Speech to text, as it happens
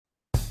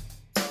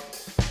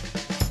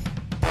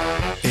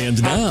And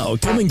now,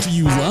 coming to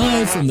you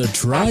live from the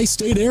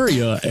tri-state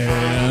area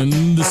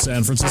and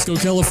San Francisco,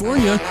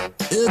 California,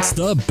 it's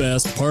the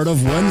best part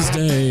of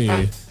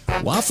Wednesday,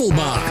 Waffle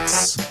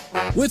Box,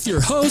 with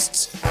your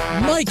hosts,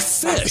 Mike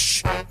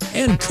Fish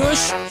and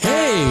Kush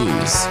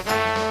Hayes.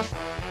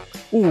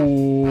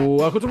 Ooh,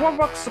 welcome to Waffle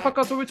Box, the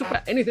podcast where we talk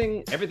about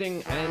anything,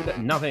 everything,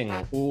 and nothing,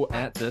 all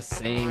at the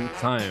same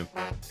time.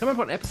 Coming up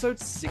on episode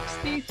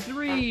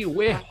 63,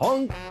 we're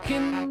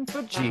honking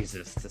for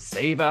Jesus to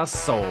save our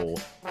soul.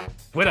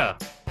 Twitter,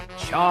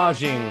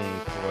 charging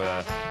for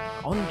a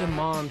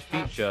on-demand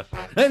feature,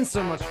 and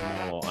so much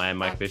more. I am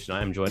Mike Fish, and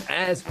I am joined,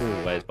 as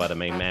always, by the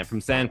main man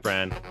from San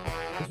Fran.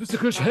 It's Mr.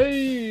 Kush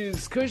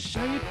Hayes. Kush,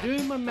 how you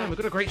doing, my man? We've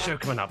got a great show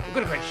coming up.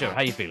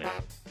 How you feeling?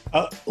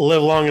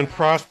 Live long and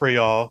prosper,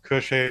 y'all.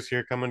 Kush Hayes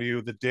here, coming to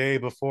you the day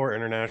before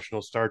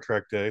International Star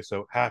Trek Day.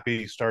 So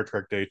happy Star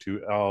Trek Day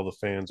to all the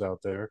fans out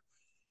there.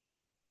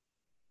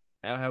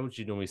 How would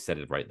you normally set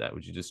it right there?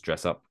 Would you just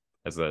dress up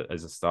as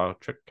a Star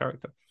Trek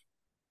character?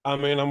 I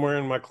mean, I'm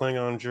wearing my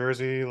Klingon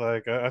jersey.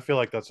 Like, I feel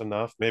like that's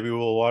enough. Maybe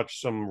we'll watch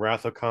some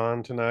Wrath of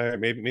Khan tonight.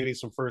 Maybe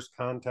some First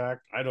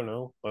Contact. I don't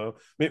know.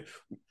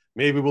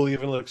 Maybe we'll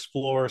even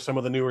explore some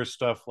of the newer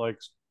stuff like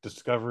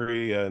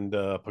Discovery and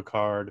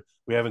Picard.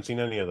 We haven't seen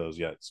any of those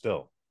yet.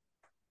 Still,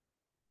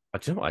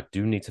 I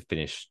do need to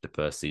finish the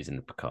first season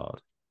of Picard.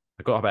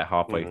 I got about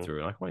halfway through,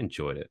 and I quite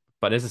enjoyed it.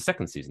 But there's a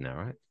second season now,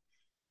 right?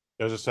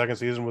 There's a second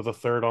season with a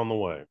third on the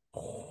way.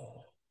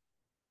 Oh,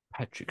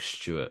 Patrick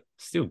Stewart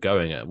still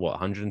going at what,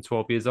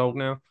 112 years old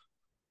now?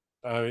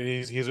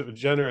 He's a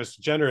generous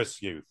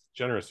youth.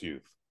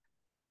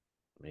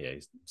 Yeah,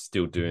 he's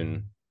still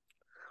doing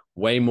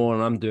way more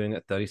than I'm doing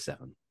at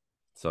 37.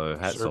 So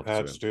hats off to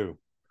him. Too.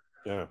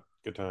 Yeah,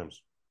 good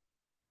times.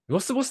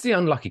 What's the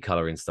unlucky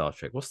color in Star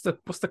Trek? What's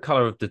the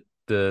color of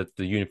the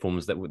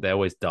uniforms that they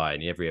always die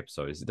in every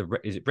episode? Is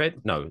it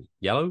red? No,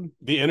 yellow.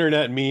 The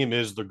internet meme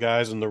is the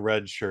guys in the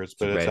red shirts,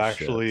 but it's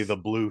actually shirts. The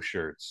blue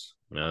shirts.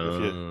 If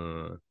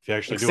you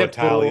actually do a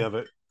tally of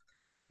it.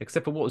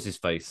 Except for what was his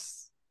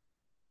face?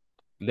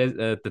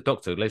 The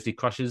Doctor, Leslie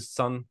Crusher's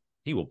son.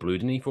 He wore blue,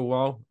 didn't he, for a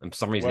while? And for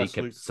some reason, he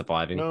kept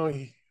surviving. No,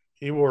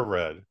 he wore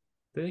red.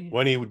 Did he?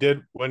 When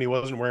he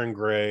wasn't wearing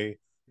gray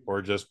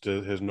or just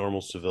his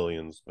normal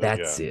civilians.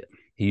 That's it.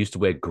 He used to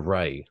wear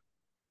gray,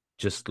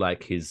 just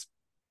like his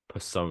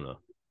persona.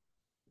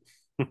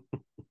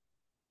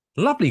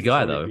 Lovely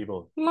guy,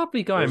 though.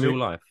 Lovely guy in real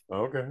life.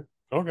 Okay.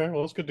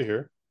 Well, it's good to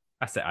hear.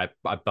 I said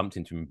I bumped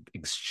into him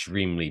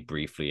extremely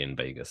briefly in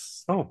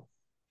Vegas. Oh,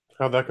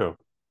 how'd that go?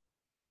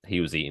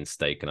 He was eating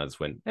steak, and I just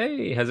went,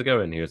 "Hey, how's it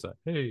going?" He was like,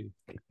 "Hey,"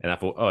 and I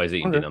thought, "Oh, he's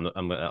eating dinner.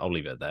 I'll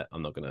leave it at that.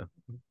 I'm not gonna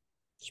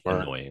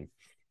annoy him."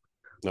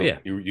 No, yeah,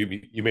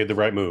 you made the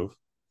right move.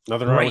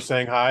 Nothing wrong with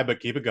saying hi,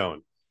 but keep it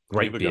going.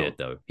 Great beard,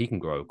 though. He can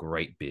grow a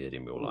great beard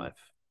in real life.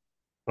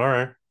 All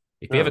right.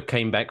 If he ever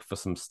came back for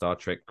some Star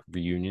Trek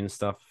reunion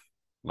stuff,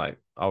 like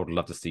I would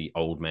love to see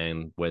old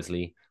man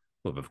Wesley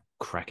with a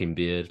cracking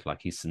beard,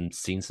 like he's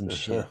seen some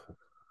shit.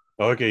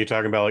 Okay, you're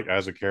talking about like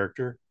as a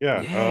character?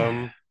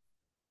 Yeah.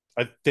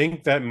 I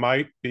think that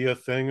might be a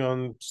thing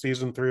on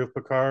season 3 of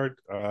Picard.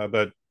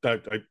 But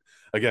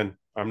again,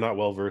 I'm not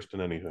well versed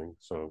in anything,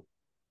 so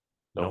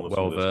not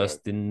well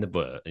versed in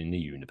the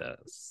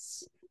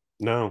universe.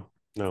 No,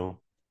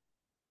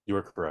 you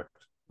are correct.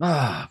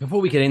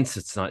 Before we get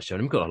into tonight's show,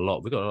 we've got a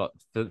lot.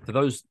 For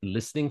those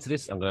listening to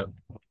this, I'm gonna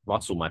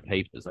rustle my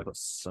papers. I've got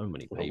so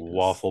many papers.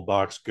 Waffle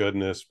box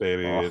goodness,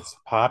 baby! It's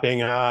popping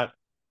hot.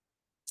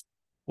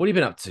 What have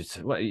you been up to?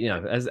 What,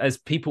 as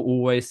people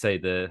always say,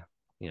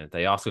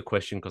 they ask a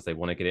question because they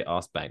want to get it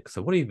asked back.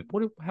 So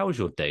how was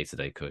your day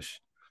today, Kush?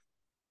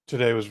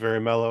 Today was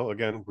very mellow.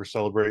 Again, we're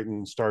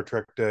celebrating Star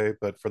Trek Day,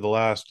 but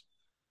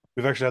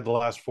we've actually had the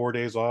last 4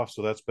 days off,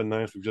 so that's been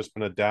nice. We've just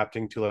been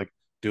adapting to like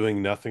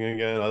doing nothing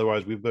again.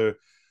 Otherwise, we've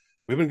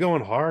been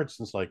going hard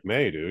since like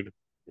May, dude.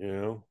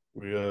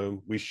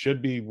 We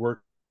should be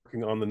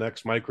working on the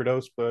next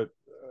microdose, but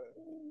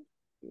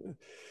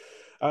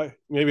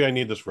maybe I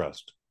need this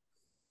rest.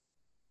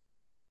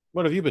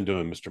 What have you been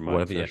doing, Mr.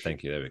 Mike? Yeah,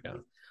 thank you. There we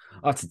go.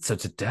 So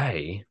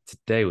today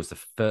was the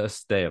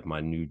first day of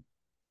my new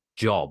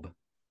job.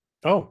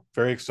 Oh,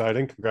 very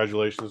exciting!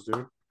 Congratulations,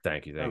 dude.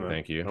 Thank you. I'm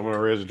gonna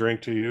raise a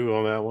drink to you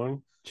on that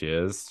one.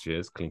 Cheers,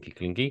 clinky,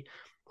 clinky.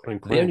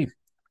 Clink, clink.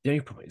 The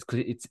only problem is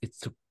because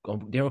it's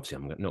obviously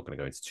I'm not going to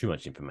go into too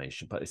much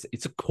information, but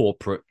it's a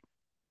corporate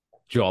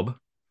job,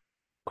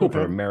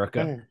 corporate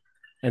America,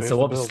 and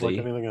so obviously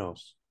like anything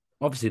else.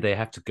 Obviously, they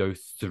have to go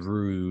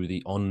through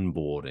the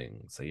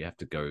onboarding, so you have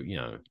to go,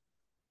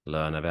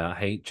 learn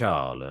about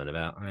HR, learn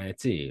about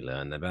IT,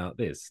 learn about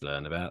this,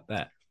 learn about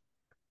that.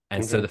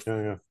 And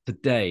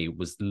today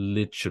was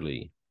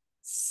literally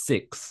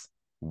 6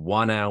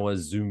 1-hour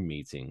Zoom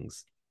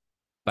meetings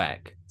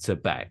back to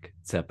back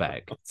to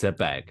back to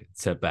back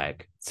to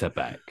back to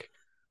back.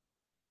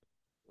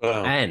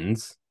 Wow. And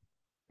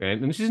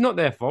this is not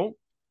their fault.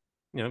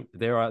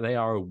 They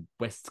are a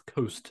West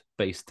Coast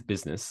based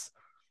business.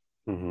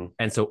 Mm-hmm.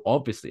 And so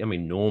obviously, I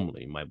mean,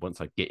 normally once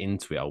I get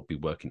into it, I'll be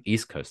working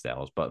East Coast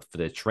hours, but for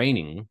their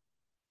training,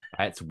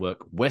 I had to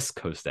work West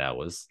Coast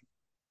hours.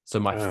 So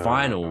my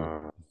final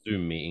Uh,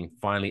 Zoom meeting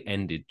finally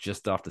ended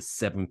just after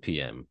 7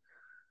 p.m.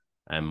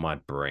 And my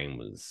brain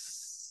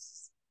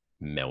was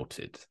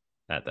melted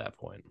at that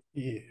point.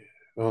 yeah.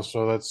 Oh,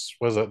 so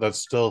that's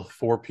still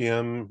 4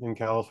 p.m. in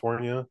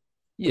California.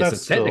 Yeah, so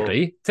That's still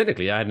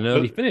technically I had an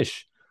early but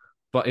finish,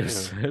 but it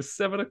yeah. was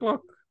 7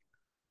 o'clock.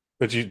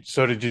 But did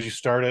you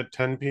start at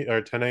 10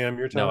 or 10 a.m.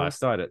 your No, I time?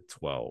 started at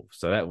 12.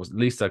 So that was at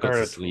least I got to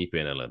Started at 12. sleep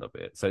in a little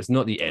bit. So it's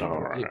not the end,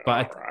 All right, all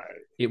but right.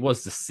 it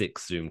was the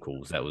 6 Zoom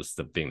calls. That was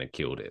the thing that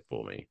killed it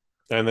for me.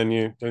 And then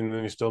you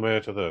still made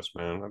it to this,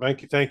 man.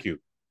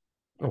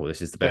 Oh,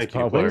 this is the best Thank you,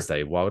 part of Blair.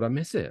 Wednesday. Why would I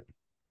miss it?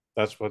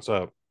 That's what's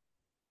up.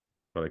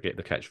 Gotta get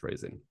the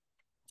catchphrase in.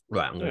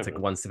 Right, I'm gonna Yeah, take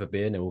man. one sip of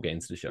beer and then we'll get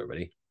into the show.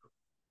 Ready?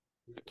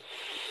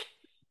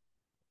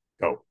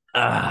 Go.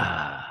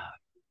 Ah.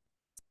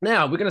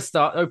 Now we're gonna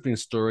start. Opening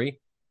story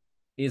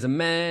is a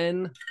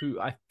man who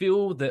I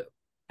feel that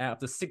out of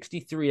the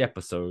 63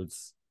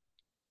 episodes,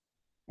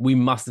 we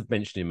must have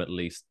mentioned him at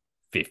least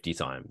 50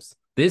 times.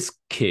 This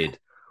kid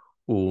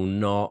will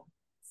not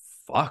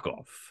fuck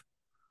off.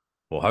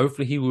 Well,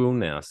 hopefully he will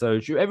now. So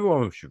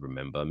everyone should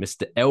remember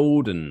Mr.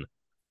 Eldon,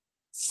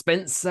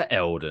 Spencer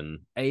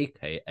Eldon,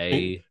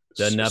 aka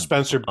the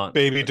Spencer Nirvana.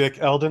 Baby Dick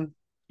Eldon.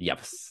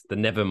 Yes, the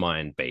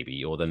Nevermind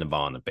baby or the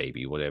Nirvana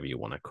baby, whatever you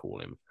want to call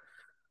him.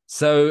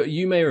 So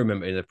you may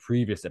remember in a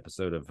previous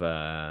episode of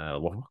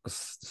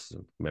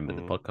remember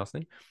the podcast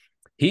name?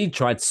 He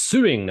tried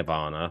suing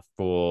Nirvana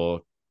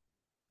for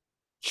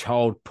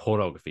child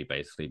pornography,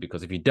 basically,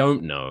 because if you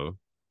don't know,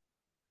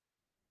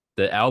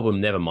 the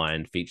album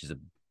Nevermind features a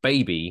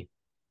baby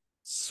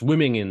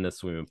swimming in the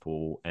swimming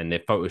pool, and they're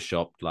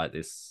photoshopped like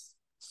this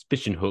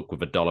fishing hook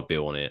with a dollar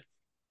bill on it.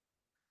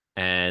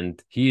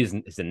 And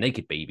it's a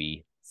naked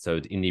baby. So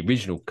in the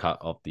original cut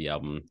of the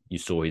album, you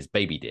saw his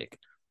baby dick.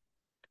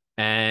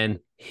 And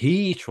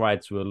he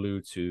tried to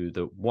allude to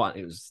the one.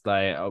 It was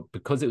like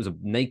because it was a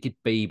naked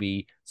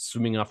baby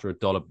swimming after a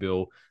dollar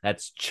bill.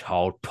 That's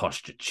child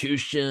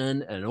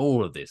prostitution and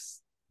all of this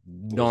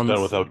It was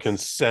done without nonsense.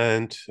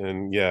 consent,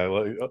 and yeah,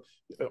 like,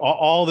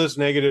 all this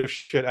negative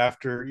shit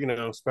after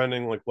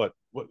spending like what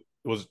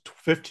was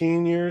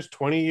 15 years,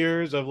 20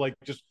 years of like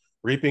just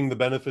reaping the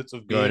benefits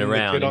of Going being the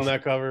around kid on and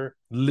that cover.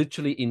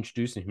 literally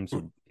introducing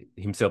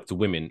himself to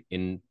women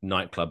in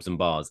nightclubs and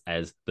bars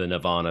as the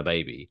Nirvana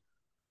baby.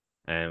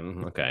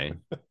 Okay,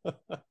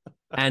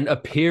 and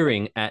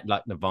appearing at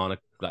like Nirvana,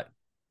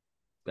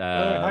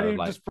 How do you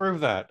like disprove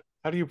that?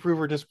 How do you prove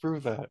or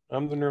disprove that?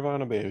 I'm the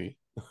Nirvana baby.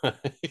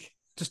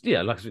 just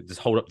yeah, like just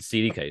hold up the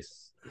CD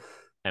case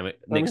and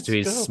next to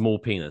his still. small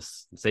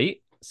penis.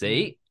 See,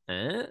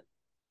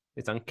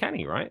 it's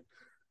uncanny, right?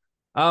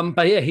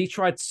 But yeah, he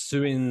tried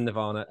suing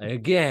Nirvana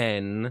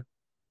again,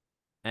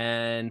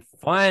 and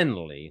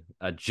finally,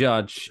 a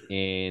judge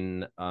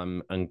in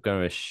I'm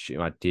going to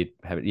I did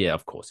have it. Yeah,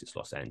 of course, it's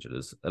Los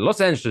Angeles. A Los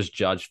Angeles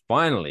judge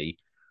finally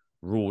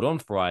ruled on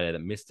Friday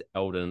that Mr.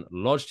 Eldon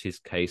lodged his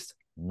case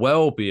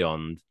well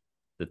beyond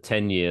the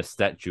 10-year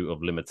statute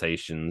of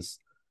limitations.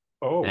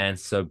 Oh, And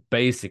so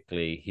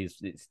basically,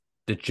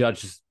 the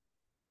judge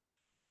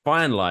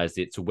finalized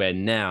it to where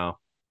now,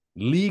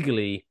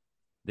 legally,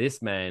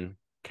 this man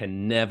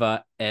can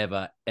never,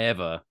 ever,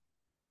 ever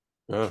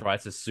yeah. try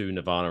to sue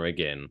Nirvana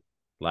again.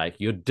 Like,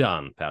 you're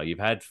done, pal. You've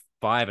had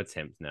 5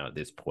 attempts now at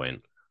this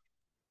point,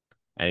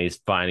 and he's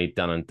finally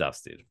done and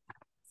dusted.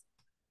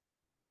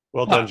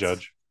 Well done, But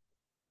Judge.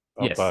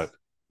 Oh, yes, but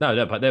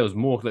no, but there was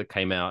more that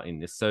came out in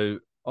this. So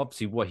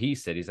obviously, what he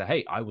said is that,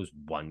 hey, I was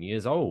 1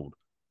 year old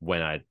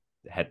when I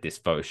had this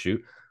photo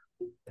shoot.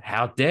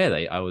 How dare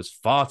they? I was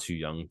far too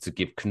young to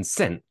give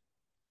consent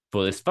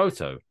for this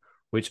photo.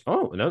 Which,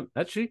 oh no,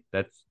 actually,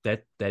 that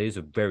is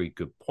a very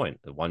good point.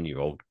 The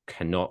 1-year-old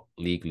cannot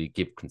legally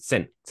give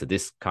consent to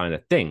this kind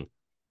of thing.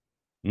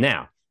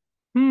 Now,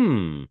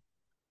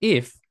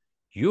 if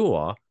you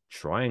are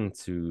trying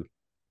to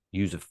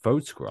use a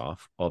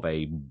photograph of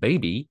a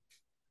baby,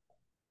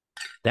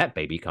 that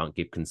baby can't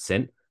give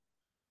consent.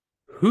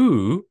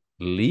 Who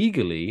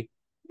legally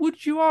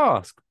would you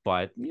ask?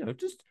 By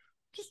just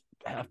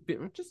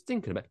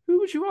thinking about who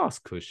would you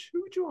ask, Kush?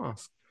 Who would you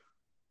ask?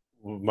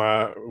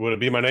 would it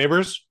be my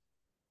neighbors?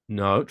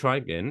 No, try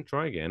again.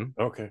 Try again.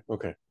 Okay.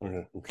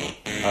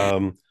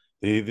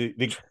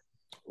 The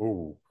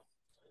oh,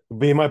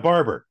 be my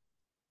barber.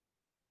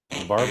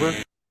 Barber?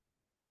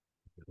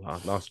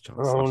 Last chance.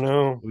 Oh Last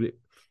no. chance.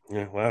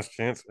 Yeah, last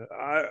chance.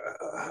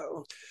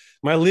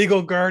 My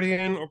legal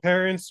guardian or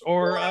parents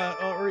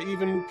or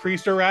even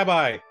priest or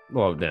rabbi.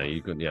 Well, no,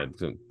 you could, yeah,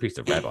 priest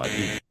or rabbi.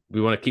 We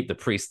want to keep the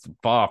priest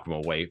far from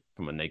away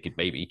from a naked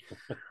baby.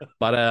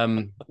 But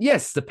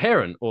yes, the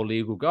parent or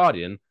legal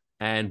guardian.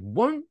 And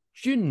won't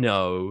you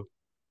know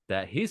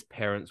that his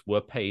parents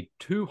were paid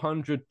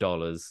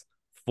 $200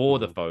 for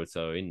the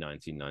photo in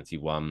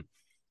 1991?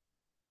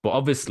 But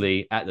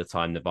obviously, at the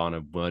time,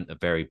 Nirvana weren't a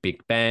very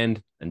big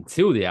band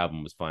until the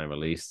album was finally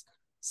released.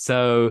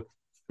 So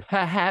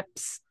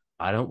perhaps,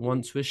 I don't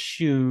want to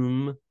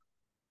assume,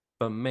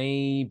 but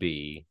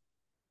maybe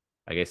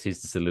I guess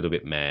he's just a little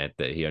bit mad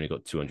that he only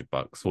got $200.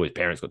 Well, his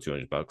parents got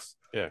 $200.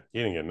 Yeah, he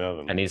didn't get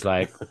nothing. And he's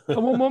like, I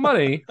want more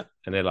money.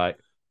 And they're like,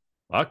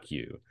 fuck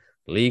you.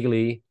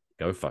 Legally,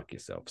 go fuck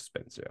yourself,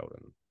 Spencer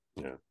Elden.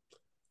 Yeah.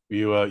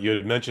 You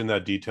had mentioned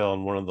that detail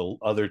in one of the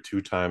other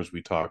 2 times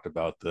we talked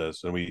about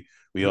this, and we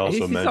also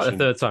He's mentioned like the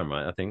third time,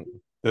 right? I think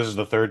this is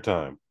the third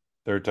time,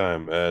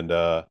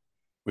 and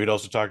we'd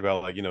also talked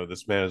about like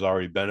this man has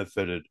already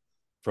benefited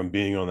from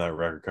being on that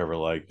record cover.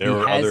 Like there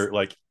were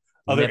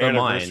other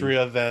anniversary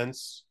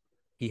events.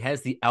 He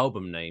has the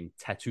album name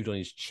tattooed on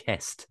his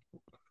chest.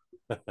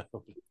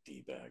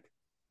 D-bag,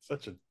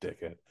 such a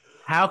dickhead.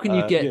 How can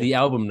you get the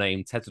album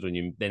name tattooed on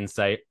you, then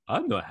say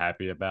I'm not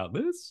happy about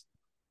this?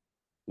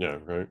 Yeah,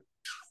 right.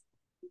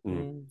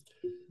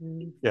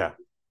 Yeah,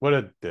 what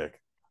a dick.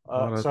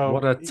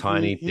 What a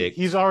tiny dick.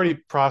 He's already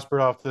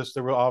prospered off this.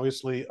 There were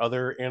obviously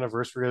other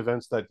anniversary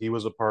events that he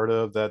was a part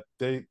of that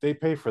they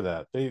pay for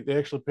that. They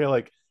actually pay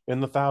like in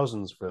the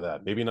thousands for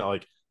that. Maybe not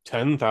like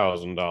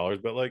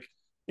 $10,000, but like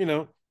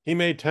he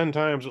made 10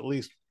 times at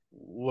least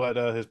what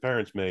his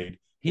parents made.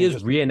 He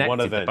has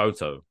reenacted the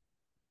photo.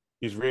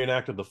 He's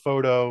reenacted the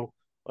photo.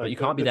 Like, but you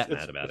can't be that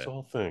mad about it. It's the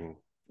whole thing.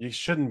 You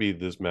shouldn't be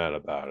this mad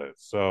about it.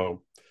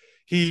 So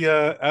he,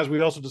 as we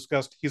also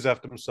discussed, he's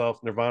effed himself.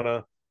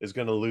 Nirvana is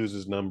going to lose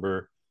his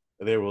number.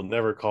 They will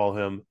never call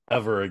him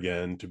ever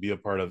again to be a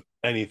part of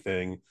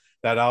anything.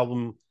 That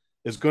album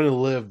is going to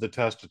live the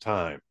test of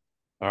time.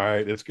 All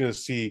right. It's going to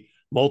see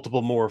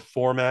multiple more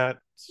formats.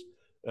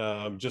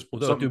 Just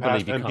something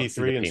past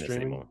MP3 and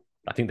streaming. Anymore.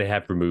 I think they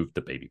have removed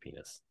the baby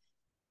penis.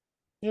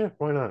 Yeah,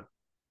 why not?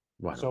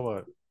 Why not? So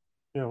what?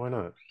 Yeah, why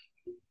not?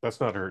 That's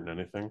not hurting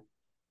anything.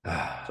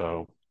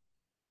 So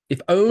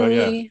if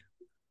only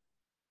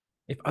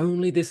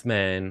this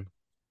man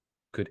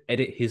could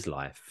edit his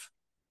life.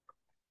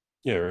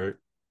 Yeah, right.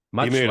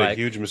 He made a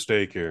huge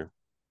mistake here.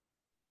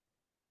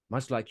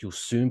 Much like you'll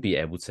soon be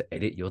able to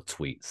edit your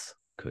tweets,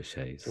 Kush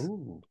Hayes.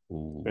 Ooh.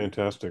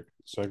 Fantastic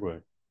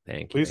segue.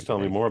 Thank you. Please tell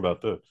me more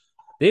about this.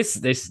 This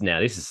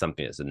is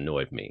something that's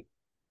annoyed me.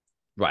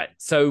 Right.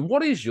 So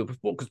what is your,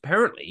 because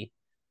apparently,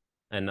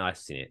 and I've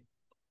seen it,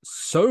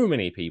 so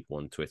many people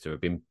on Twitter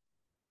have been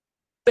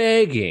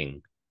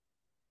begging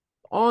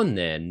on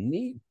their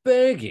knee,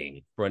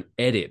 begging for an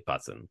edit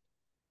button.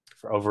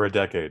 For over a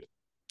decade.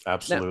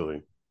 Absolutely.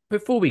 Now,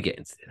 before we get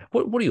into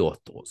it, what are your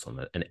thoughts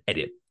on an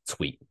edit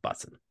tweet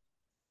button?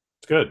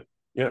 It's good.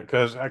 Yeah,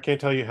 because I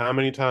can't tell you how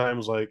many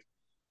times like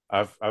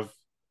I've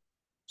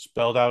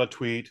spelled out a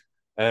tweet,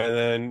 and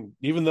then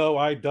even though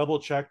I double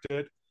checked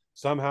it,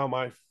 somehow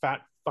my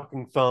fat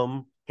fucking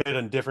thumb hit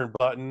a different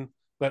button,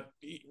 but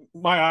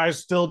my eyes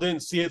still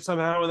didn't see it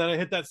somehow, and then I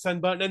hit that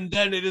send button, and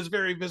then it is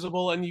very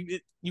visible, and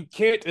you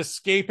can't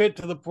escape it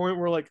to the point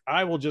where like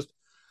I will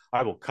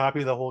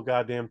copy the whole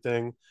goddamn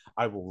thing,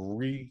 I will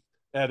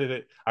re-edit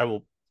it, I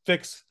will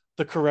fix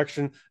the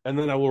correction, and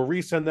then I will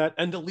resend that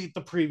and delete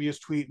the previous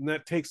tweet, and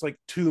that takes like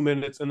 2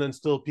 minutes, and then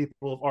still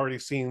people have already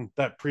seen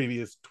that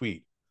previous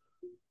tweet.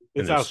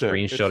 It's out there.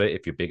 Screenshot it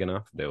if you're big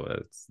enough. They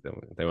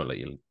won't let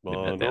you.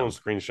 Well, no one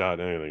screenshot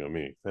anything of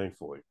me,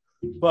 thankfully.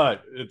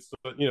 But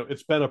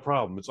it's been a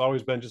problem. It's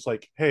always been just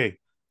like, hey,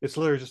 it's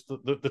literally just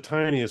the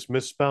tiniest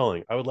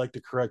misspelling. I would like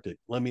to correct it.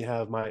 Let me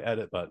have my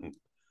edit button.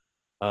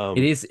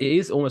 It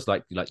is almost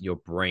like your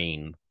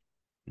brain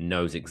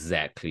knows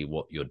exactly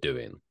what you're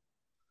doing,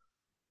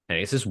 and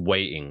it's just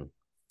waiting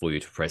for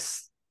you to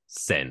press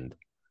send.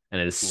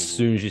 And as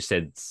soon as you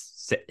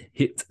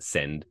hit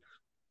send,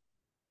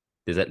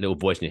 there's that little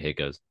voice in your head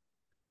goes,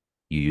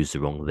 "You used the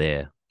wrong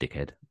there,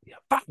 dickhead." Yeah,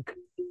 fuck.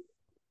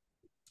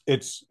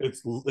 It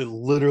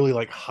literally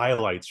like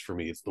highlights for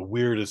me. It's the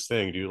weirdest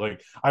thing, dude.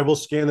 Like I will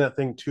scan that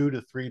thing 2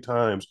 to 3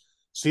 times,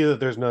 see that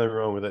there's nothing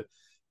wrong with it,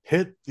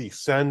 hit the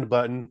send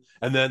button,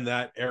 and then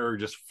that error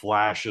just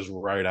flashes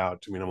right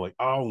out to me, and I'm like,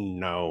 oh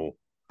no,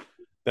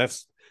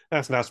 that's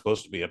not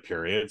supposed to be a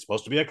period. It's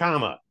supposed to be a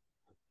comma,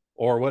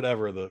 or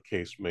whatever the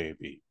case may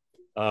be.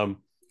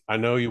 I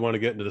know you want to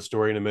get into the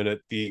story in a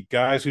minute. The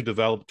guys who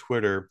developed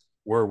Twitter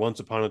were once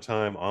upon a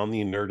time on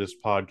the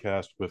Nerdist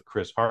podcast with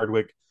Chris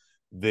Hardwick.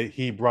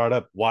 He brought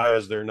up, why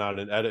is there not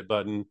an edit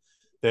button?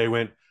 They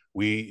went,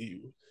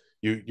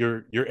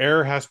 your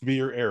error has to be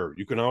your error.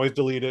 You can always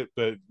delete it,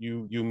 but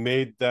you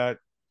made that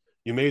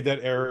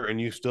error, and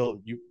you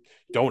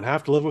don't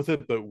have to live with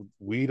it. But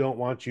we don't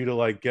want you to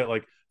like get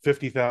like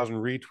 50,000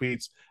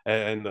 retweets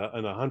and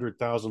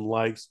 100,000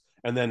 likes,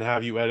 and then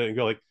have you edit and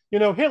go like,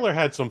 Hitler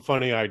had some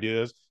funny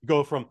ideas.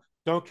 Go from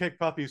don't kick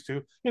puppies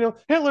to,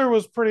 Hitler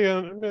was pretty,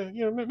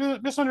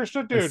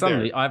 misunderstood dude. And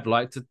suddenly, I've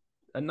liked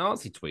a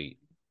Nazi tweet.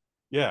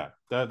 Yeah,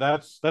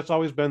 that's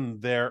always been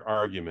their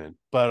argument.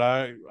 But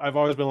I've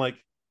always been like,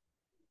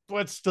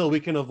 but still, we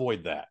can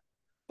avoid that.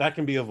 That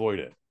can be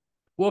avoided.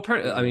 Well,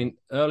 apparently, I mean,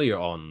 earlier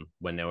on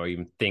when they were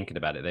even thinking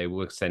about it, they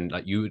were saying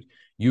like you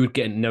would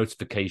get a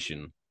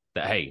notification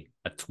that, hey,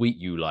 a tweet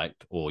you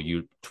liked or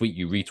tweet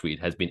you retweeted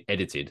has been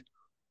edited.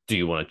 Do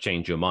you want to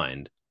change your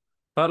mind?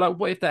 But like,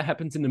 what if that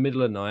happens in the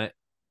middle of the night?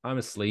 I'm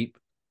asleep,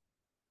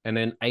 and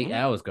then 8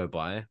 hours go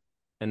by,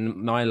 and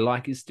my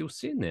like is still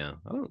sitting there.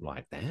 I don't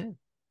like that.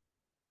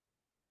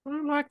 I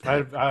don't like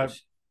that.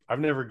 I've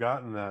never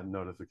gotten that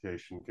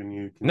notification. Can No,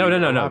 you no, no,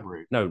 no,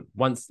 elaborate? no.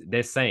 Once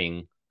they're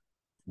saying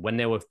when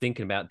they were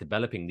thinking about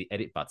developing the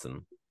edit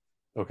button,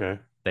 Okay.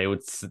 they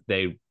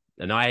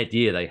an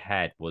idea they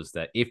had was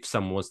that if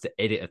someone was to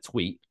edit a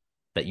tweet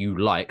that you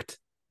liked,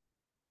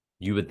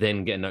 you would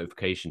then get a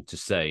notification to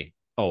say,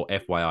 "Oh,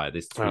 FYI,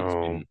 this tweet's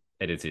Oh, been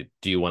edited.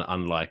 Do you want to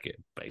unlike it?"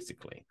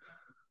 Basically,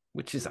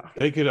 which is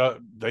they could.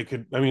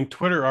 I mean,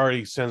 Twitter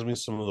already sends me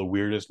some of the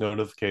weirdest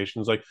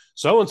notifications, like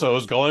so and so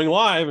is going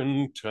live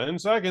in 10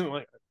 seconds.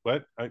 Like,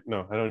 what?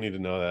 No, I don't need to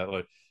know that.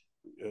 Like,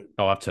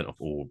 oh, I've turned off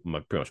pretty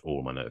much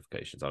all my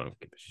notifications. I don't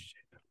give a shit.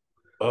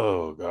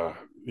 oh god,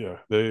 yeah,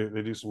 they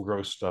do some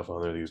gross stuff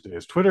on there these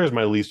days. Twitter is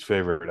my least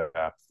favorite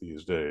app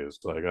these days.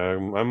 Like,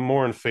 I'm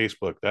more on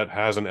Facebook that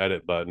has an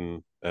edit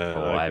button, and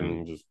Oh, I I'm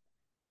can just.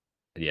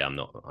 yeah, I'm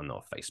not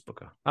a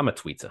Facebooker. I'm a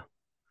tweeter.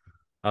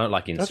 I don't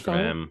like That's fine.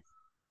 Instagram.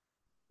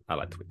 I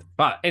like Twitter.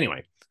 But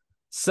anyway, Well,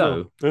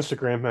 so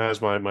Instagram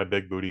has my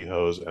big booty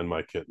hose and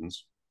my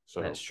kittens,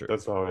 that's so true.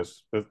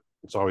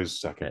 it's always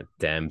second. That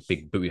damn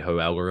big booty hole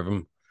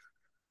algorithm.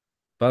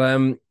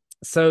 But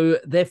so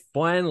they're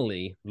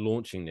finally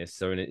launching this.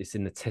 So it's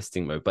in the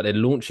testing mode, but they're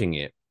launching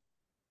it.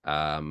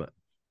 Um,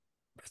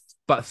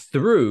 but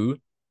through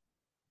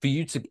for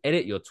you to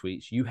edit your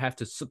tweets, you have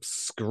to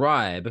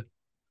subscribe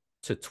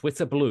to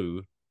Twitter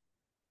Blue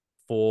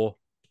for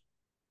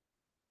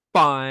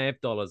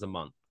 $5 a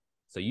month.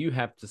 So you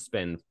have to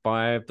spend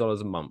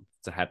 $5 a month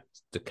to have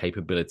the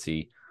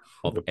capability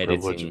of The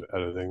privilege editing.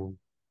 of editing.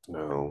 No,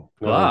 no, no,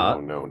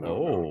 But no, no,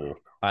 no, no.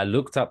 I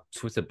looked up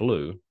Twitter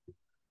Blue.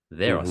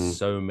 There are Mm-hmm.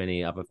 so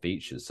many other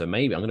features. So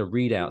maybe I'm going to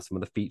read out some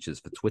of the features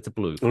for Twitter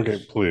Blue.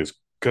 Okay, please,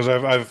 because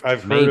I've heard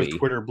of Maybe.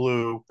 Twitter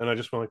Blue, and I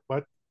just went like,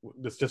 what?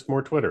 It's just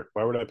more Twitter.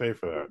 Why would I pay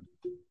for that?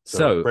 So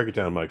So break it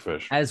down, Mike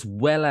Fish. as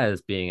well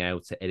as being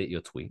able to edit your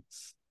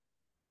tweets,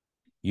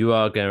 you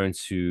are going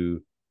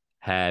to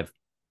have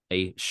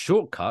a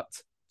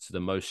shortcut to the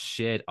most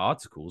shared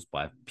articles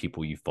by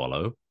people you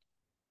follow.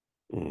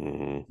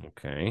 Mm-hmm.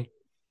 Okay.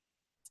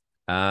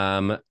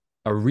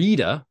 A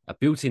reader, a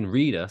built-in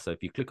reader. So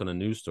if you click on a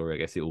news story, I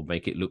guess it will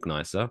make it look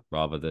nicer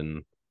rather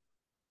than.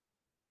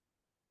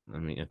 I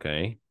mean,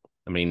 okay.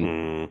 I mean,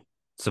 Mm.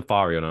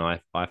 Safari on an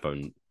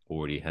iPhone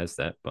already has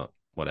that, but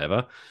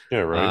whatever. Yeah,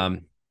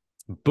 right.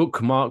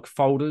 Bookmark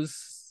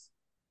folders.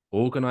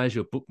 Organize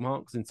your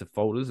bookmarks into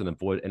folders and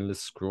avoid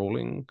endless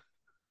scrolling.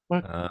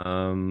 What?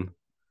 Um,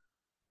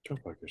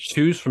 Jump like yourself.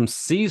 Choose from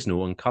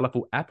seasonal and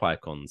colorful app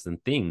icons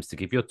and themes to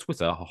give your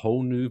Twitter a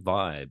whole new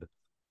vibe.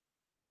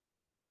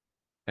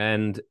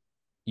 And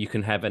you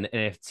can have an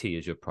NFT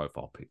as your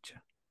profile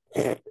picture.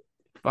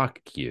 Fuck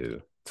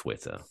you,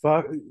 Twitter.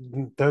 Fuck,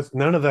 that's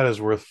none of that is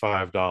worth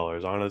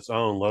 $5 on its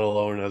own, let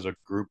alone as a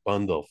group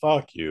bundle.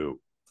 Fuck you.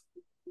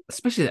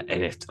 Especially that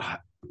NFT.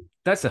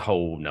 That's a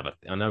whole nother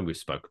thing. I know we've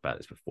spoke about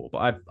this before,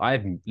 but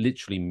I've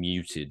literally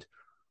muted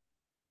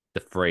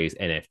the phrase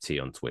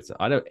NFT on Twitter.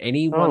 I don't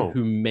anyone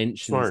who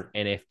mentions smart.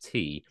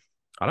 NFT,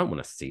 I don't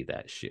want to see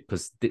that shit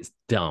because it's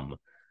dumb.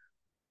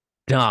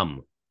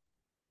 Dumb.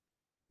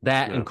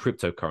 That and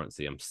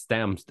cryptocurrency.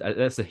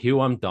 That's the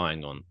hill I'm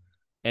dying on.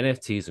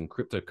 NFTs and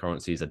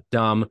cryptocurrencies are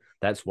dumb.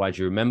 That's why,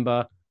 do you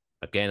remember,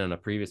 again, on a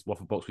previous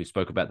Waffle Box, we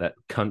spoke about that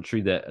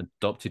country that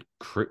adopted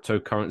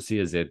cryptocurrency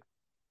as their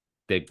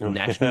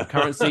national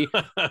currency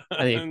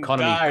and the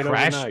economy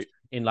crashed overnight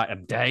in like a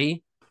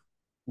day?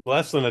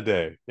 Less than a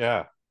day.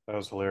 Yeah, that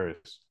was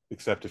hilarious.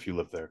 Except if you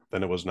live there.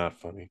 Then it was not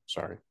funny.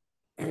 Sorry.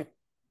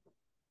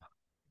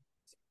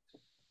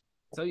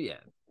 So, yeah.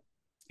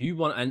 You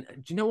want, and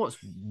do you know what's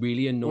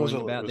really annoying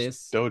about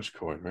this?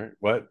 Dogecoin, right?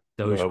 What?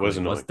 Dogecoin was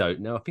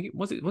annoying. No, I think it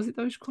was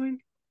Dogecoin.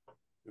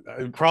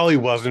 It probably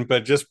wasn't,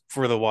 but just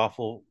for the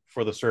waffle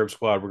for the Serb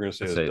squad, we're going to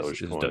say it's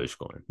Dogecoin. It's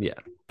Dogecoin. Yeah,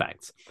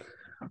 facts.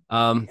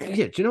 Yeah.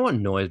 Do you know what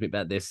annoys me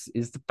about this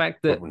is the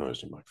fact that what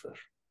annoys me, Mike Fish?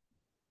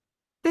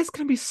 There's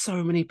going to be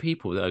so many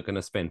people that are going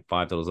to spend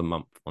 $5 a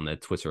month on their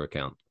Twitter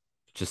account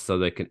just so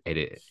they can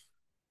edit it.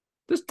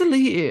 Just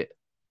delete it.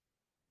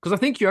 Because I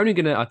think you're only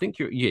gonna. I think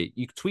your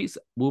tweets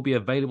will be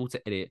available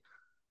to edit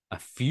a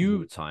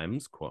few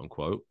times, quote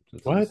unquote.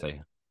 What?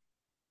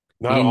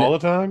 Not all the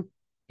time.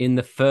 In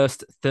the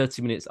first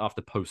 30 minutes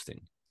after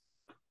posting.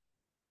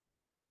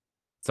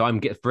 So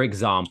for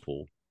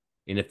example,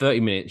 in the 30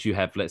 minutes you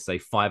have, let's say,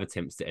 5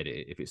 attempts to edit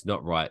it. If it's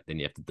not right, then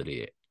you have to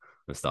delete it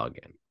and start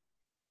again.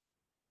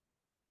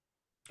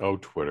 Oh,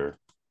 Twitter.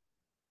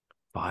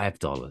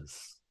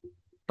 $5.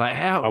 Like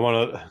how? I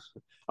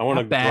want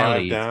to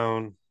drive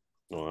down.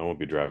 No, I won't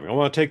be driving. I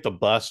want to take the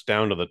bus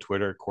down to the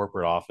Twitter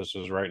corporate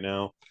offices right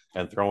now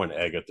and throw an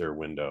egg at their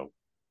window.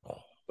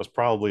 That's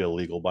probably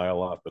illegal by a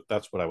lot, but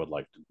that's what I would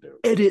like to do.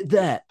 Edit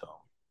that.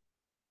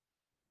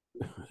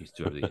 You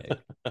throw the egg.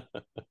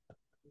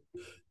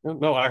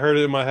 No, I heard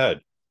it in my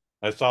head.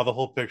 I saw the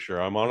whole picture.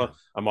 I'm on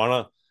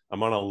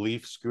a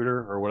Leaf scooter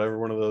or whatever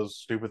one of those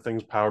stupid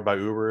things powered by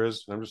Uber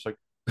is, and I'm just like,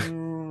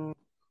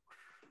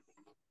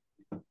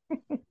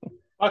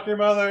 fuck your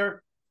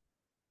mother.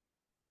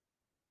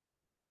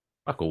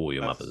 Fuck all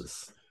your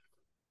mothers.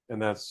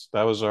 And that's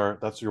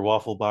your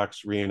waffle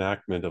box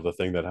reenactment of the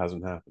thing that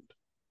hasn't happened.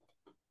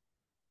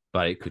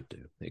 But it could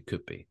do. It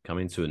could be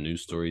coming to a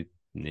news story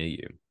near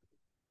you.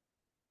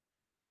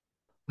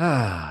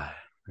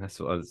 That's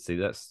what I see.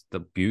 That's the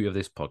beauty of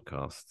this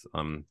podcast.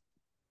 I'm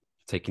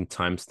taking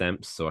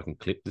timestamps so I can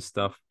clip this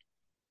stuff.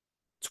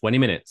 20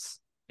 minutes.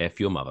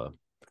 F your mother.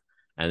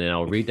 And then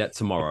I'll read that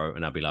tomorrow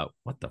and I'll be like,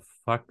 what the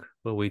fuck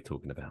were we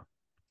talking about?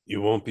 You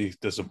won't be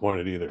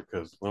disappointed either,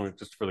 because let me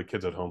just for the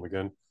kids at home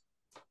again.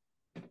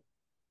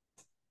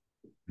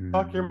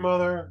 Fuck your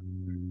mother.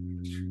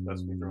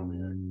 That's me throwing the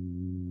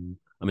egg.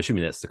 I'm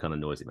assuming that's the kind of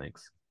noise it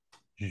makes.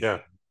 Yeah.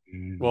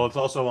 Well, it's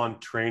also on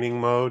training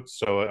mode,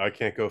 so I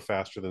can't go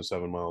faster than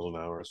 7 miles an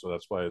hour. So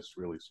that's why it's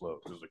really slow.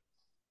 It's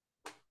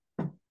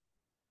like,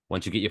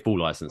 once you get your full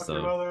license,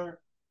 though,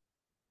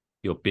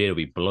 your beard will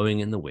be blowing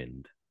in the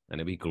wind,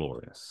 and it'll be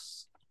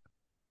glorious.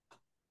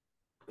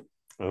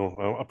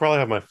 I'll probably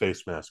have my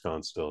face mask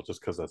on still,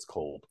 just because that's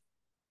cold.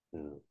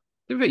 Yeah.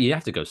 You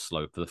have to go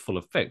slow for the full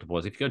effect.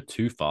 Otherwise, if you go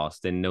too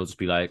fast, then they'll just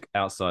be like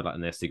outside, like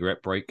in their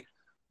cigarette break,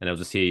 and they'll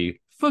just hear you,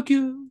 fuck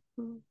you.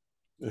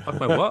 Fuck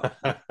my what?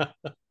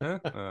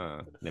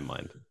 Huh? Never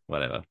mind.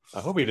 Whatever.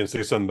 I hope he didn't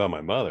say something about my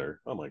mother.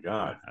 Oh my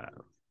god.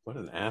 What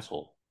an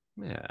asshole.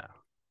 Yeah.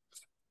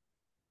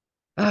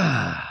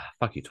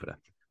 Fuck you, Twitter.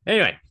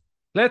 Anyway,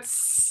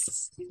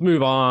 let's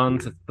move on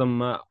to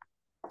some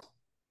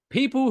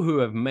people who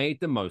have made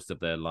the most of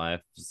their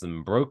lives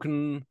and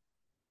broken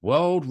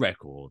world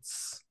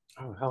records.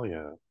 Oh, hell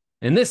yeah.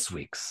 In this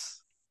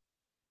week's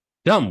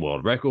Dumb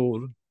World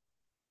Record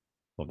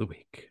of the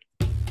Week.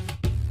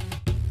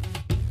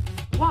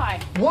 Why?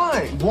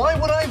 Why? Why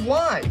would I?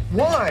 Why?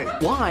 Why?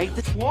 Why?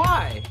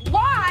 Why?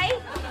 Why?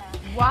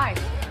 Why?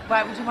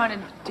 Why would you want to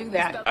do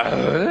that?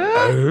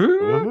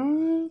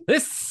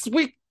 This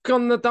week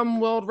on the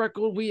Dumb World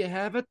Record, we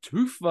have a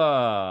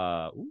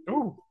twofer.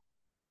 Ooh.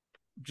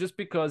 Just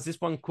because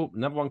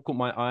another one caught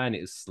my eye and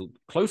it's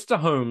close to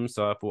home,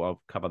 so I thought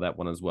I'll cover that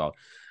one as well.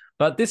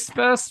 But this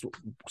first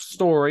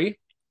story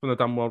from the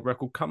Dumb World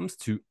Record comes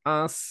to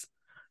us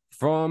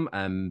from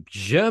a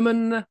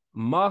German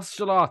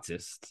martial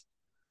artist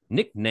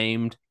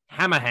nicknamed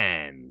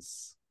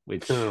Hammerhands.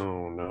 Which,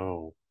 oh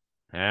no,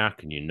 how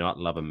can you not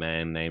love a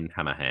man named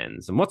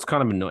Hammerhands? And what's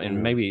kind of annoying,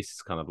 and maybe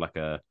it's kind of like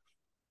a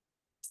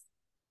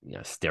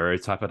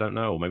stereotype, I don't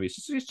know, or maybe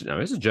it's just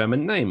it's a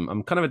German name.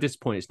 I'm kind of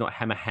disappointed it's not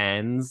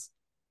Hammerhands,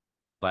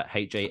 like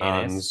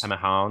H-A-N-S,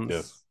 Hammerhands,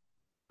 yes.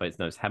 But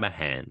it's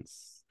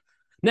Hammerhands.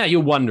 Now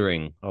you're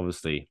wondering,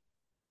 obviously,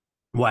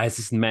 why is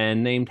this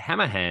man named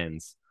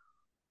Hammerhands?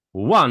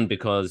 One,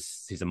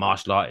 because he's a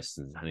martial artist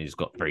and he's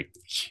got very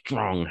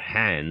strong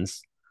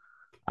hands.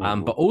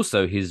 But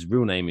also his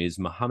real name is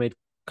Mohammed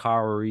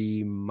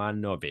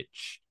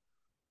Karimanovich.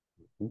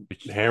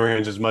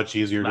 Hammerhands is much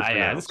easier to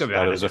pronounce.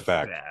 That is a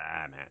fact.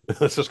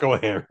 Let's just go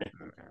with Hammerhands.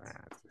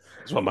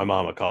 That's what my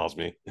mama calls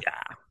me.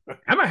 Yeah.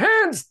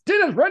 Hammerhands,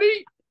 dinner's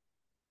ready.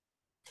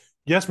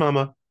 Yes,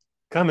 mama.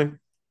 Coming.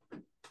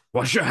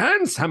 Wash your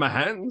hands,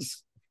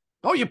 Hammerhands.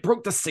 Oh, you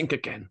broke the sink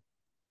again.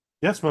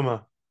 Yes,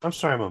 mama. I'm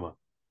sorry, mama.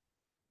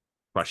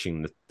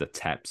 Brushing the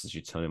taps as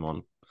you turn him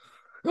on.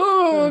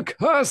 Oh,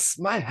 curse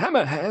my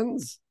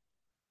Hammerhands.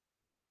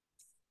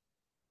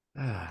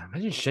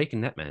 Imagine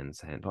shaking that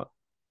man's hand. Like,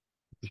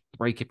 just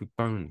break every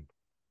bone.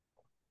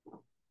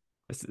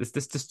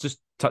 Just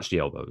touch the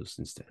elbows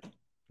instead.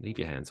 Leave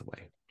your hands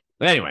away.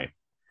 But anyway,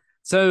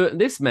 so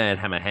this man,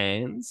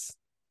 Hammerhands,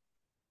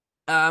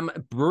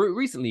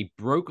 recently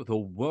broke the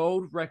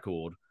world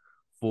record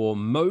for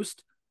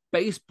most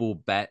baseball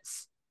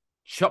bats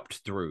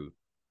chopped through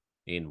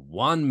in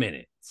 1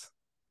 minute.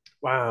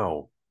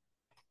 Wow.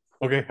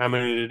 Okay, how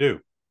many did it do?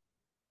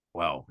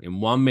 Well,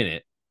 in 1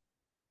 minute,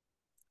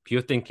 if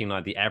you're thinking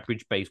like the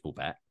average baseball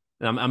bat,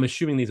 and I'm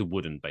assuming these are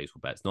wooden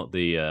baseball bats, not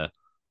the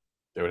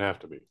they would have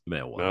to be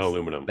metal ones. No,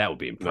 aluminum. That would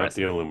be impressive. Not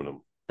the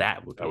aluminum.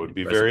 That would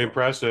be very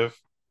impressive.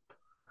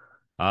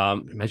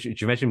 Do you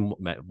imagine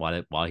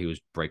while he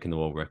was breaking the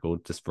world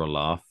record, just for a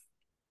laugh,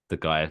 the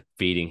guy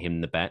feeding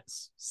him the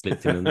bats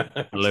slipped him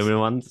the aluminum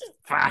ones?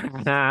 I'm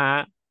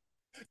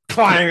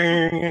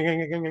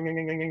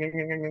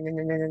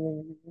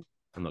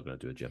not going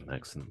to do a German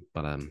accent,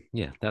 but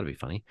yeah, that'd be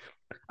funny.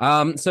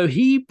 So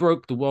he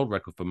broke the world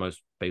record for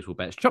most baseball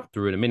bats chopped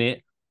through in a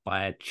minute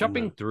by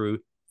chopping through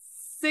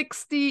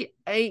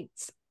 68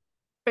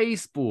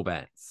 baseball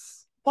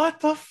bats. What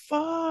the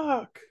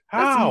fuck?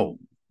 How?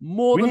 That's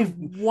more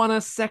than one a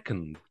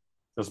second.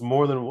 That's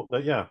more than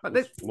yeah.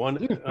 One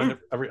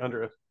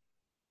under.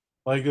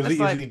 Like is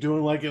he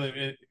doing like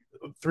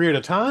 3 at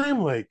a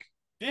time? Like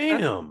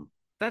damn.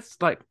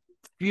 That's like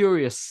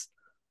furious.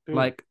 Dude.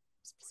 Like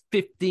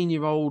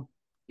 15-year-old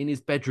in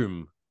his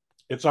bedroom.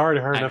 It's already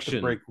hard enough to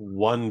break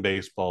one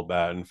baseball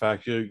bat. In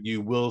fact,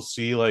 you will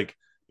see like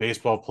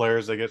baseball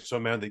players that get so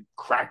mad they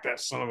crack that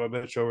son of a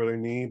bitch over their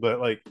knee. But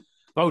like,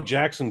 Bo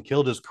Jackson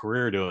killed his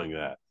career doing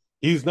that.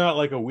 He's not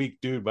like a weak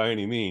dude by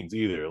any means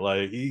either.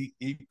 Like he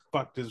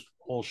fucked his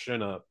whole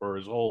shin up or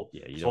his whole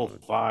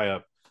thigh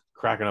up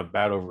cracking a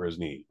bat over his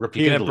knee If you're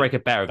repeatedly. gonna break a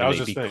bat over That your was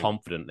knee, his be thing.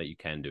 confident that you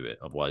can do it.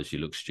 Otherwise, you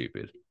look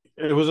stupid.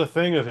 It was a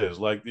thing of his.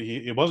 Like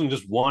it wasn't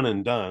just one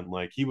and done.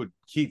 Like he would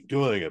keep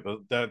doing it, but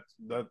that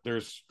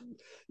there's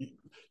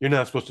you're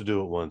not supposed to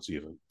do it once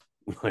even.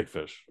 Like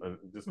Fish,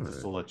 just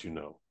to let you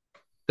know.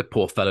 The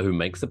poor fellow who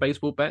makes the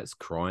baseball bats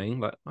crying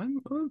like I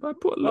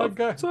put a lot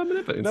of time and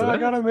effort into Now that. I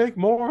gotta make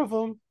more of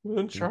them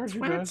and charge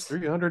you Twat. guys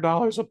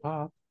 $300 a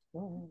pop.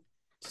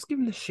 Just give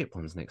him the shit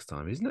ones next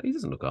time. He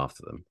doesn't look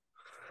after them.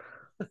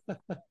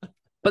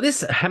 But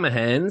this Hammer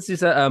Hands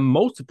is a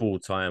multiple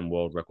time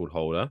world record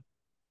holder.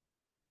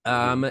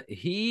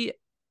 He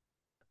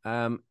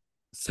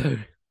so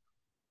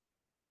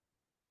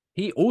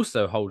he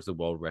also holds the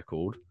world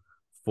record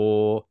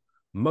for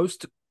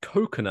most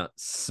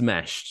coconuts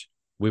smashed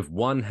with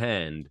one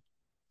hand.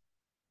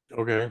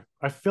 Okay.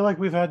 I feel like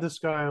we've had this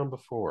guy on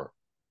before.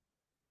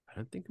 I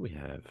don't think we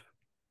have.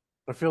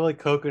 I feel like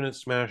coconut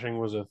smashing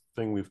was a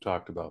thing we've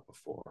talked about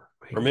before.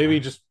 Or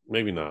maybe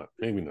maybe not.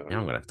 Maybe not. Now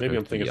I'm gonna have to maybe go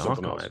I'm thinking through the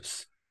something else.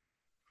 archives.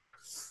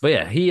 But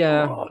yeah, he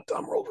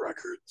Dumb world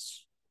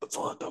records. That's a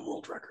lot of dumb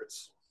world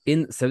records.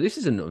 it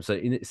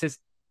says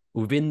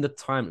within the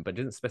time, but it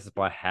didn't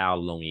specify how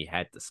long he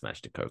had to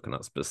smash the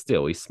coconuts. But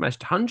still, he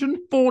smashed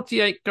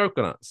 148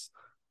 coconuts.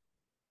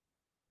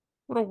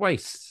 What a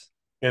waste!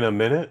 In a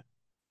minute?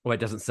 Well, it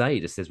doesn't say.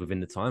 It just says within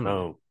the time limit.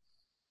 Oh,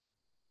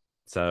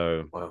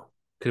 So wow.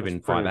 could have That's been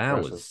pretty 5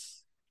 impressive.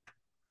 hours.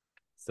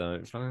 So I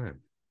don't know.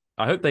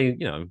 I hope they,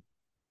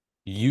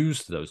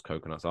 used those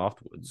coconuts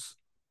afterwards.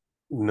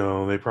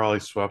 No, they probably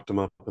swept them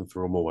up and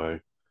threw them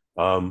away.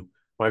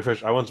 My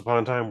Fish, I once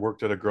upon a time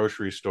worked at a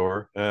grocery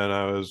store and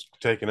I was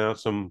taking out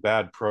some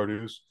bad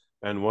produce,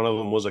 and one of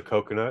them was a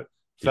coconut,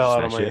 Did you fell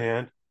out of smash my it?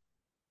 hand.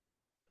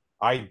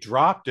 I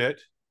dropped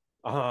it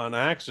on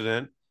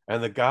accident,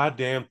 and the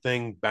goddamn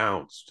thing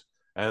bounced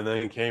and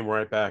then came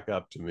right back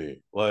up to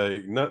me.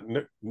 Like,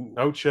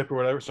 no chip or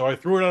whatever. So I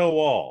threw it on a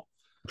wall,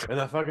 and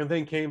that fucking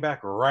thing came back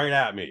right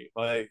at me.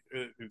 Like,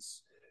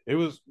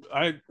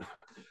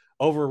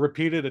 over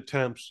repeated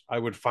attempts, I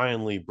would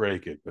finally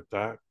break it, but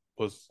that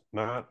was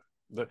not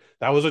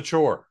that was a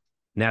chore.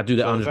 Now do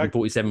that So in fact-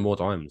 147 more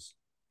times.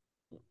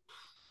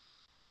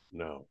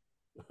 No.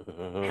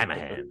 Hammer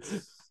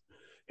hands.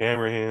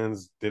 Hammer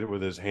hands did it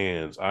with his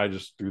hands. I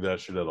just threw that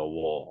shit at a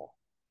wall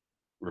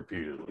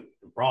repeatedly.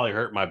 It probably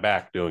hurt my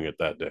back doing it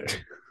that day.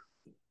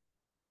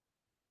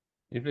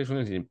 If it's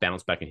going to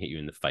bounce back and hit you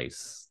in the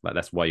face, like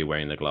that's why you're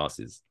wearing the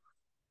glasses.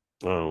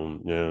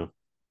 Yeah.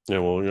 Yeah,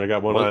 well, I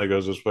got one eye that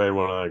goes this way and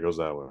one eye that goes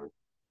that way.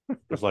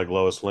 It's like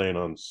Lois Lane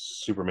on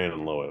Superman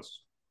and Lois.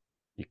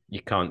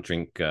 You can't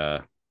drink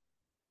Bacardi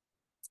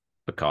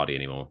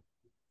anymore.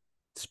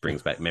 This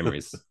brings back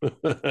memories.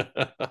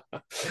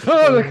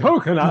 The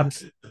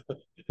coconut.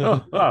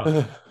 No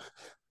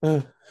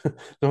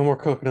more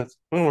coconuts.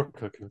 No more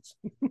coconuts.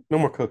 No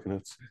more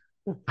coconuts.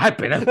 I've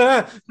been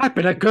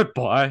a good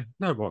boy.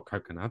 No more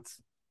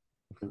coconuts.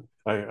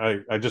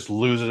 I just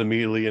lose it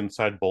immediately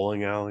inside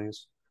bowling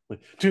alleys. Like,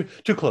 too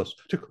close.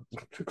 Too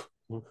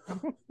close.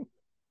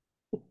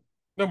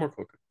 No more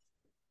coconuts.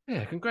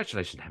 Yeah,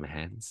 congratulations, Hammer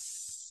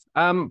Hands.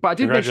 But I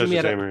did mention we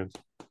had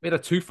a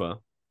twofer.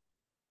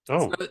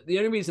 Oh, So the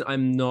only reason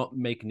I'm not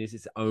making this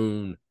its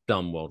own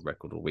dumb world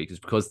record of the week is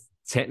because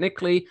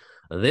technically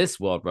this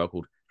world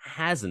record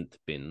hasn't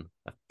been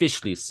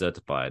officially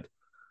certified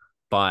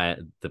by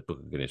the Book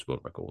of Guinness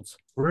World Records.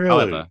 really?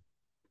 However,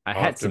 I I'll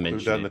had have to include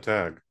mention that in it the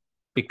tag.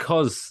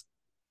 because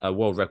a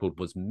world record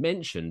was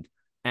mentioned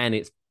and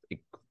it's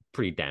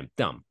pretty damn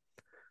dumb.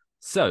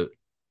 So,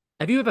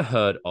 have you ever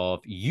heard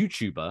of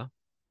YouTuber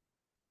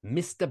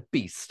Mr.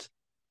 Beast?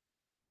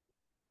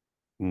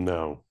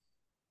 No.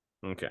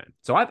 Okay,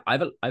 so I've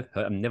heard,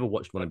 I've never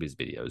watched one of his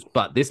videos,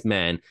 but this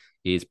man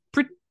is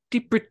pretty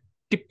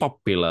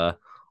popular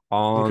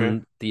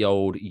on the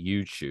old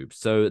YouTube.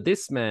 So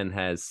this man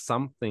has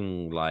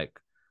something like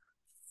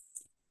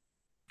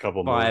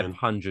Couple million.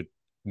 500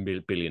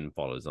 billion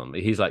followers on.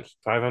 He's like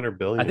 500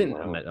 billion. I think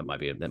wow. that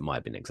might have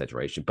been an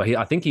exaggeration, but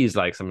I think he's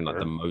like something like Sure.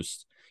 the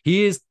most.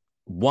 He is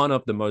one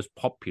of the most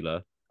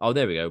popular. Oh,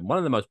 there we go. One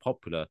of the most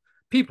popular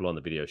people on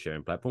the video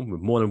sharing platform with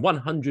more than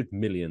 100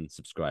 million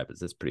subscribers.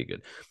 That's pretty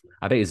good.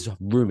 I bet his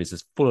room is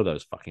just full of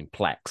those fucking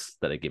plaques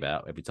that they give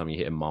out every time you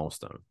hit a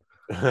milestone.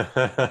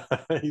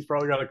 He's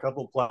probably got a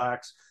couple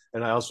plaques,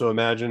 and I also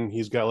imagine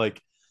he's got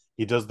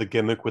he does the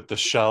gimmick with the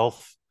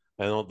shelf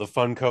and the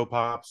Funko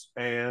Pops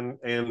and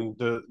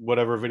the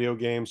whatever video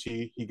games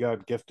he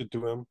got gifted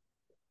to him.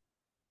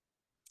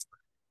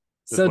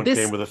 This one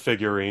came with a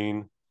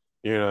figurine.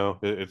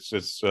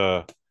 It's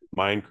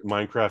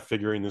Minecraft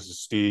figurine. This is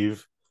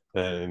Steve,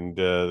 and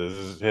this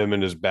is him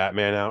in his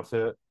Batman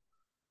outfit.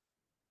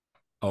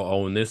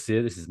 Oh, and this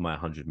is my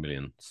 100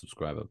 million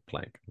subscriber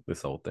plaque.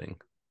 This whole thing.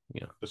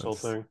 Yeah, this whole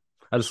thing.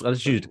 I just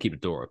use it to keep the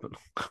door open.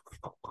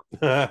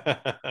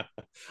 I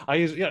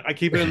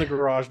keep it in the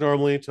garage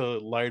normally to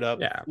light up.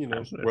 Yeah,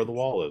 where the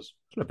wall is.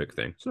 It's not a big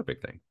thing. It's not a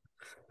big thing.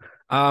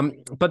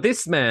 But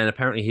this man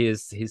apparently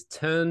he's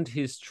turned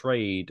his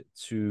trade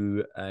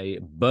to a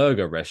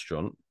burger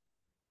restaurant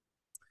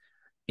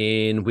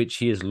in which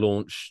he has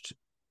launched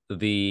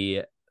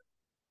the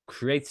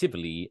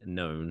creatively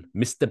known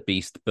Mr.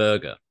 Beast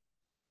Burger.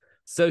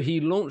 So he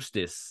launched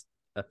this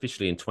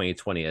officially in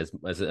 2020 as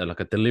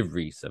like a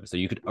delivery service. So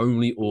you could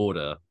only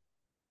order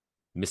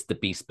Mr.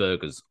 Beast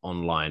burgers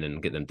online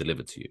and get them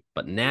delivered to you.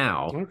 But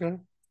now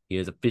he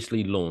has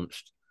officially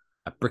launched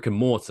a brick and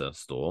mortar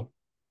store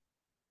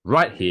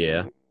right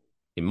here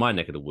in my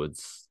neck of the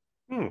woods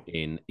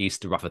in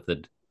East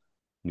Rutherford,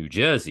 New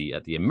Jersey,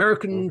 at the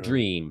American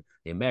Dream,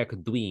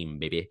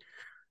 baby,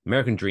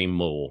 American Dream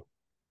Mall.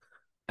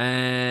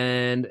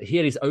 And he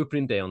had his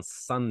opening day on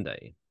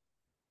Sunday.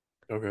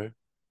 Okay.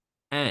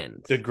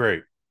 And did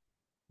great.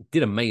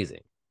 Did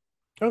amazing.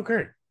 Oh,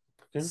 great.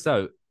 Okay.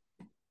 So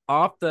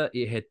after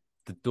the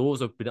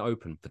doors have been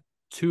open for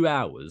 2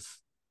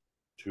 hours,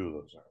 2 of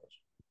those hours,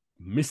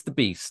 Mr.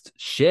 Beast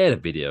shared a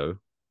video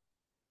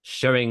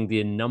showing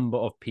the number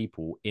of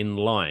people in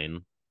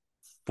line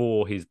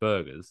for his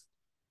burgers.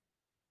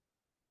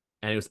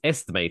 And it was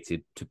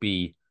estimated to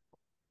be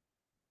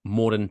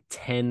more than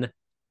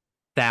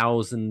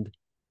 10,000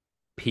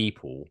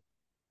 people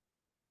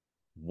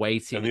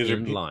waiting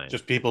in line.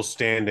 Just people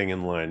standing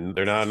in line.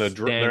 They're not in a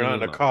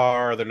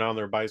car. They're not on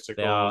their bicycles.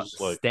 They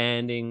are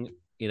standing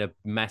in a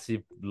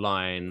massive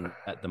line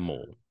at the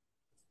mall.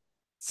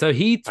 So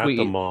he tweeted at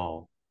the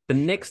mall. The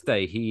next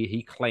day.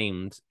 He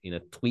claimed in a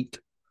tweet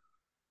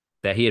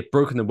that he had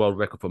broken the world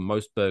record for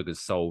most burgers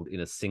sold in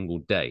a single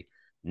day.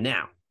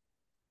 Now,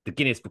 the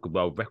Guinness Book of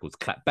World Records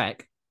clapped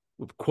back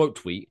with a quote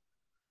tweet,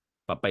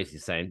 but basically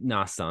saying,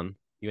 "Nah, son,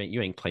 you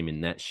ain't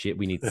claiming that shit.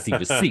 We need to see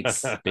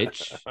receipts,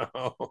 bitch.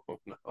 Oh,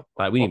 no.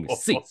 Like, we need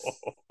receipts.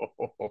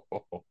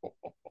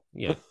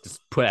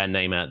 Just put our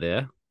name out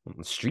there on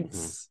the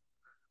streets."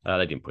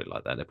 They didn't put it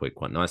like that. They put it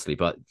quite nicely,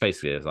 but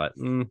basically it's like,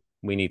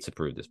 we need to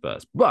prove this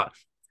first. But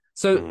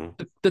so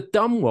the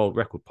dumb world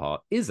record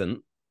part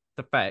isn't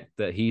the fact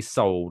that he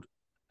sold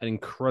an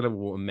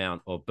incredible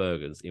amount of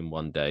burgers in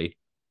one day.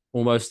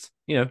 Almost,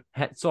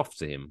 hats off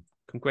to him.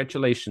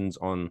 Congratulations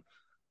on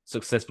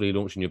successfully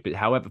launching your bit.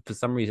 However, for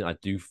some reason, I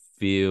do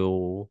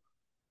feel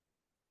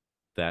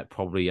that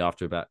probably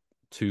after about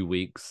 2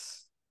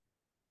 weeks,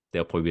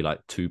 there'll probably be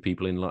like 2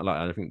 people in line. Like,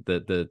 I think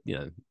that this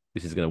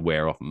is going to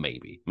wear off.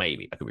 Maybe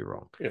I could be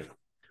wrong. Yeah,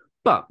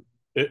 but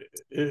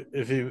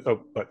if you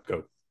go.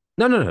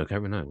 No. I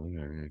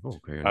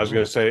was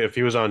going to say, if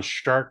he was on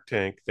Shark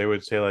Tank, they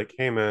would say like,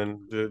 "Hey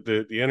man,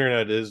 the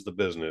internet is the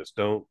business.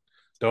 Don't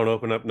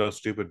open up no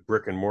stupid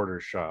brick and mortar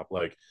shop.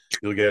 Like,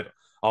 you'll get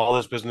all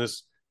this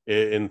business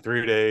in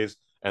 3 days,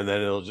 and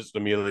then it'll just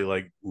immediately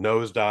like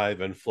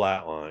nosedive and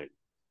flatline."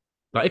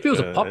 But if it was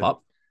a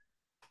pop-up,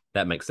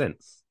 that makes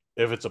sense.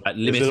 If it's a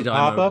limited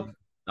pop-up,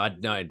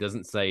 no, it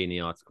doesn't say in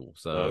the article.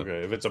 So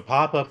if it's a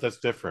pop-up, that's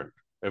different.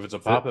 If it's a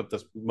pop-up,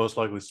 that's most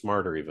likely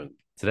smarter even.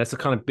 So that's the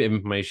kind of bit of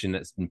information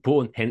that's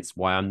important, hence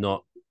why I'm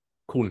not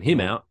calling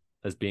him out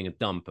as being a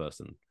dumb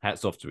person.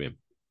 Hats off to him.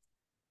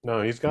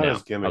 No, he's got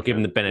his gimmick. I'll give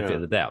him the benefit of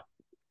the doubt.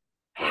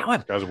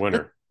 However, guy's a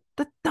winner.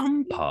 The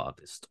dumb part of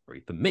this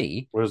story for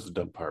me. What is the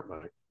dumb part,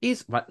 Mike?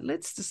 Is right.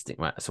 Let's just think.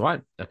 Right. So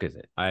I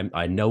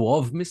know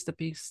of Mr.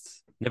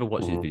 Beast. Never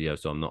watched his videos,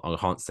 so I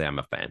can't say I'm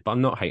a fan. But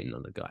I'm not hating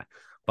on the guy.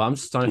 But I'm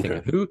just trying to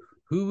think of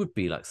who would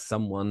be like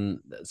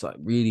someone that's like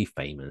really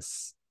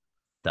famous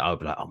that I would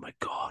be like, oh my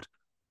god,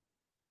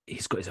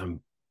 he's got his own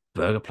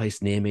burger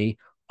place near me.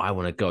 I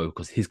want to go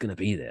because he's gonna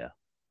be there.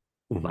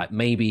 Like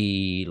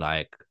maybe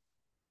like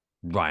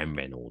Ryan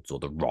Reynolds or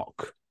The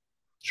Rock.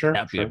 Sure,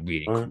 that'd be a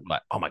really cool.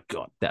 Like, oh my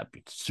god, that'd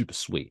be super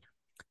sweet.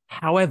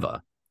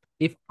 However,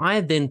 if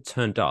I then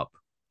turned up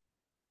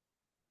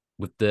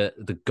with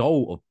the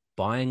goal of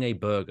buying a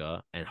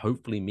burger and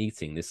hopefully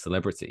meeting this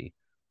celebrity,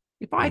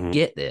 if I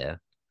get there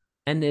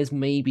and there's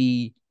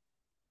maybe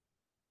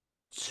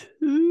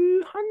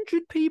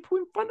 200 people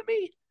in front of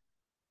me,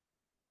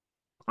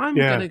 I'm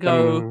gonna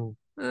go.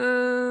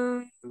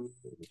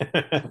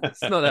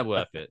 It's not that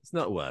worth it. It's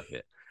not worth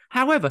it.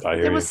 However,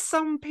 there were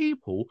some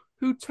people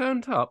who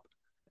turned up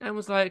and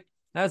was like,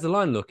 "How's the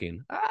line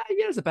looking?"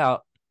 There's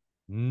about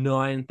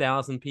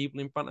 9,000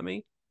 people in front of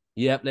me.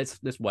 Yep,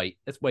 let's wait.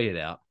 Let's wait it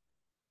out.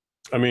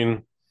 I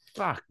mean,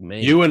 fuck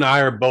me. You and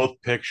I are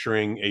both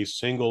picturing a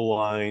single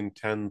line,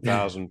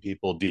 10,000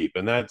 people deep,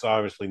 and that's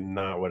obviously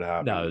not what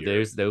happened. No, there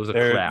was a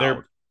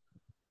crowd.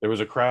 There was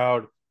a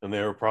crowd, and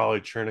they were probably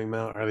churning them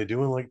out. Are they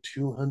doing like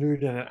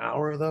 200 in an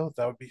hour though?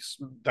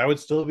 That would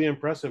still be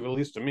impressive, at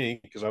least to me,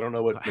 because I don't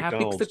know what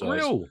McDonald's does.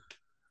 Grill?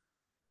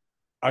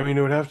 I mean,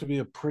 it would have to be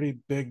a pretty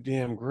big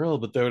damn grill,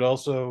 but they would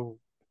also,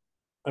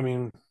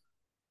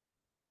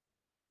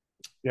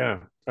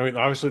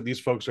 obviously these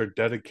folks are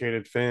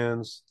dedicated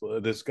fans.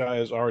 This guy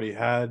has already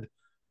had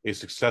a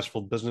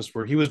successful business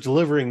where he was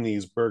delivering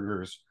these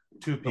burgers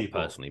to people.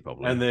 Not personally,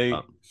 probably.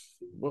 And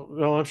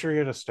well, I'm sure he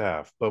had a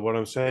staff, but what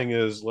I'm saying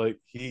is, like,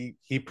 he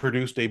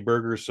produced a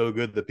burger so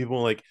good that people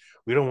were like,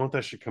 we don't want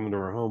that shit coming to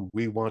our home.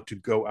 We want to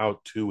go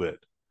out to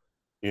it.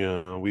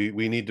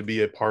 We need to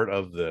be a part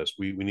of this.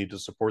 We need to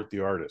support the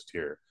artist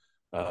here.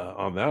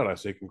 On that, I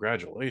say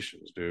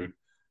congratulations, dude.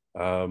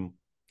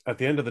 At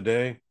the end of the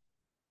day,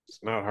 It's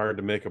not hard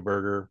to make a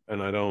burger,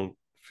 and I don't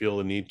feel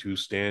the need to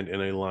stand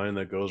in a line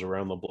that goes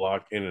around the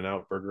block.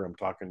 In-N-Out Burger, I'm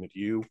talking to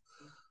you.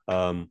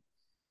 But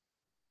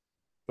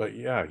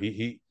yeah,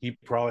 he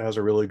probably has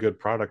a really good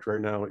product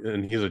right now,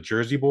 and he's a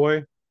Jersey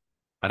boy.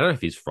 I don't know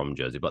if he's from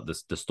Jersey, but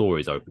the store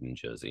is open in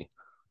Jersey.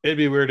 It'd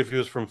be weird if he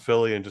was from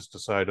Philly and just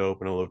decided to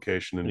open a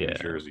location in New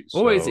Jersey.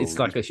 So it's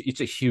like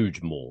it's a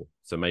huge mall,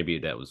 so maybe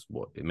that was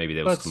maybe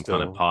there was some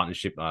kind of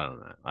partnership. I don't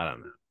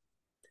know.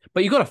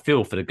 But you got to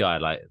feel for the guy,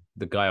 like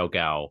the guy or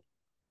gal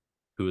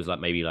who was like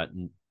maybe like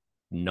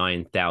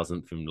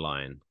 9,000th from the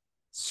line,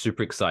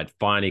 super excited,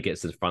 finally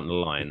gets to the front of the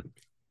line,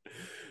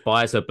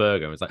 buys her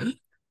burger, and was like,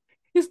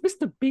 "Is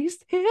Mr.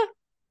 Beast here?"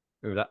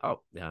 We were like,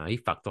 "Oh, yeah, he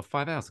fucked off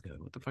 5 hours ago.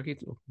 What the fuck? Do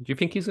you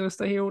think he's gonna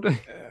stay here all day?"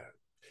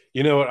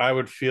 You know what? I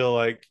would feel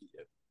like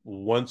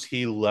once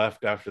he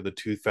left after the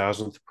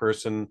 2000th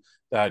person,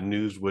 that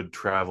news would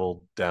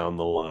travel down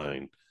the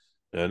line.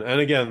 And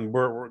again,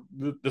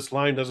 this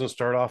line doesn't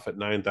start off at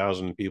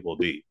 9,000 people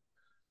deep.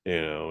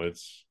 You know,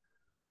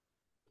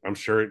 I'm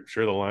sure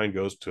the line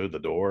goes to the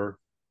door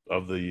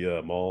of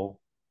the mall,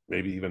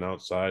 maybe even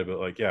outside. But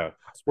like, yeah,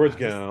 words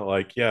getting out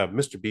like, yeah,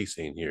 Mr. Beast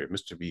ain't here.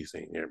 Mr. Beast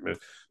ain't here.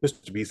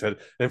 Mr. Beast had,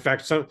 in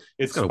fact,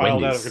 it's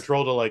spiraled out of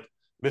control to like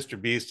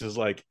Mr. Beast is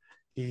like,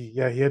 he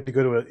had to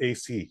go to an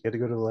AC. He had to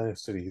go to Atlantic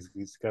City.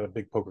 He's got a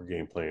big poker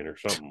game playing or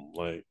something.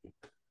 Like,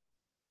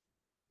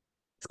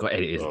 it's got to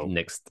edit his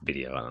next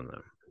video. I don't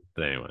know.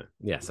 But anyway,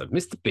 yeah. So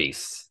Mr.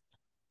 Beast,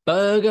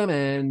 Burger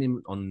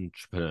Man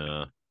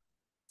entrepreneur.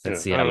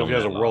 Let's see. I don't know if he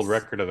has a world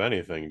record of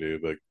anything,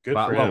 dude. But good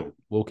for him.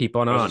 We'll keep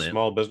on it.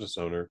 Small business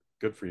owner.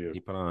 Good for you.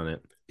 Keep on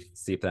it.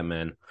 See if that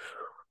man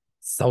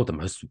sold the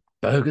most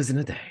burgers in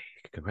a day.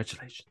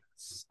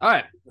 Congratulations. All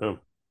right. Oh.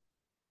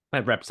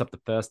 That wraps up the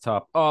first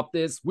half of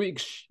this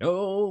week's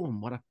show.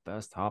 And what a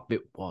first half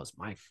it was.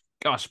 My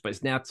gosh, but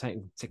it's now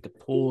time to take a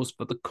pause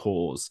for the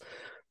cause.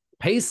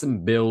 Pay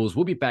some bills.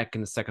 We'll be back in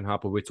the second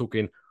half where we're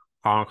talking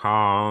honk,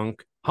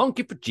 honk,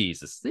 honky for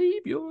Jesus,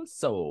 save your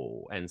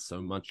soul, and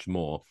so much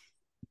more.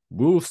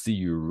 We'll see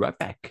you right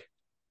back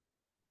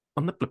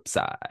on the flip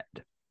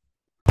side.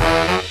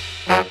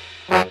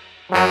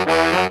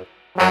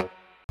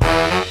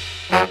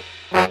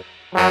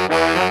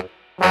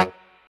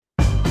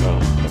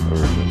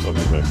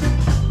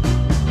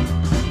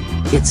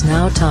 It's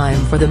now time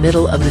for the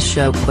middle of the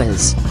show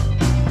quiz.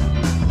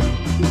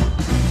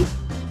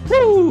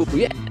 Woo!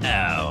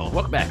 Yeah!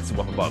 Welcome back to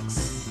Waffle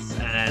Box.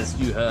 And as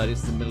you heard,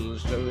 it's the middle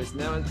of the show. It's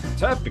now a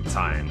perfect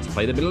time to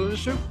play the middle of the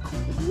show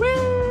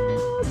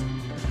quiz.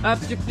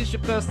 If this is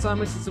your first time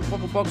listening to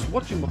Waffle Box,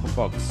 watching Waffle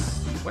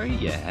Box, where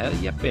you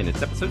been?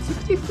 It's episode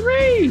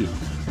 63.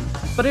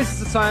 But this is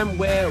the time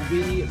where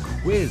we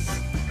quiz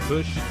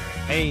Kush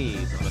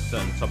Hayes on a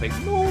certain topic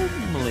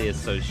normally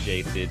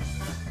associated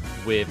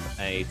with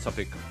a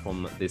topic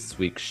from this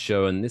week's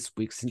show. And this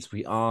week, since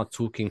we are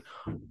talking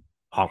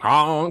honk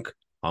honk,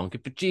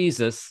 honking for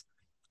Jesus,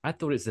 I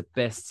thought it's the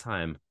best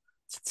time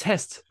to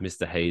test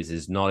Mr.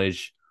 Hayes'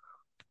 knowledge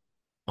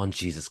on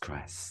Jesus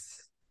Christ.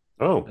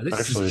 Oh,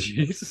 actually,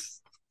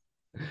 Jesus.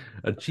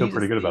 I feel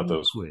pretty good about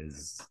those.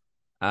 Quiz.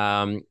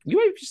 You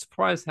may be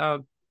surprised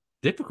how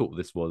difficult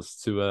this was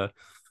to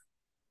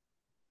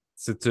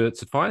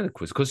find a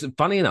quiz. Because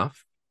funny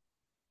enough,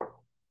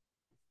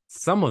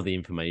 some of the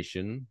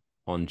information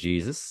on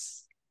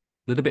Jesus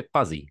a little bit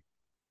fuzzy.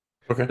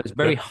 Okay, it's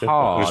very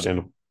hard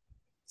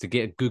to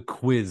get a good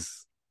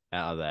quiz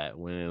out of that.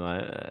 When you're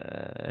like,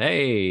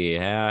 hey,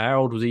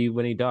 how old was he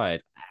when he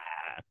died?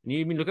 And you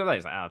even look at that,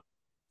 it's like,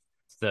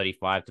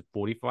 35 to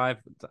 45.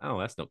 Oh,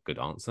 that's not a good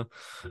answer.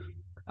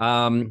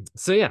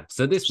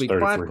 So this week,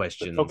 5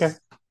 questions. Okay.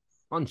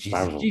 On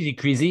Jesus, Jeezy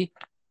Creasy.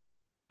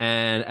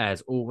 And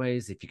as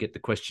always, if you get the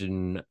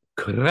question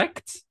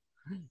correct,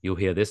 you'll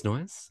hear this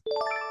noise,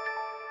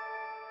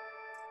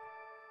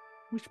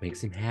 which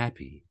makes him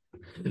happy.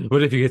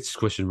 But if he gets the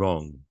question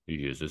wrong, he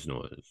hears this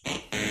noise,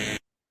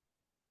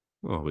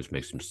 which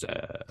makes him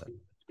sad.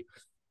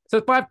 So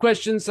 5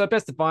 questions, so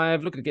best of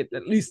 5. Looking to get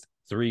at least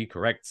 3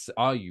 correct.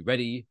 Are you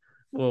ready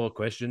for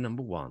question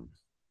number 1?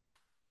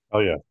 Oh,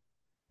 yeah.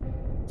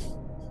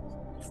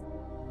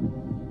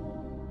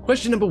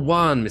 Question number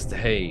 1, Mr.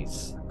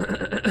 Hayes.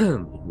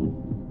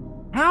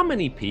 How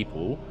many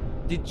people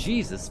did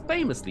Jesus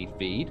famously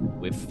feed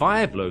with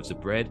 5 loaves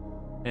of bread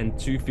and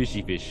 2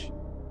 fishy fish?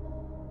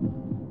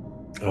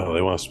 Oh,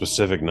 they want a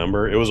specific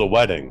number? It was a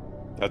wedding.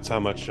 That's how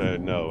much I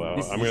know.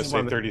 I'm going to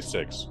say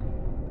 36.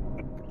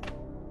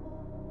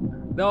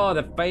 No,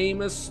 the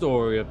famous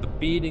story of the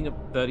feeding of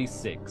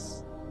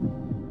 36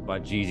 by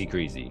Jeezy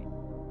Creasy.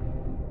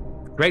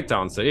 Correct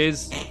answer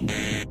is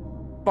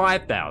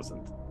 5,000.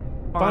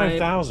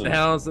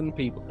 5,000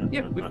 people.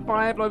 Yeah, with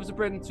 5 loaves of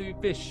bread and 2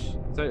 fish.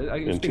 So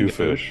and 2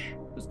 fish.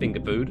 It was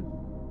finger food.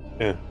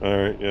 Yeah, all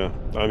right, yeah.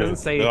 I mean,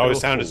 it always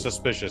sounded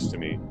suspicious to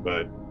me,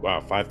 but wow,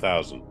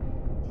 5,000.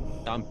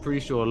 I'm pretty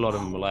sure a lot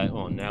of them were like,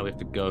 oh, now we have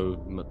to go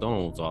to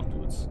McDonald's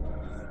afterwards.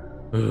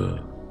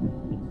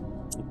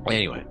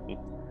 Anyway,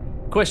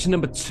 question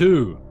number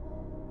 2.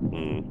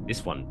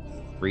 This one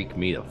freaked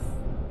me the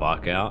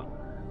fuck out.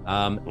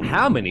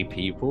 How many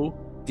people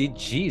did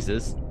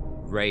Jesus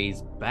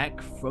raise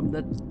back from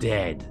the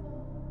dead?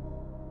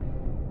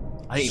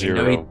 I didn't even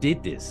know he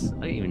did this. I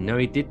didn't even know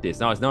he did this.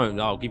 No,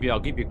 I'll give you a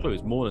clue.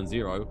 It's more than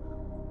 0.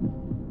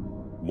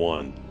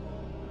 1.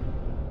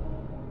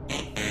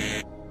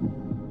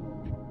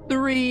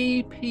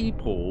 3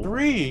 people.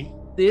 3.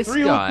 This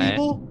 3 guy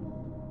old people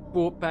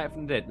brought back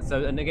from the dead.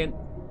 So, and again,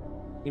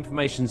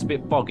 information's a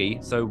bit foggy.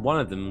 So one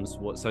of them's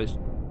what? So it's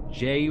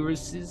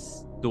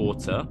Jairus's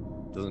daughter.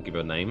 Doesn't give her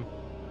a name.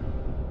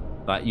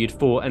 Like you'd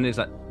thought, and it's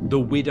like the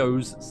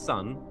widow's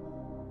son.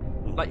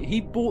 Like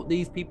he brought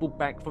these people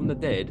back from the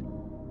dead.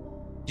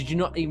 Did you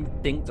not even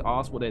think to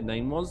ask what their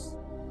name was?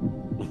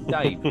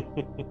 Dave.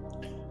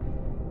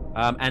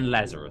 And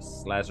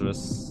Lazarus.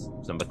 Lazarus,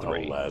 number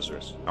 3.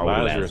 Lazarus.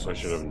 Lazarus. I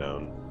should have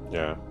known.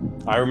 Yeah.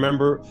 I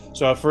remember.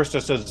 So at first I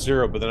said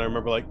 0, but then I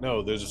remember like,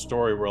 no, there's a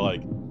story where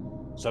like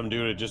some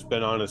dude had just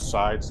been on his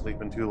side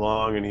sleeping too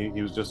long, and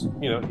he was just,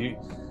 you know, he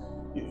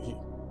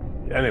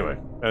anyway,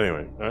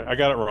 I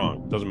got it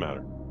wrong. Doesn't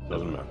matter.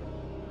 All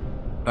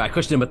right,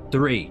 question number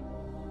 3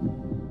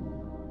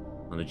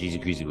 on the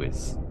Jeezy Greasy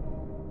quiz.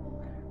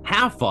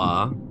 How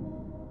far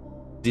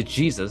did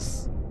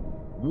Jesus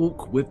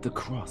walk with the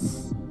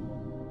cross?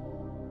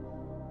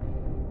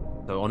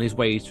 So on his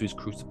way to his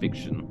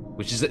crucifixion,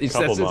 which is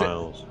couple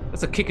miles.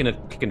 That's a kick in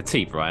the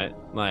teeth, right?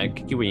 Like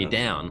kick you when you're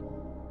down.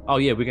 Oh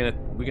yeah, we're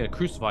gonna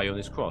crucify you on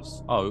this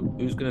cross. Oh,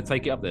 who's gonna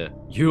take it up there?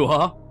 You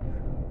are.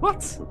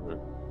 What?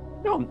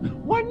 No.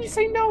 Why didn't you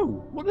say no?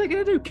 What are they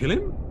gonna do? Kill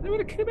him? They're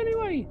gonna kill him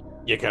anyway.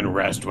 You can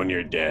rest when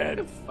you're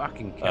dead.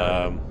 Fucking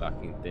kill him.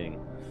 Fucking thing.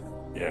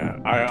 Yeah.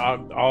 I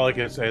all I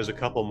can say is a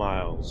couple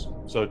miles.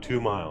 So 2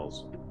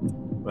 miles.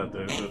 But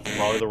that's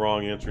probably the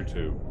wrong answer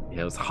too.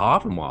 Yeah, it was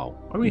half a mile.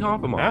 Only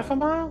half a mile. Half a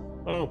mile?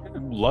 Oh,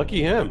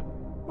 lucky him.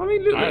 I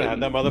mean, look, I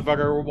had that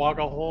motherfucker walk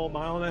a whole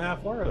mile and a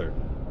half farther.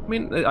 I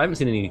mean, I haven't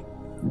seen any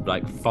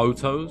like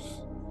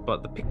photos,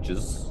 but the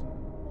pictures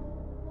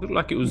look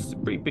like it was a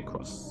pretty big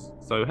cross.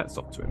 So hats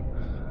off to him.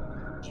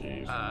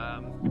 Jeez.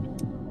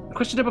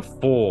 Question number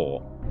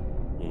 4.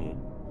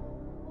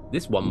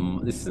 This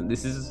one, this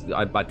is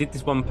I did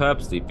this one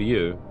purposely for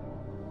you.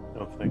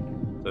 Oh, thank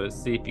you. So let's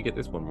see if you get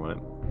this one right.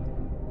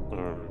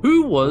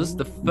 Who was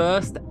the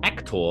first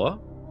actor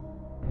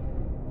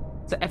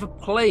to ever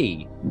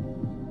play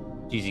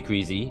Jeezy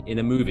Greasy in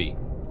a movie?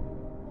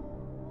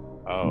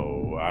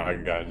 Oh, I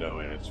got no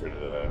answer to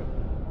that.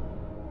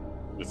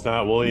 It's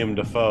not William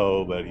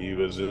Dafoe, but he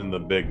was in the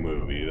big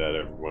movie that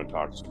everyone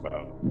talks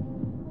about.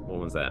 What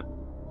was that?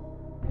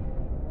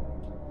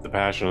 The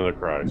Passion of the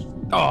Christ.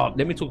 Oh,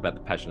 let me talk about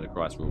The Passion of the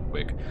Christ real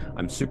quick.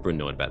 I'm super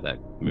annoyed about that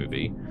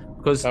movie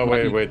because. Oh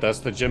wait, that's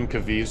the Jim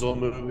Caviezel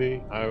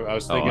movie. I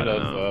was thinking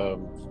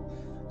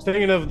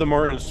of the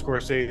Martin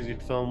Scorsese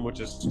film,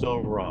 which is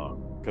still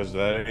wrong because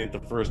that ain't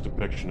the first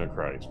depiction of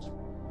Christ.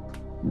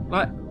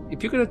 Like,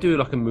 if you're gonna do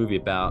like a movie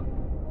about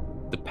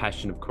the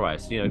Passion of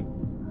Christ, you know,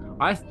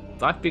 I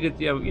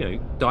figured you know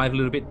dive a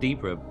little bit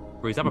deeper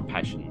for his other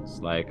passions.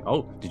 Like,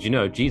 oh, did you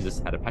know Jesus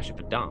had a passion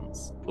for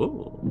dance?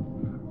 Oh.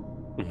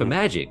 For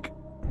magic.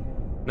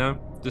 No,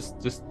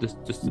 just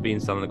to be in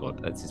Son of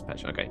God. That's his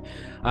passion. Okay.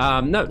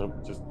 No.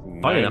 Nope, just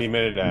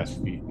 90-minute ass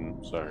beating.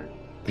 Sorry.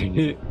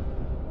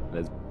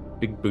 There's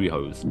big booty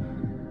hoes.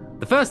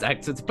 The first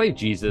actor to play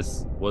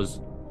Jesus was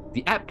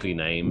the aptly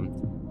named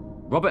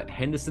Robert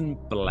Henderson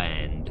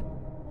Bland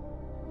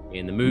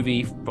in the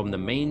movie From the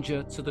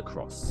Manger to the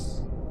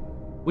Cross,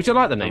 which I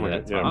like the name of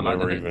that. Yeah, I've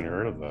never even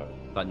heard of that.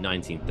 Like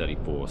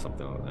 1934 or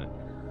something like that.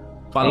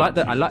 But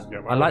I like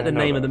the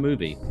name of the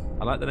movie.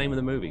 I like the name of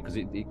the movie because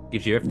it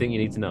gives you everything you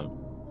need to know.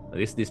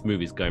 This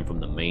movie is going from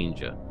the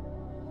manger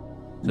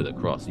to the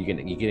cross. You're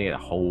gonna get a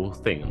whole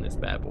thing on this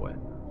bad boy.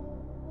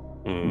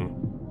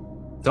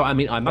 So I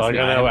mean, I must. I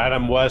know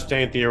Adam West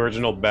ain't the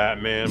original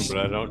Batman, but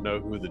I don't know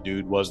who the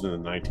dude was in the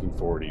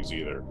 1940s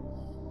either.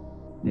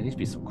 There needs to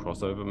be some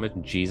crossover.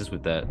 Imagine Jesus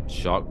with that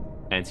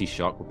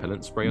anti-shark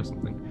repellent spray or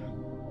something.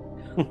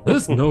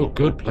 There's no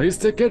good place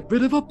to get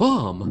rid of a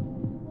bomb.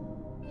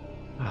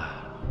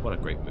 What a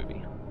great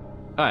movie.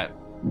 All right.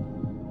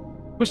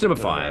 Question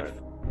number 5. Right.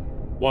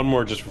 One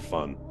more just for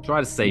fun. Try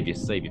to save your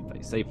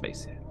face. Save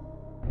face here.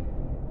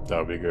 That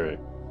would be great.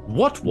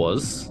 What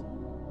was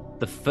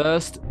the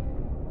first,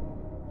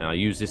 and I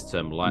use this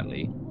term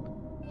lightly,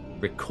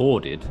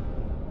 recorded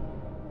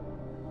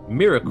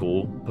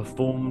miracle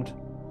performed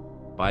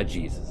by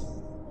Jesus?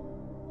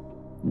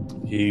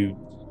 He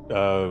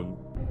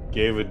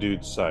gave a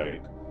dude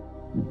sight.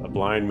 A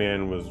blind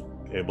man was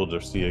able to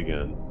see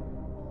again.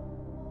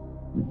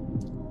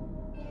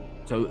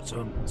 So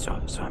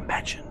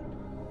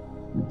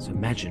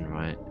imagine,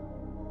 right?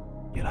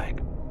 You're like,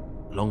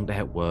 long day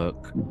at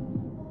work.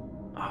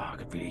 Oh, I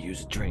could really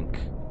use a drink.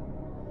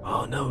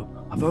 Oh no,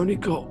 I've only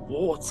got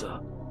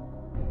water.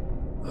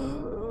 I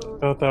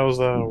thought that was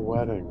a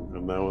wedding,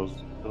 and that was.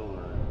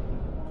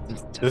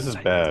 This is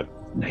bad.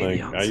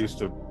 Like, I used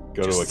to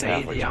go to a Catholic school.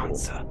 Say the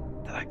answer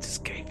that I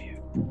just gave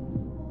you.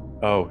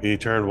 Oh, he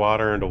turned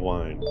water into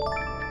wine.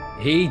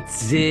 He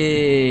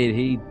did.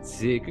 He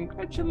did.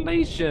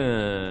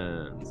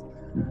 Congratulations.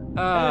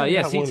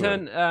 Yes, he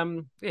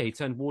turned he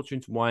turned water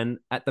into wine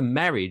at the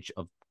marriage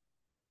of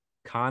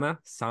Cana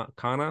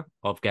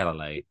of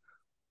Galilee.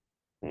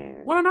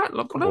 What a night!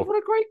 What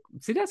a great.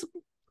 See, that's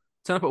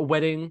turn up at a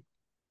wedding.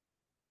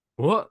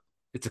 What?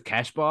 It's a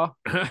cash bar?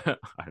 I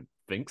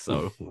think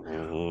so.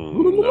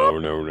 No.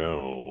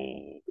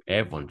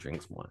 Everyone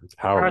drinks wine.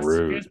 How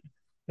rude.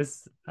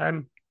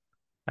 I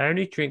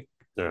only drink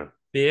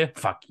beer.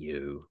 Fuck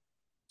you.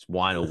 It's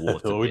wine or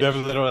water. Well, we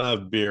definitely don't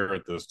have beer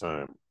at this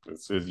time.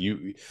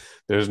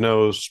 There's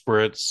no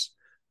spritz,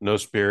 no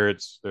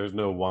spirits, there's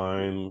no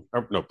wine.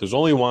 No, there's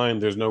only wine,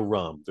 there's no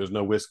rum, there's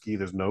no whiskey,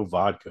 there's no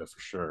vodka for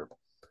sure.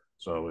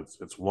 So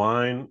it's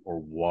wine or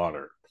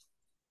water.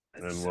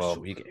 And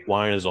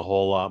wine is a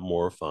whole lot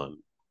more fun.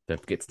 Don't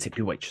forget to tip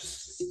your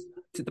waitress.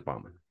 Tip the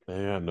barman.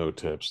 They had no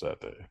tips that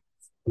day.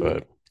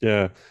 But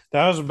yeah,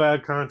 that was a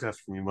bad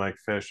contest for me, Mike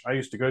Fish. I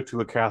used to go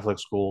to a Catholic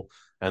school,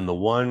 and the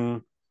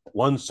one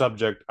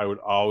subject I would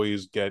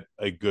always get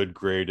a good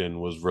grade in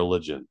was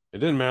religion. It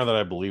didn't matter that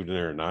I believed in it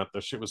or not.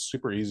 That shit was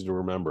super easy to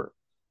remember.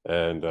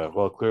 And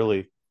well,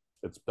 clearly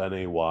it's been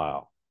a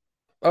while.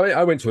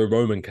 I went to a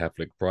Roman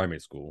Catholic primary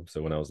school,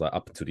 so when I was like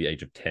up until the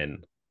age of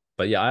 10.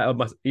 But yeah, I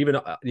must even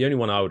the only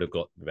one I would have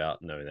got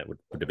without knowing that would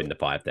have been the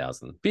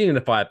 5,000. Being in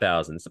the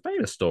 5,000, it's a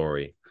famous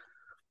story.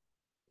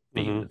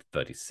 Being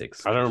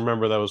 36. I don't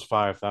remember that was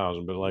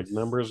 5,000, but like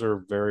numbers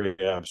are very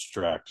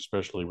abstract,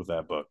 especially with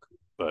that book.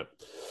 But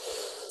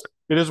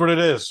it is what it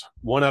is.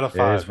 1 out of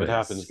 5. It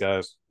happens,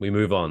 guys. We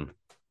move on.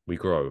 We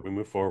grow. We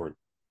move forward.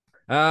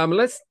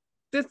 Let's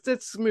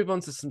move on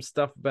to some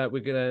stuff about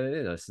we're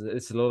gonna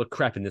it's a lot of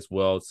crap in this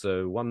world,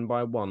 so one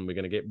by one we're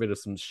gonna get rid of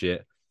some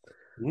shit.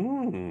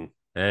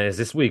 And it's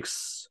this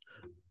week's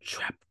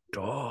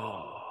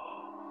Trapdoor.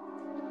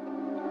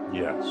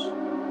 Yes.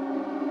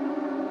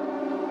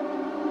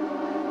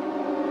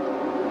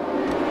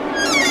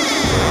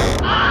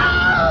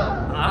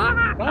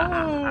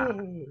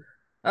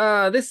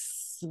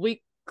 This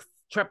week's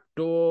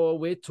Trapdoor,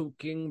 we're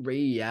talking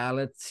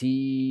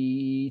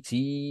reality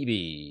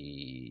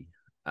TV.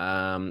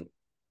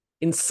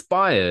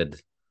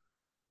 Inspired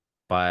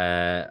by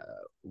a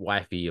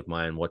wifey of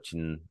mine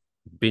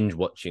binge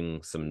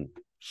watching some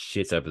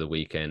shit over the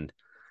weekend.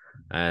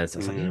 And so I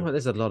was like, you know what?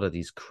 There's a lot of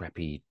these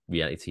crappy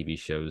reality TV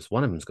shows.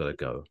 One of them's got to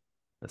go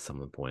at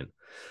some point.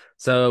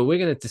 So we're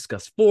going to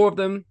discuss 4 of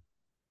them.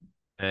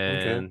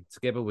 And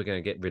together we're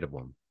going to get rid of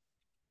one.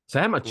 So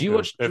how much do you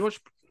watch?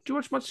 Do you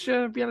watch much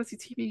reality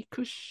TV?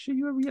 Kush, are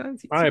you a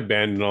reality TV? I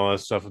abandoned all that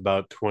stuff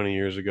about 20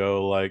 years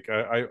ago. Like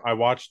I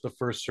watched the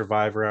first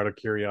Survivor out of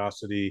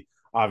curiosity.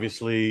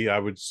 Obviously, I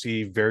would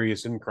see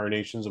various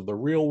incarnations of the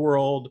Real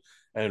World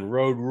and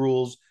Road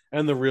Rules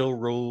and the Real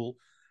World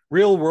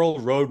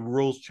Road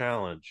Rules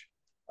Challenge.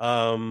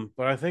 But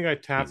I think I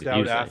tapped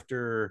out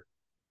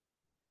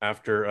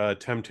after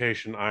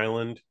Temptation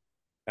Island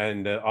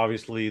and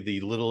obviously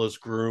The Littlest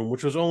Groom,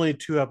 which was only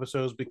 2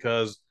 episodes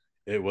because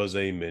it was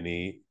a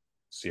mini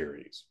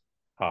series.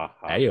 Ha.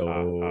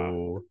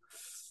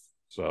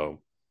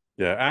 So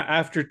yeah,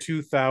 after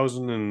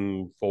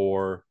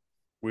 2004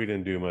 we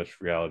didn't do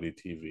much reality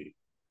TV.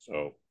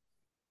 So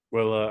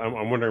well,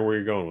 I'm wondering where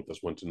you're going with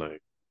this one tonight.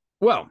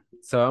 Well,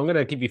 so I'm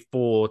gonna give you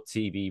 4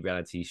 TV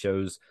reality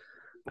shows,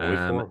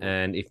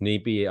 and if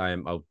need be,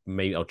 I'll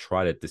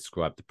try to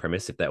describe the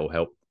premise if that will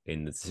help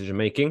in the decision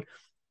making.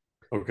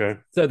 Okay.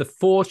 So the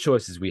 4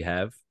 choices we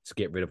have to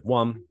get rid of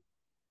one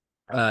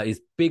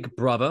is Big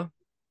Brother.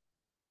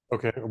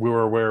 Okay, we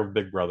were aware of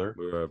Big Brother.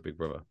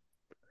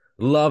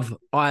 Love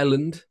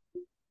Island.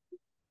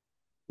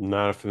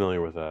 Not familiar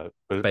with that,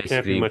 but it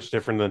can't be much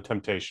different than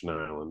Temptation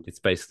Island. It's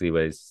basically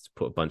where it's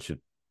put a bunch of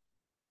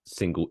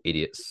single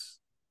idiots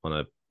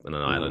on an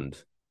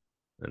island,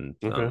 and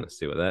let's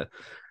see what that.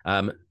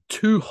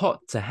 Too Hot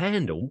to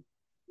Handle.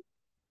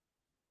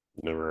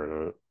 Never heard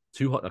of it.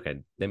 Too Hot. Okay,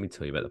 let me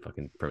tell you about the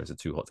fucking premise of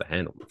Too Hot to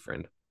Handle, my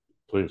friend.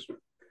 Please.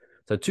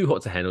 So Too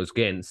Hot to Handle is,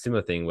 again,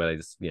 similar thing where they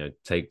just,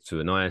 take to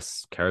a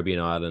nice Caribbean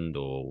island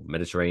or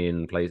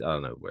Mediterranean place. I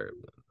don't know where it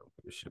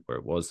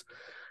was.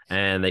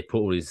 And they put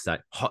all these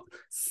like hot,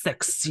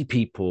 sexy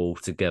people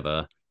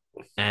together.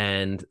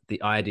 And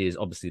the idea is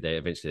obviously they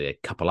eventually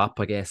couple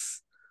up, I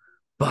guess.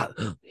 But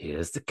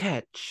here's the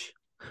catch.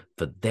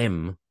 For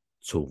them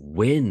to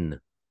win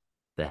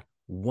the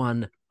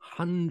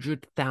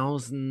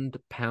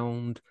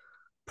 £100,000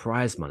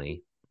 prize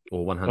money,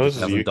 or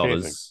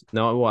 $100,000.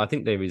 No, well, I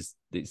think there is.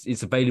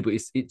 It's available.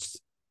 It's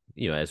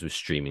as with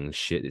streaming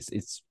shit,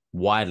 it's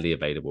widely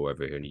available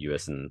over here in the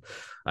US, and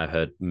I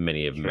heard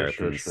many of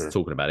Americans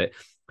talking about it.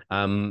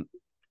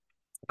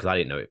 Because I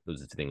didn't know it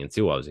was a thing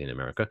until I was in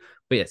America.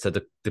 But yeah, so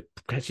the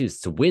catch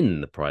is, to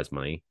win the prize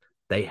money,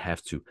 they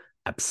have to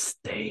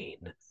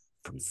abstain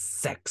from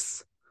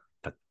sex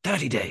for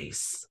 30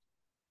 days.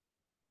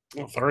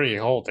 30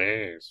 whole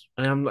days.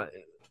 And I'm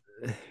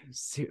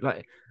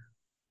like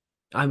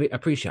I mean, I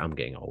appreciate I'm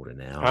getting older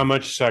now. How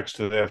much sex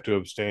do they have to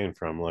abstain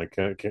from? Like,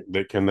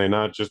 can they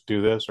not just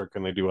do this, or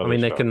can they do I other mean,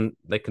 stuff?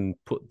 they can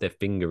put their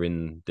finger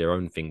in their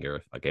own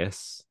finger, I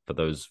guess, for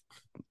those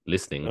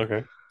listening.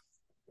 Okay.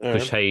 All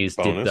Because right. Hayes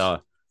Bonus.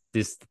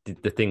 did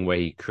the thing where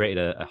he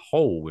created a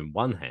hole in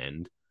one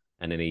hand,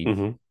 and then he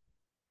Mm-hmm.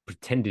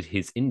 pretended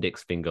his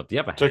index finger of the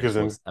other Took hand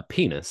his was a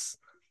penis,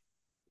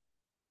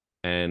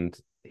 and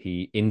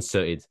he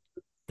inserted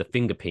the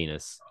finger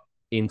penis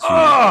into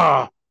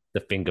the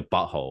finger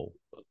butthole.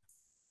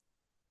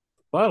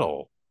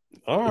 Butthole.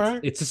 All right.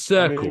 It's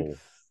a I mean, circle.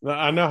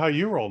 I know how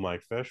you roll,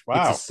 Mike Fish. It's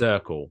Wow. a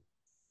circle.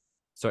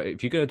 So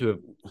if you're going to do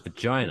a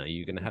vagina,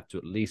 you're going to have to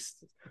at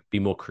least be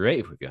more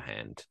creative with your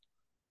hand.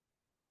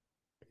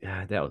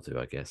 Yeah, that'll do,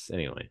 I guess.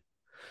 Anyway,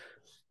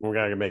 We're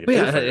gonna make it But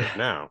yeah, different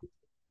now.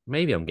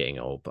 maybe I'm getting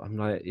old, but I'm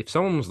like, if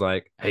someone was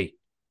like, "Hey,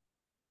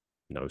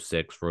 no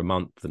sex for a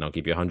month, then I'll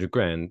give you 100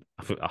 grand,"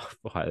 I thought, oh,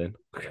 all right then.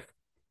 I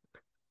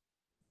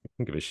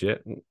don't give a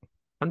shit.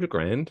 100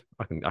 grand,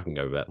 I can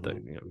go with that though.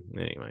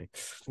 Anyway,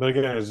 But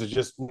again, is it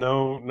just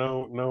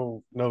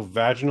no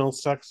vaginal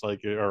sex?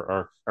 Like,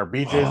 are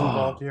BJ's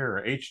involved here?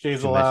 Or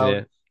HJ's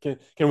allowed?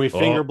 Can we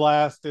finger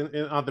blast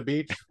on the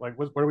beach? Like,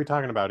 what are we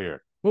talking about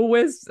here? Well,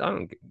 I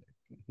don't.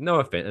 No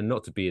offense, and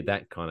not to be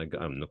that kind of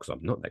guy, because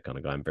I'm not that kind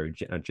of guy. I'm very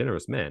a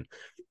generous man,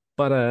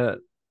 but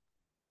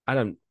I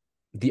don't.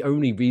 The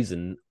only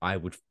reason I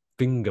would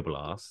finger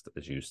blast,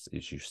 as you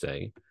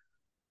say,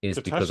 is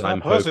To because touch I'm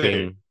that pussy.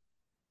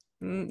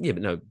 hoping. Yeah,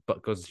 but no,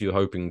 because you're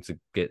hoping to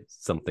get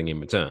something in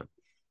return.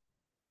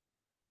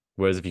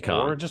 Whereas if you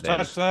can't, Or just then,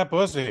 touch that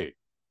pussy.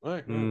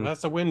 Like,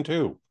 that's a win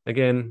too.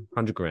 again,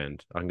 100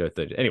 grand. I can go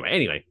 30.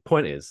 Anyway,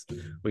 point is,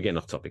 we're getting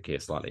off topic here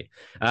slightly.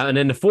 And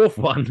then the fourth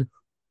one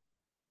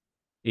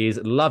is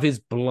Love is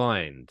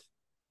Blind,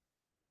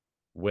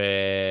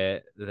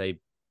 where they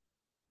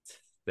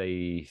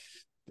I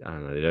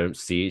don't know, they don't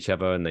see each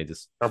other and they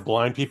just Are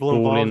blind people fall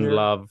involved in here?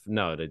 love.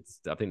 No,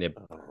 I think they're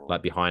Oh.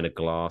 like behind a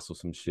glass or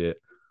some shit.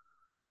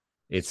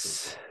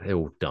 They're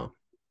all dumb.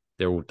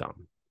 They're all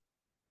dumb.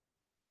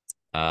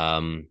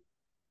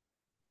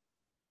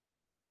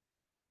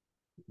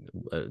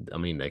 I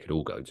mean, they could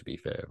all go, to be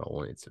fair, if I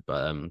wanted to,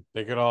 but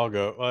They could all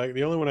go. Like,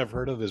 the only one I've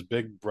heard of is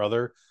Big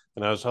Brother,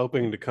 and I was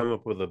hoping to come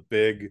up with a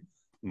big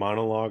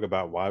monologue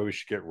about why we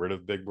should get rid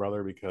of Big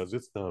Brother because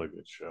it's not a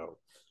good show,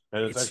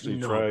 and it's actually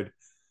not. tried.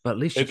 But at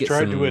least you It's get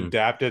tried some... to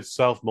adapt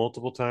itself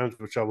multiple times,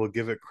 which I will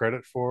give it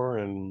credit for,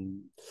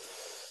 and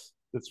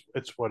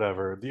it's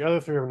whatever. The other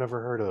three I've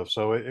never heard of,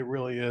 so it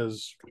really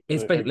is.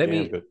 It's a let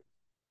gambit.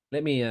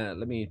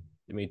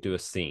 me do a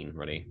scene,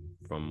 ready,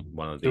 from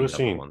one of Do a these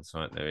other scene. ones,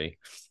 right? There.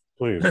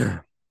 Please.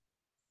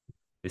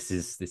 This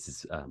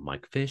is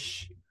Mike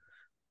Fish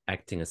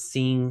acting a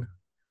scene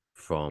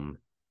from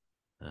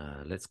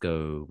let's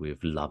go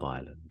with Love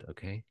Island,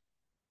 okay?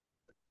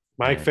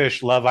 Mike And-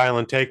 Fish, Love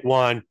Island, take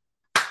one.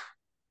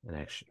 And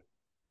action.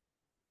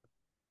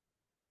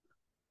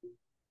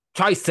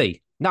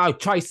 Tracy, no,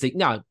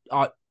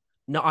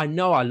 I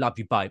know I love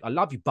you, babe. I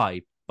love you,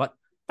 babe. But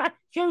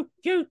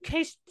you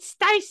kissed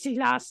Stacy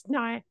last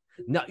night.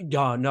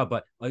 No,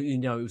 but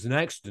it was an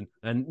accident,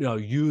 and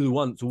you're the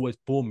one that's always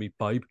for me,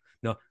 babe.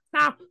 No,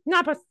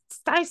 but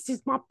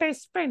Stacy's my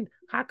best friend.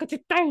 How could you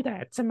do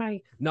that to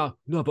me? No,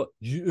 but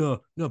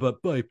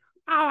babe.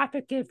 Oh, I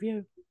forgive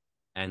you.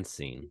 And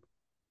scene.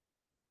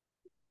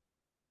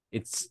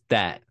 It's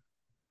that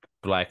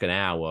for like an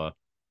hour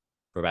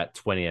for about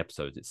 20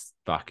 episodes. It's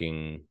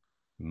fucking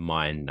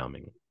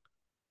mind-numbing.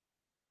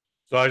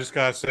 So I just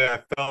gotta say,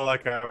 I felt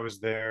like I was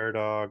there,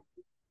 dog.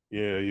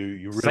 Yeah,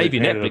 you really Save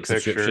your painted a Netflix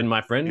subscription,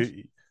 my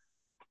friend.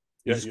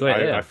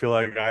 I feel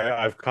like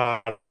I've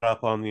caught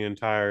up on the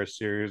entire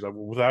series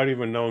without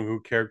even knowing who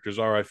characters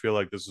are. I feel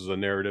like this is a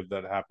narrative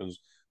that happens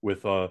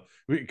with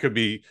it could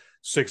be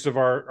 6 of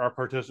our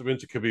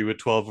participants, it could be with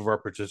 12 of our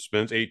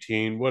participants,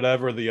 18,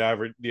 whatever the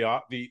average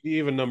the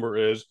even number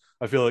is.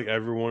 I feel like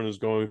everyone is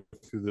going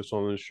through this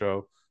on this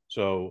show.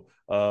 So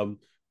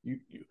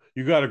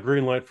you got a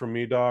green light from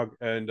me, dog,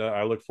 and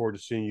I look forward to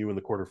seeing you in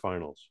the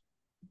quarterfinals.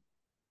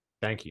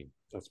 Thank you.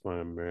 That's my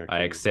American. I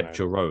accept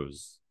your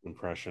rose.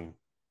 Impression.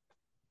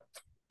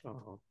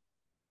 Oh.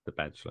 The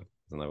Bachelor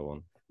is another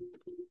one.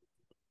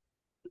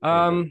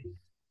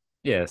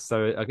 Yeah,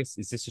 so I guess,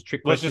 is this a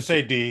trick Let's question? just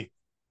say D.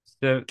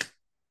 So,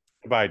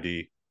 Goodbye,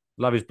 D.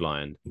 Love is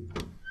Blind.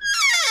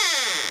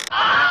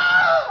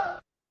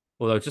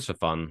 Although, just for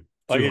fun.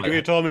 Like, if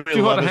you told me do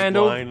you Love have a is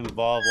handle? Blind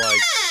involved, like,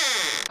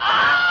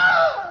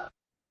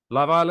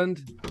 Love Island?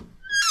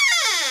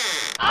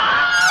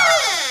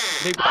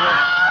 Big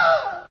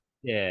Brother?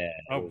 Yeah.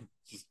 oh,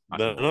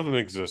 none of them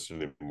exist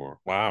anymore.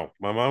 Wow.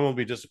 My mom will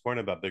be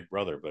disappointed about Big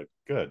Brother, but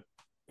good.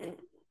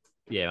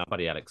 Yeah, my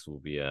buddy Alex will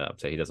be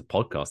upset. He does a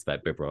podcast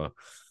about Big Brother.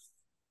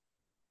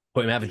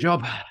 Put him out of a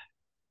job.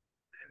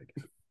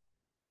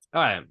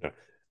 All right.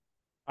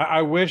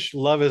 I wish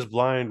Love is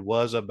Blind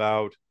was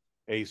about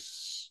a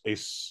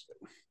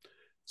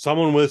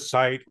someone with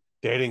sight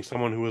dating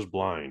someone who is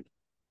blind,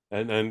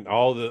 and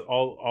all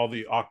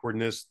the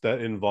awkwardness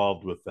that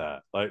involved with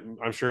that. Like,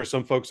 I'm sure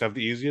some folks have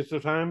the easiest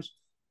of times,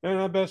 And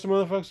I bet some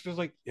other folks are just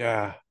like,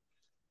 yeah,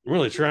 I'm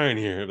really trying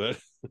here, but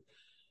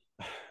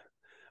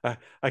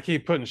I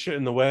keep putting shit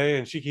in the way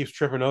and she keeps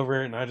tripping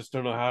over it, and I just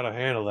don't know how to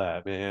handle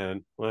that,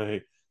 man.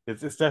 Like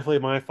it's definitely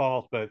my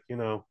fault, but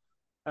uh,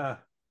 I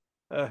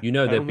There'd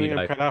don't be think I'm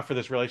like cut out for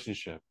this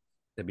relationship.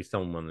 there'd be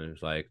someone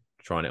who's like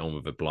trying it on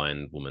with a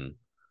blind woman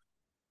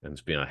and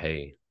just being like,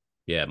 hey,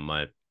 yeah,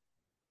 my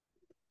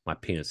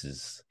penis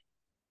is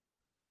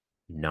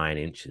 9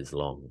 inches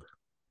long.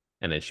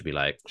 And then she'd be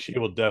like, She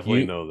will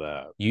definitely you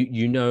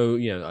know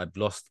that. I've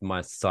lost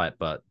my sight,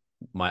 but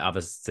my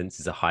other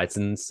senses are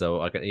heightened,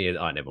 so I can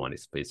never mind,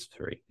 it's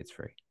free. It's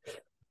free.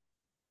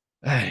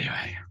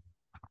 Anyway.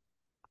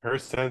 Her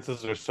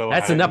senses are so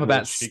That's enough heightened that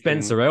about she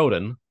Spencer can.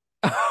 Eldon.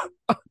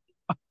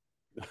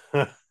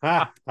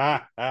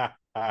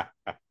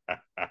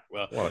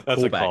 Well, What a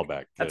that's a callback.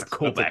 callback, That's a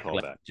kids. That's a callback,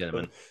 ladies callback. and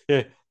gentlemen.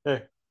 Yeah, yeah.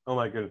 Oh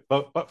my goodness.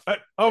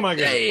 Oh my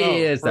goodness. Hey, Oh,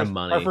 here's the our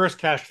money. first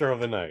cash throw of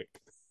the night.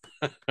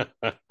 Well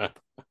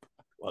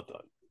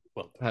done.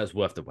 Well done. That was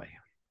worth the wait.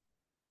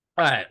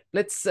 All right,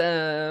 let's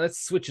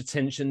switch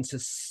attention to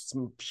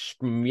some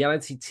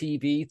reality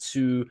TV,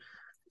 to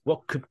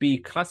what could be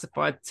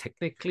classified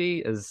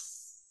technically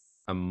as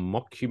a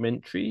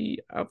mockumentary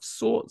of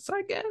sorts,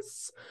 I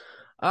guess.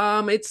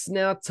 It's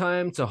now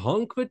time to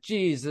honk for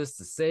Jesus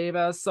to save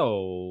our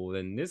soul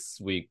in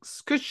this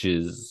week's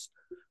Cush's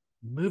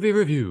movie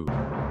review.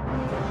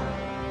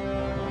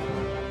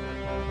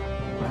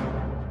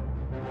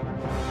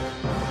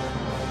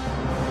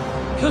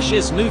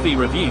 Cush's movie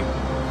review.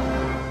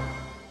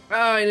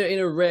 In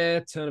a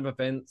rare turn of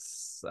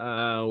events,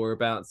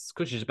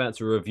 Cush is about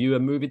to review a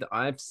movie that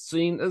I've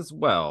seen as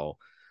well.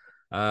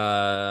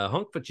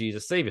 Honk for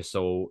Jesus, Save Your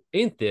Soul,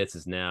 in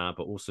theaters now,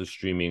 but also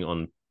streaming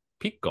on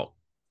Peacock,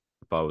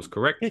 if I was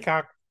correct.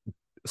 Peacock.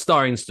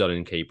 Starring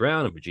Sterling K.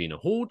 Brown and Regina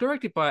Hall,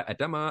 directed by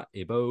Adama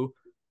Ebo,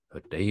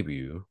 her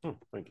debut.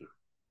 Thank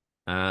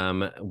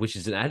you. Which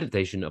is an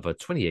adaptation of a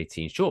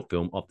 2018 short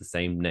film of the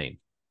same name.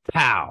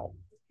 Pow!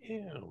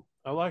 Yeah,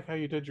 I like how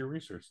you did your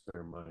research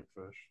there, Mike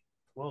Fish.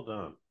 Well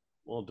done.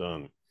 Well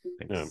done.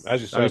 Thanks. Yeah,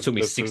 as you said, it took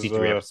me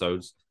 63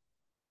 episodes.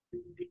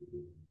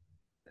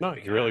 No,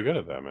 you're really good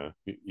at that, man.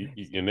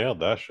 You nailed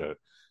that shit.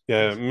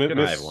 Yeah, Good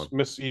night, everyone.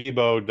 Miss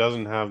Ebo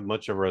doesn't have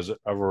much of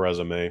a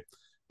resume.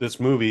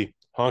 This movie,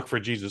 Honk for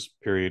Jesus,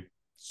 period,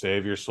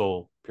 Save Your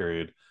Soul,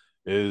 period,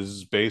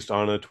 is based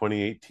on a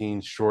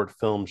 2018 short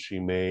film she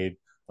made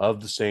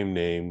of the same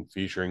name,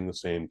 featuring the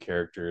same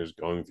characters,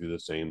 going through the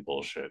same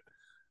bullshit.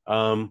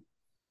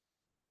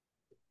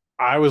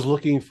 I was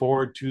looking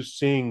forward to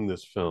seeing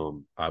this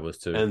film. I was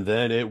too. And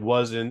then it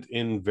wasn't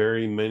in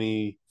very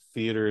many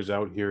theaters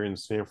out here in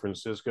San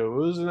Francisco. It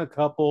was in a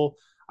couple.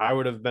 I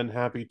would have been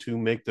happy to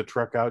make the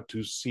trek out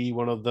to see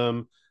one of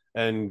them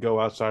and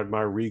go outside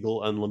my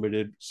Regal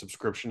Unlimited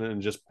subscription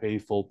and just pay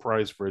full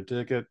price for a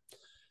ticket.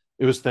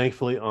 It was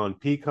thankfully on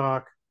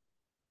Peacock,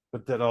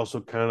 but that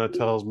also kind of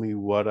tells me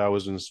what I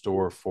was in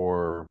store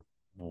for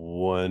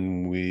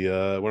when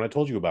I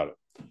told you about it.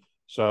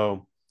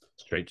 So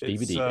straight to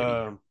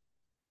DVD.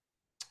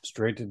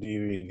 Straight to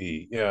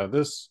DVD. Yeah,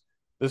 this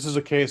is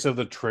a case of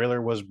the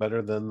trailer was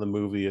better than the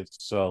movie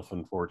itself,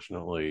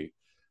 unfortunately.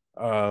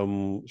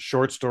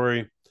 Short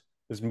story,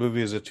 this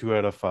movie is a 2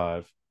 out of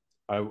 5.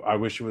 I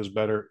wish it was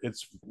better.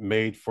 It's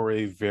made for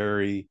a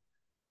very,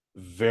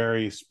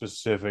 very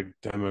specific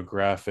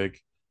demographic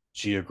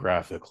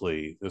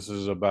geographically. This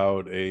is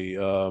about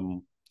a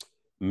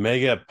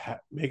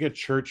mega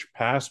church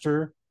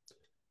pastor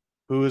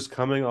who is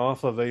coming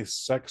off of a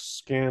sex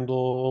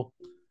scandal,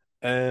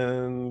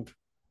 and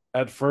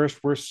at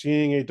first we're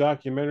seeing a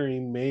documentary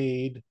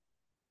made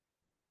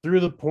through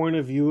the point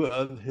of view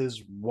of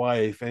his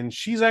wife, and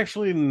she's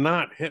actually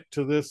not hip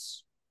to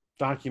this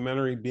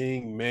documentary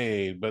being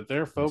made, but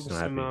they're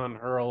focusing on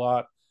her a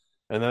lot,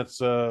 and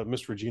that's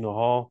Miss Regina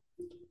Hall.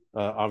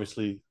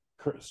 Obviously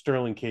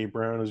Sterling K.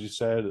 Brown, as you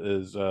said,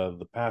 is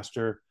the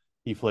pastor.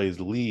 He plays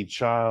Lee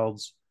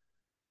Childs,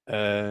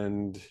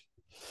 and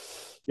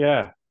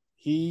yeah,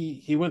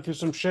 he went through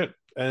some shit,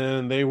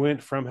 and they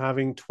went from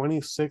having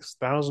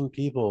 26,000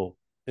 people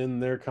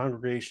in their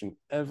congregation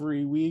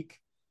every week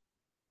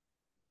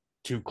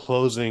to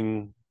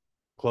closing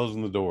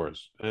the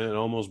doors and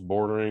almost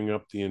bordering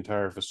up the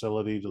entire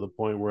facility, to the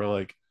point where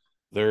like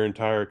their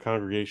entire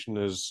congregation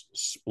is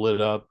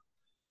split up,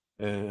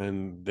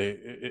 and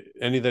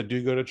any that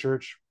do go to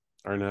church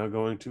are now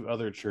going to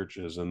other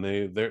churches, and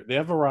they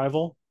have a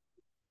rival.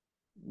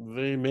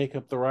 They make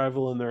up the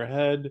rival in their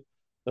head.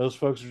 Those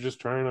folks are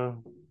just trying to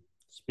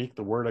speak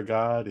the word of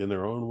God in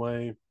their own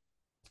way.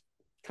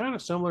 Kind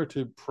of similar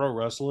to pro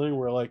wrestling,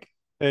 where like,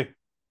 hey,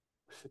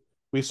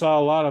 we saw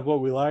a lot of what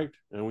we liked,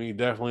 and we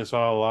definitely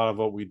saw a lot of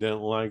what we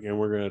didn't like, and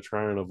we're going to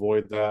try and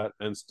avoid that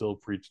and still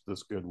preach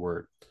this good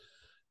word.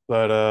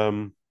 But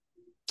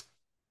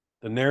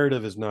the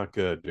narrative is not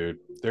good, dude.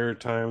 There are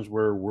times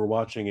where we're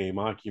watching a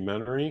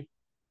mockumentary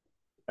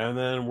and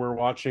then we're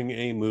watching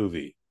a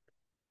movie.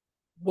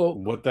 Well,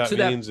 what that to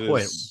means that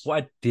point, is,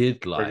 what I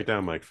did like, break it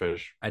down, Mike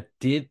Fish. I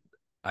did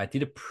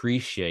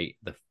appreciate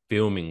the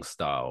filming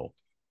style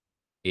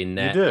in You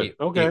that did?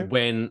 Okay. it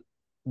went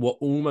what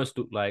almost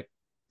looked like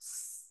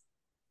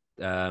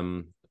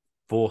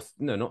fourth,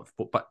 no, not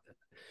fourth, but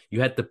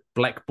you had the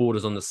black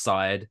borders on the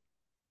side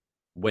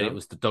when it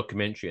was the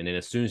documentary, and then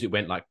as soon as it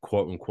went like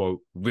quote unquote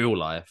real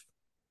life,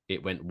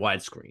 it went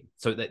widescreen.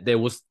 So that there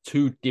was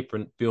two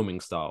different filming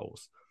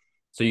styles,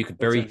 so you could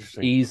very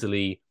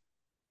easily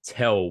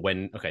tell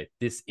when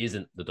this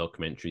isn't the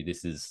documentary,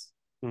 this is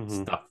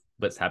stuff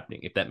that's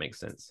happening, if that makes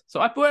sense. So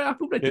I thought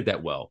they did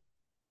that well.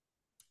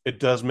 It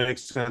does make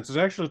sense. It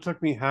actually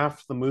took me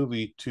half the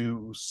movie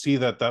to see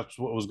that that's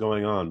what was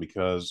going on,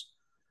 because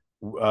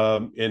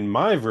in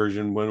my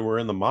version, when we're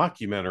in the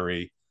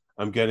mockumentary,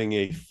 I'm getting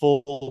a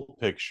full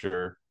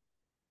picture,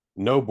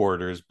 no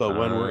borders. But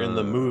when we're in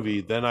the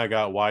movie, then I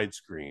got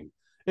widescreen.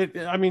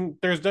 I mean,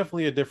 there's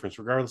definitely a difference,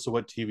 regardless of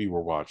what TV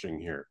we're watching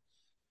here.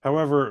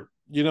 However,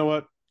 you know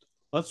what?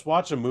 Let's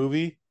watch a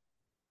movie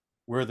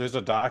where there's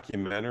a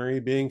documentary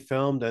being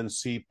filmed and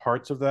see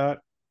parts of that.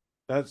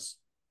 That's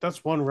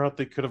one route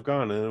they could have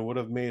gone, and it would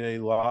have made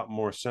a lot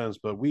more sense.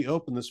 But we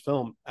open this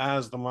film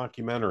as the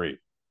mockumentary,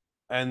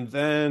 and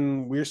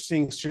then we're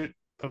seeing shit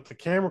that the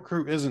camera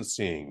crew isn't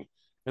seeing,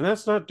 and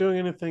that's not doing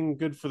anything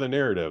good for the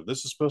narrative.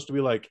 This is supposed to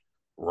be like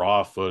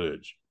raw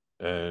footage,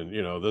 and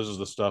this is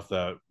the stuff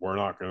that we're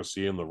not going to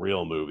see in the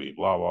real movie.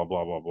 Blah blah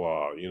blah blah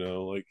blah.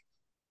 Like,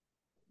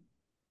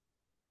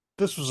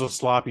 this was a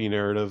sloppy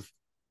narrative.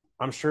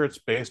 I'm sure it's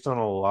based on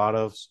a lot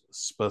of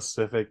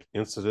specific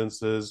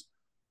incidences.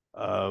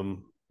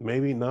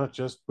 Maybe not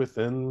just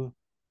within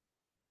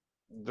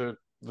the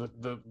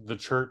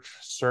church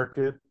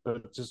circuit,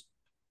 but just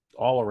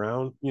all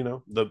around,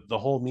 the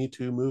whole Me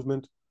Too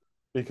movement,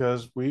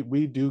 because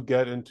we do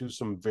get into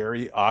some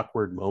very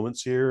awkward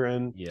moments here,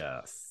 and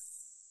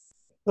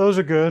those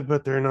are good,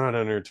 but they're not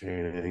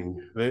entertaining.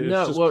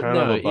 It's just kind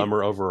of a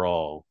bummer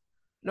overall.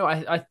 No,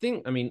 I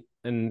think, I mean,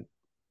 and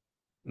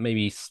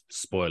maybe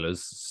spoiler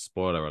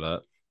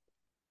alert.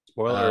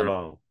 Spoiler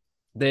alert.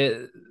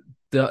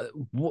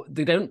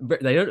 They don't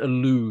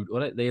allude,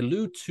 or they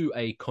allude to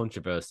a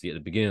controversy at the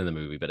beginning of the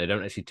movie, but they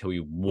don't actually tell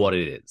you what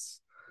it is.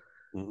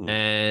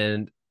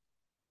 And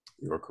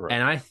you're correct.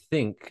 And I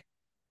think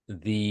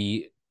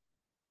the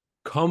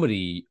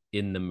comedy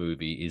in the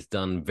movie is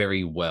done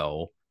very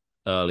well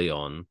early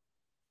on.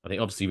 I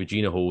think obviously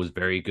Regina Hall was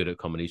very good at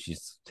comedy.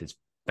 She's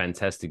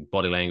fantastic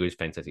body language,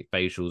 fantastic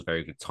facials,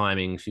 very good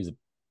timing. She's a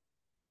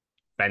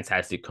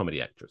fantastic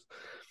comedy actress.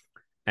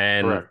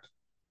 And correct.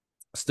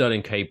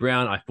 Sterling K.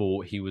 Brown, I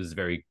thought he was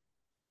very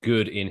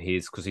good in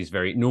his, because he's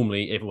very,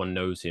 normally everyone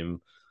knows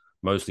him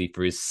mostly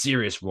for his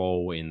serious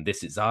role in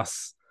This Is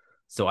Us.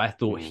 So I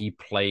thought he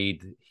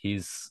played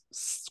his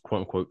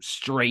quote unquote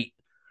straight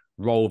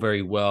role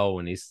very well,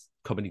 and his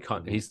comedy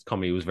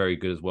was very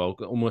good as well.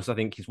 Almost, I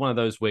think he's one of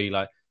those where you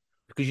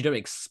because you don't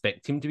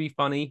expect him to be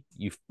funny,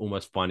 you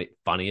almost find it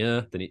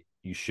funnier than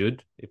you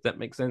should, if that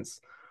makes sense.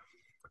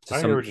 I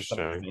hear what you're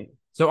saying.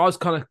 So I was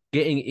kind of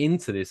getting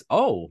into this.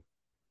 Oh,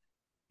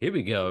 here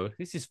we go.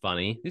 This is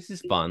funny. This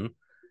is fun.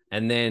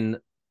 And then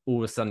all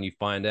of a sudden you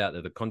find out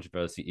that the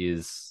controversy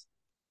is,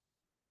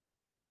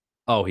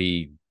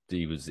 he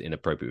was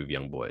inappropriate with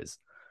young boys.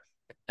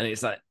 And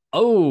it's like,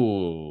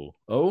 oh,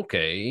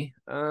 okay.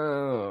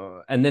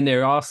 And then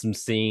there are some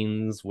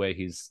scenes where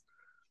he's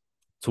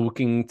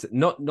talking to,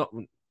 not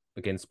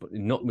against, we're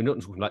not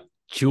talking like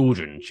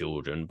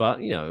children,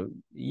 but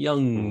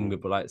young,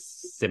 but like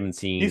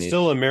 17. He's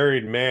still a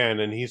married man,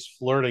 and he's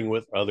flirting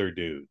with other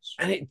dudes,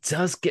 and it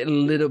does get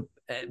a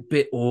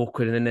bit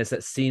awkward. And then there's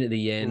that scene at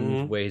the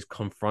end where he's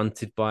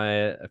confronted by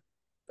a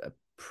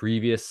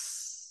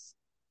previous.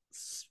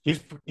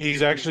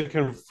 He's actually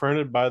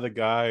confronted by the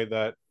guy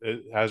that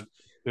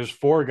there's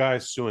 4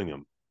 guys suing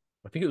him.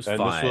 I think it was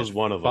 5. This was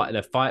one of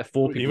them. 4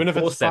 people. Even if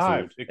it's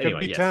 5, it could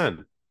be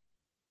 10.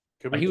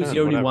 He was the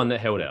only one that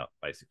held out,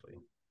 basically.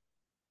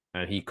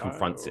 And he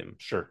confronts him.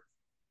 Sure.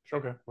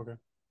 Okay.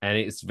 And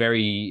it's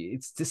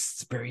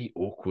just very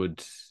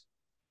awkward.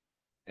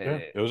 Yeah,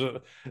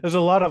 there's a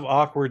lot of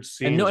awkward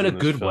scenes, and not in a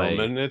good way,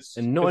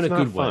 and not in a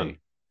good way.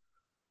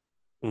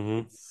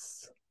 Mm-hmm.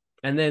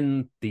 And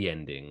then the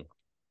ending,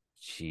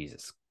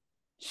 Jesus.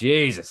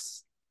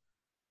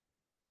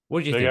 What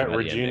did you think? They got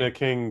Regina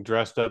King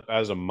dressed up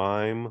as a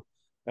mime,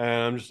 and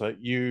I'm just like,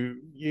 you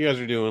guys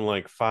are doing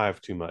like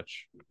 5 too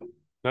much.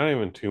 Not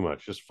even too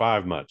much, just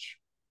 5 much.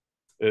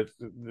 There's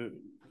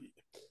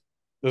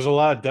a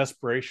lot of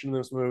desperation in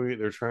this movie.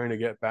 They're trying to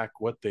get back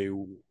what they.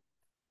 And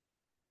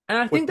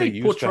I think they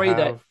portray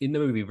that in the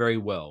movie very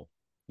well.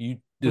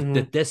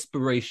 The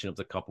desperation of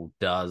the couple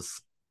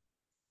does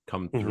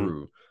come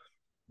through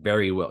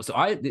very well. So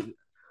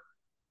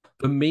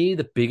for me,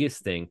 the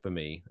biggest thing for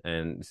me,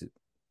 and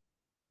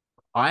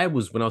when I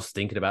was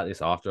thinking about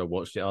this after I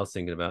watched it, I was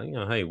thinking about,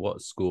 hey,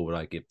 what score would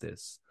I give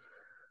this?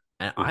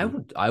 And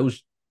I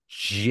was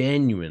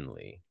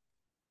genuinely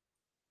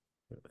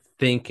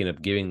thinking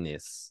of giving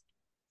this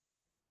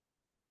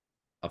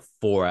a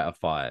 4 out of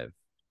 5.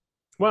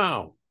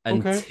 Wow.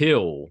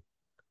 Until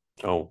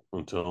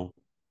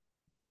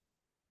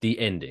the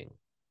ending.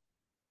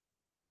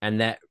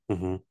 And that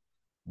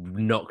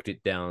knocked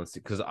it down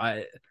because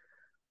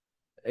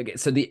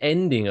so the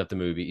ending of the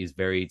movie is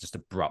very just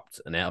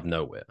abrupt and out of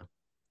nowhere,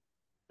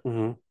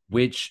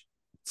 which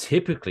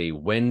typically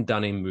when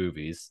done in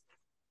movies,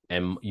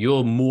 and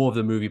you're more of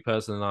the movie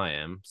person than I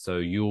am, so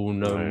you'll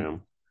know. I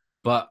am.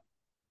 But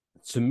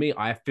to me,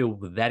 I feel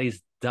that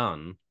is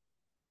done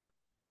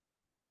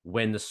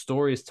when the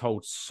story is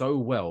told so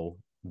well.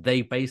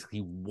 They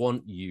basically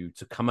want you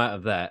to come out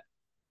of that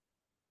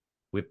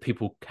with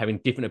people having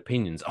different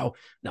opinions. Oh,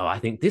 no, I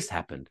think this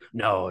happened.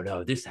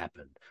 No, this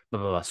happened. Blah,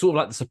 blah, blah. Sort of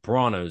like the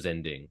Sopranos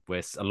ending,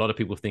 where a lot of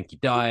people think he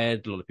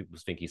died, a lot of people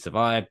think he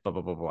survived, blah,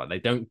 blah, blah, blah. They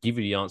don't give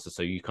you the answer,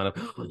 so you kind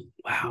of, oh,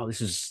 wow,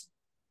 this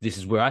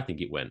is where I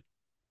think it went.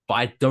 But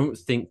I don't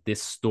think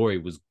this story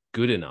was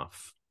good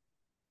enough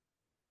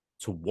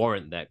to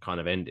warrant that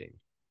kind of ending.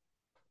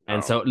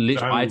 And so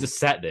literally, I just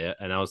sat there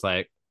and I was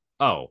like,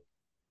 oh,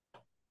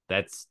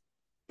 that's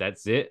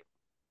it?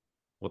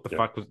 What the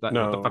fuck was that?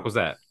 No. What the fuck was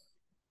that?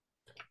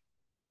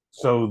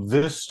 So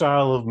this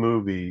style of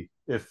movie,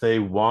 if they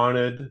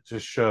wanted to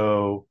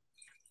show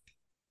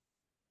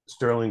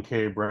Sterling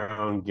K.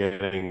 Brown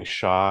getting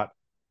shot,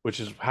 which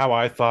is how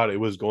I thought it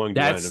was going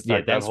to end. In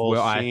fact, that's that whole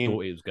where scene I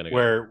thought it was going to go.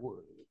 Where,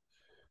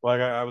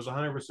 like, I was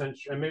 100%,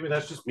 and maybe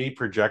that's just me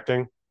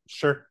projecting.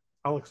 Sure,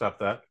 I'll accept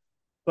that.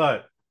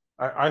 But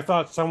I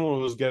thought someone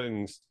was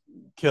getting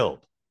killed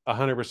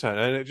 100%,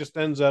 and it just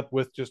ends up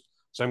with just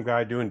some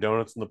guy doing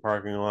donuts in the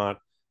parking lot,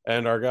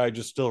 and our guy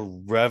just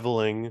still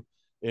reveling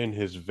in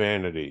his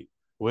vanity,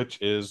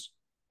 which is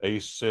a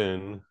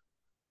sin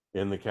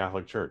in the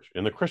Catholic Church,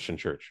 in the Christian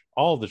Church,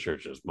 all the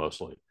churches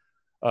mostly.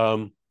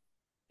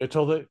 It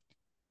told that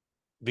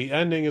the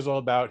ending is all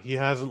about he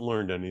hasn't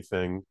learned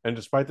anything, and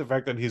despite the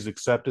fact that he's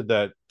accepted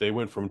that they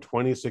went from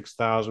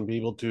 26,000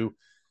 people to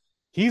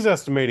he's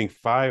estimating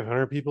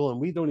 500 people, and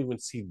we don't even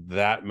see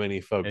that many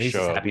folks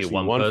show up. We see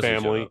one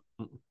family,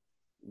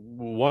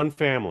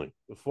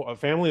 a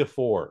family of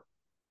 4.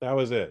 That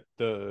was it.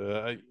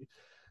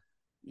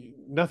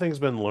 Nothing's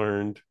been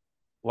learned.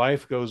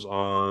 Life goes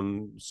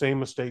on. Same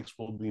mistakes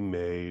will be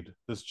made.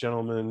 This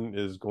gentleman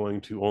is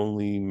going to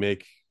only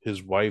make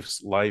his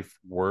wife's life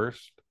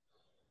worse.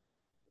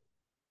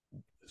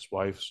 His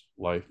wife's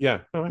life. Yeah,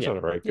 no, I said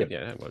it right.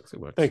 Yeah, it works.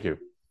 Thank you.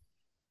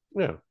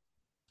 Yeah,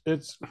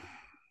 it's.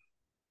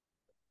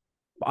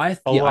 A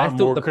lot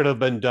more could have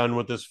been done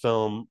with this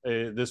film.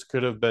 This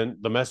could have been,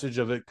 the message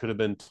of it could have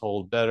been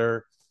told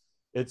better.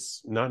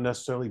 It's not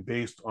necessarily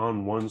based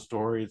on one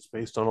story. It's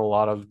based on a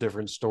lot of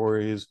different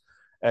stories.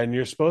 And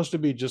you're supposed to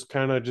be just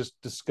kind of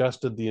just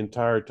disgusted the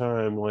entire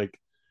time. Like,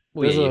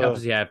 there's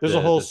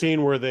a whole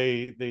scene where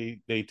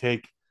they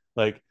take,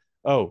 like,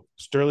 oh,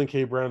 Sterling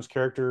K. Brown's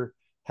character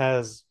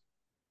has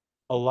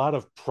a lot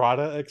of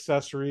Prada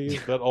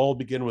accessories that all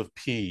begin with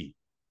P.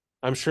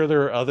 I'm sure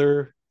there are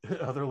other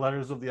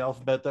letters of the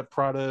alphabet that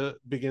Prada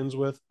begins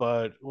with,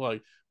 but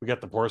like we got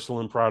the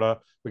porcelain Prada,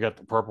 we got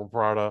the purple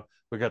Prada,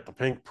 we got the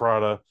pink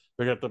Prada,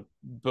 we got the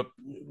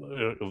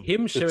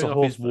him showing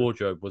off his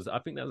wardrobe was, I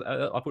thought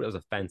that was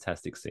a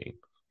fantastic scene.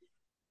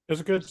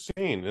 It's a good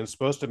scene, and it's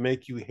supposed to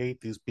make you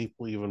hate these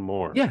people even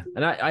more. Yeah,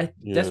 and I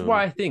that's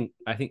why I think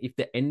if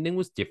the ending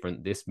was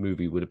different, this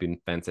movie would have been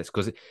fantastic,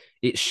 because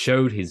it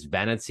showed his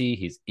vanity,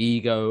 his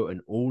ego, and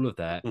all of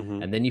that,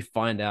 and then you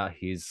find out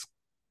he's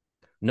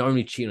not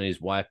only cheating on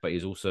his wife, but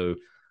he's also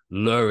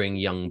luring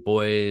young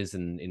boys,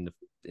 and in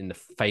the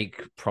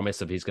fake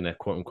promise of he's going to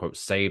quote unquote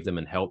save them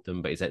and help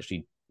them, but he's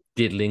actually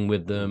diddling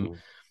with them.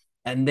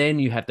 And then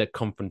you have that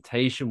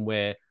confrontation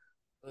where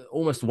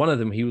almost one of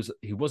them, he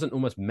wasn't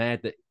almost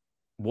mad that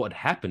what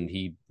had happened.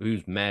 He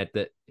was mad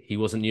that he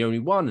wasn't the only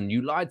one, and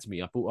you lied to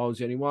me. I thought I was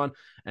the only one,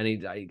 and it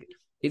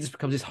just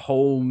becomes this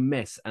whole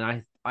mess.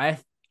 And I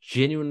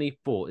genuinely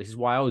thought, this is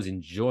why I was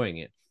enjoying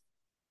it.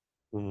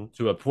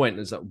 To a point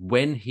is that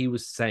when he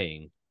was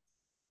saying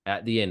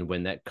at the end,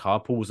 when that car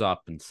pulls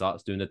up and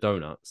starts doing the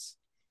donuts,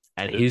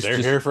 and they're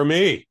here for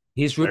me.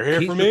 He's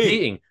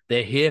repeating,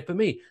 they're here for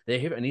me. They're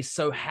here, and he's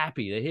so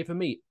happy. They're here for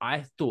me.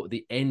 I thought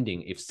the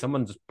ending, if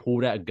someone just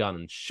pulled out a gun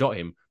and shot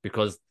him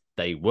because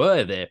they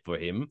were there for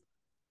him,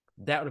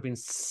 that would have been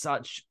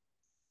such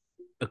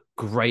a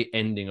great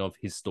ending of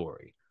his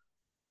story.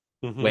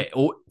 Where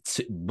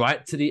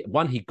right to the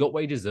one, he got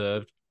what he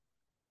deserved,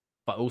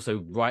 but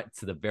also right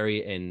to the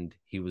very end,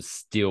 he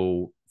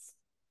hadn't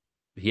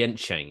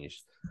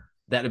changed.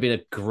 That would have been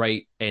a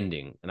great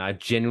ending. And I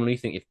genuinely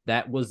think if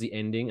that was the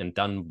ending and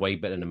done way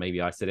better than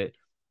maybe I said it,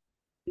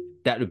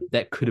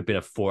 that could have been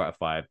a 4 out of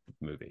 5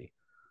 movie.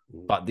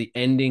 But the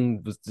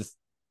ending was just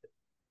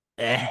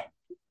I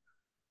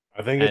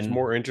think it's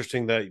more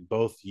interesting that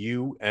both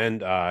you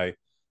and I,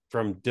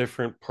 from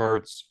different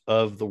parts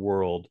of the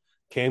world,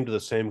 came to the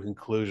same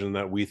conclusion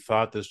that we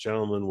thought this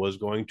gentleman was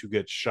going to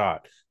get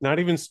shot. Not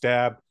even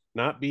stabbed,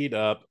 not beat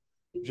up,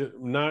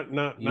 not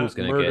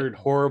murdered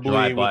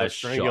horribly with a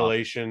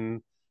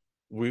strangulation.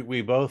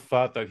 We both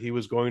thought that he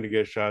was going to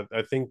get shot.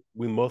 I think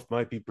we both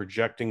might be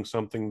projecting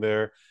something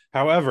there.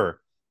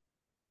 However,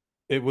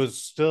 it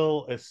was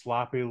still a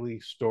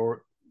sloppily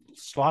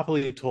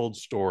told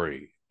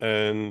story,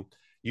 and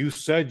You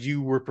said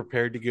you were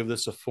prepared to give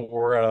this a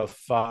 4 out of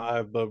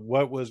 5, but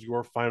what was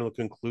your final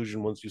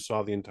conclusion once you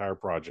saw the entire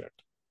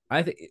project?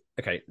 I think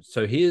okay.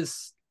 So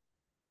this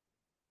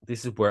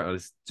is where I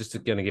was just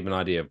going to give an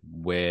idea of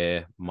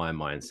where my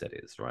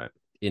mindset is, right?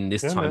 In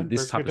this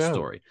this type of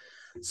story.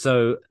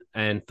 So,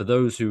 and for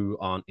those who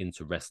aren't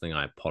into wrestling,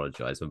 I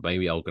apologize, but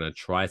maybe I'm going to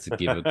try to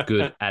give a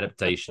good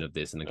adaptation of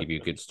this and I'll give you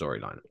a good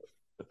storyline.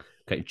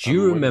 Okay, do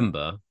you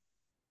remember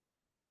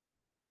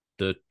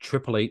the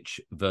Triple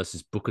H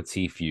versus Booker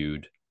T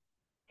feud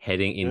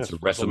heading into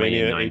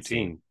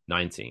WrestleMania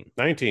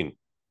 19?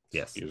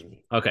 Yes. Excuse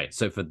me. Okay,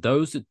 so for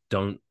those that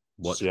don't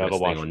watch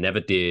wrestling or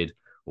never did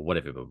or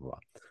whatever, blah, blah, blah.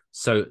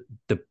 So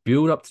the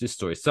build up to this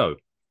story. So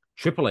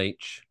Triple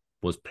H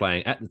was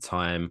playing at the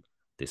time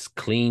this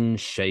clean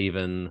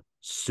shaven,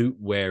 suit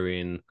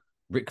wearing,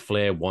 Ric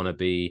Flair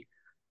wannabe,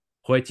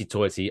 hoity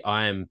toity,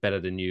 I am better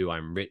than you,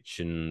 I'm rich,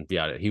 and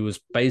yeah, he was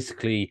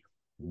basically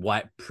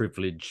white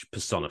privilege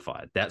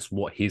personified. That's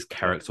what his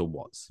character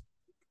was.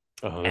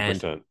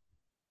 100%. And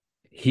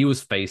he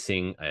was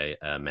facing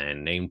a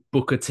man named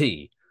Booker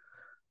T,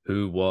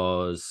 who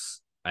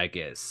was, I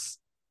guess,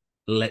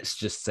 let's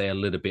just say a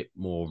little bit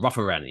more rough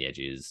around the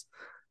edges.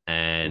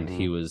 And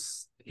he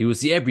was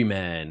the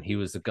everyman. He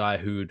was the guy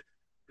who'd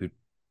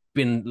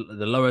been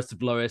the lowest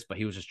of lowest, but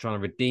he was just trying to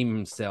redeem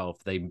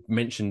himself. They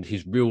mentioned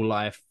his real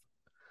life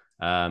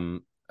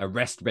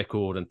arrest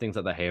record and things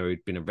like that here.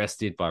 He'd been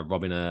arrested by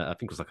robbing I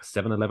think it was like a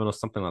 7-Eleven or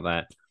something like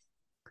that.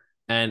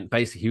 And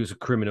basically he was a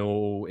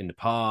criminal in the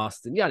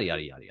past and yada,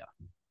 yada, yada, yada.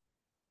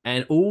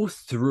 And all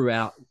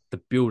throughout the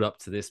build up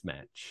to this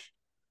match,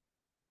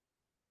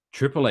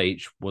 Triple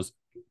H was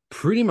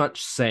pretty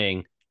much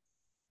saying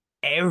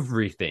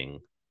everything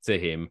to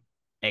him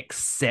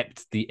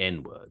except the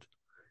N-word.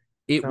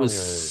 It was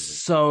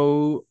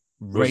so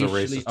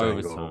racially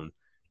overtoned.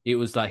 It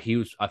was like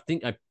I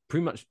think I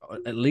pretty much,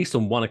 at least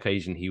on one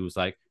occasion, he was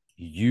like,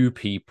 you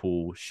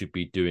people should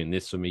be doing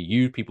this for me.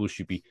 You people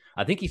should be,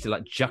 I think he said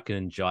like jucking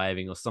and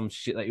jiving or some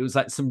shit. Like, it was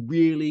like some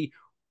really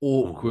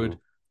awkward,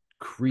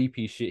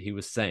 creepy shit he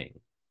was saying.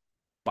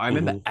 But I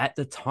remember at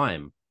the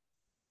time,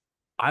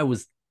 I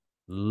was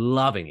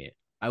loving it.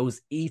 I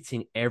was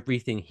eating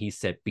everything he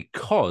said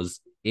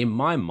because in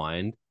my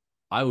mind,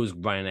 I was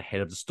running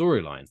ahead of the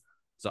storyline.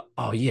 So,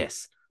 oh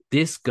yes,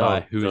 this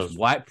guy who is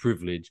white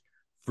privilege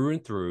through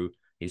and through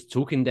is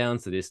talking down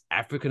to this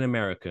African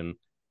American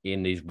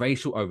in these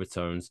racial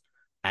overtones.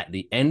 At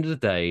the end of the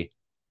day,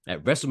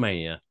 at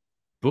WrestleMania,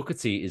 Booker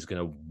T is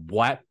going to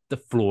wipe the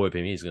floor with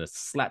him. He's going to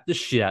slap the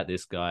shit out of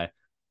this guy,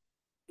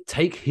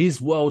 take his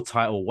world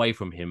title away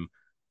from him,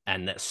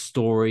 and that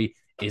story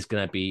is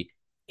going to be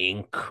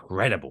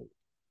incredible.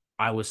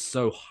 I was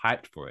so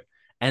hyped for it.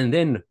 And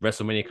then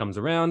WrestleMania comes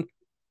around,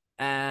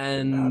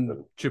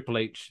 and Triple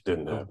H,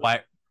 the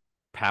white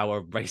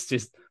power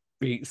racist,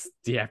 beats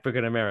the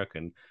African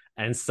American.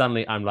 And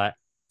suddenly I'm like,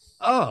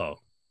 oh,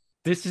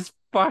 this is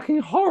fucking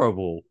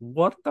horrible.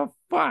 What the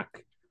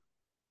fuck?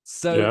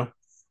 So,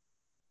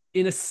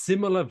 in a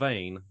similar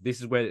vein,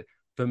 this is where,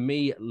 for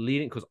me,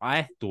 leading, because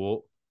I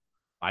thought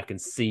I can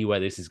see where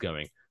this is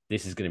going.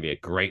 This is going to be a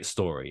great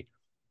story.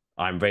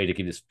 I'm ready to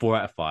give this 4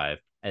 out of 5.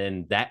 And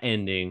then that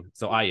ending,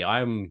 so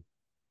I'm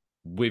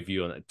with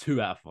you on that.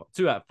 2 out of 5.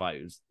 2 out of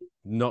 5 was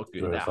not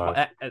good.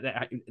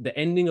 The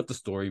ending of the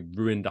story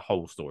ruined the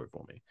whole story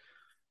for me.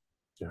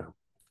 Yeah.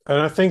 And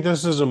I think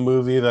this is a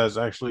movie that's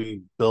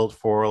actually built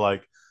for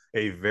like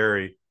a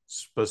very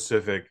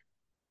specific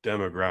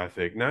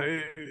demographic. Now,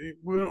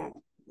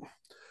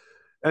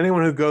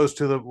 anyone who goes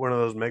to one of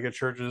those mega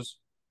churches,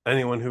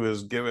 anyone who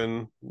is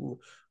given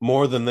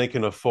more than they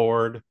can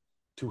afford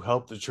to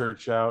help the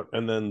church out,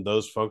 and then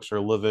those folks are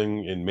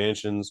living in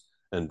mansions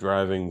and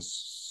driving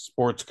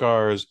sports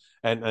cars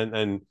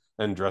and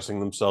dressing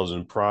themselves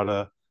in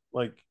Prada.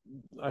 Like,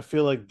 I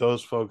feel like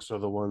those folks are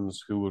the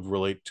ones who would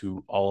relate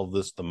to all of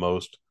this the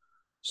most.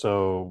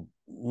 So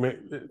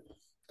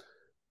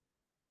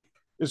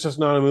it's just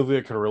not a movie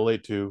I could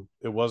relate to.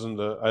 It wasn't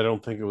I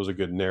don't think it was a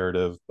good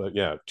narrative, but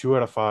yeah, 2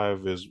 out of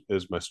 5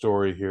 is my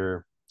story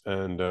here.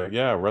 And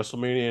yeah,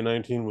 WrestleMania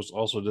 19 was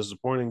also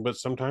disappointing, but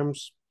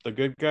sometimes the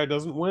good guy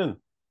doesn't win.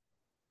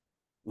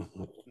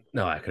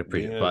 No, I could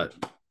appreciate it,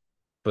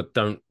 but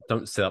don't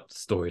set up the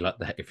story like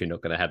that if you're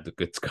not going to have the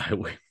good guy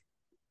win.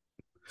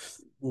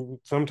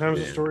 Sometimes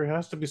the story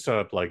has to be set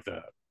up like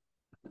that.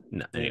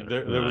 No, anyway,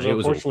 there was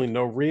unfortunately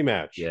no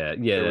rematch. Yeah,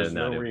 there was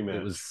no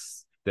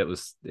rematch. That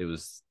was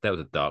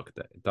a dark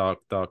day, dark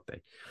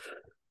day.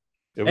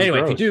 Anyway,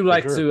 gross, if you do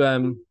like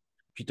to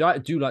if you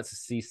do like to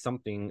see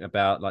something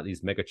about like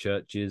these mega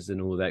churches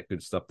and all that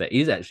good stuff that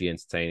is actually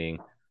entertaining,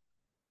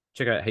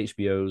 check out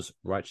HBO's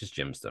Righteous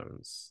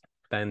Gemstones.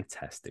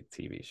 Fantastic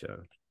TV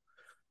show.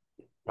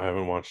 I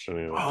haven't watched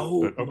any of it.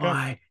 Oh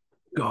my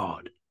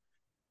god.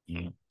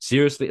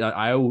 Seriously,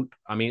 I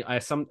mean, I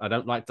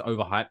don't like to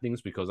overhype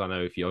things because I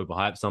know if you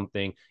overhype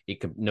something,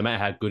 it can, no matter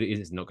how good it is,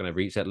 it's not going to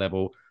reach that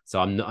level. So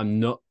I'm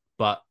not,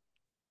 but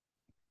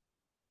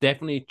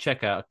definitely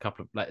check out a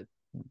couple of like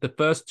the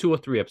first 2 or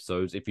 3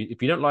 episodes. If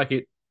you don't like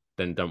it,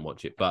 then don't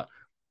watch it. But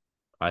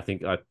I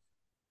think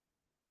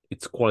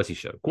It's a quality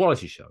show.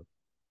 Quality show.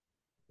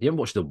 You haven't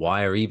watched The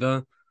Wire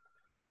either?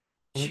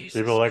 Jesus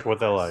People like what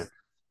they like.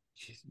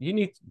 You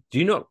need. Do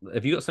you not?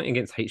 Have you got something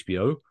against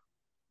HBO?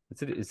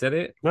 Is that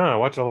it? No, I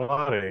watch a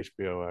lot of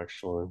HBO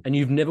actually. And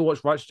you've never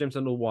watched Righteous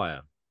Gemstones or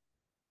Wire?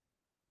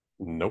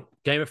 Nope.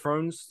 Game of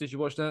Thrones? Did you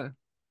watch that?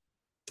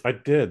 I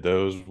did.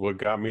 Those what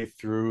got me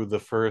through the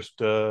first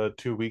 2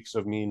 weeks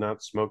of me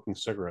not smoking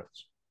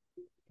cigarettes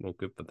Well,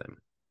 good for them.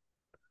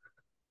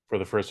 for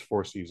the first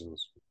 4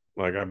 seasons.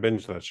 Like I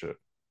binged that shit.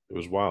 It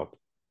was wild.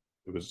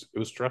 It was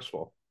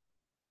stressful.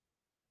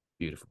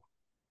 Beautiful.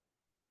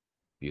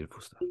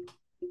 Beautiful stuff.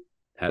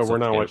 But we're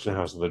not watching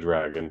House of the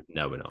Dragon.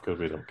 No, we're not. Because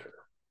we don't care.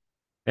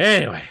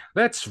 Anyway,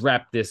 let's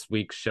wrap this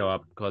week's show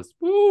up because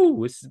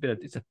this has been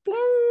it's a blown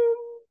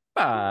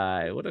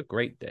by. What a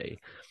great day.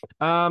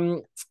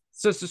 So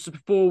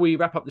before we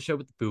wrap up the show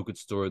with the feel good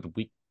story of the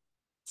week,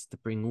 it's to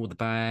bring all the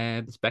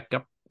vibes back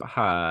up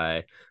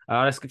high.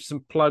 Let's give you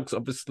some plugs.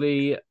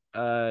 Obviously,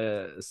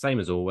 same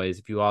as always.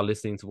 If you are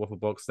listening to Waffle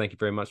Box, thank you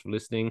very much for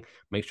listening.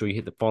 Make sure you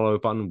hit the follow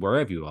button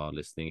wherever you are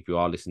listening. If you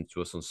are listening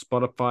to us on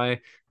Spotify,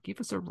 give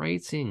us a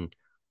rating.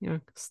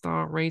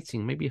 Star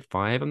rating, maybe a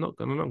 5. I'm not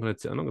gonna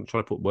try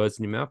to put words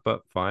in your mouth,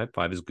 but 5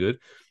 is good.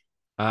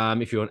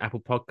 If you're on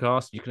Apple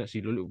Podcast, you can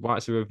actually write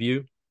us a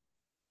review.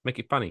 Make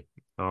it funny.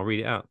 I'll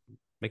read it out.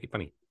 Make it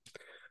funny.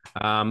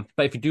 But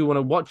if you do want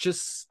to watch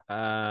us,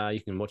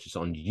 you can watch us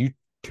on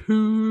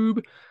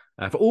YouTube.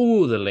 For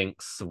all the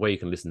links of where you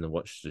can listen and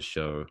watch the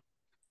show,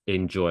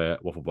 enjoy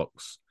at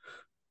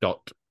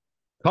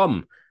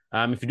wafflebox.com.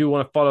 If you do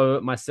want to follow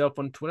myself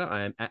on Twitter,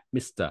 I am at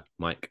Mr.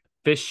 Mike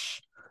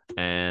Fish.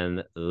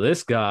 And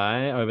this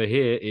guy over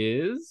here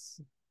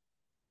is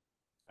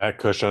at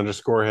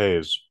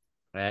Kush_Hayes.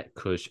 At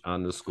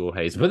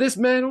Kush_Hayes. But this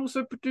man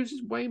also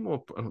produces way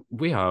more.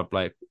 We are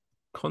like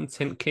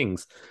content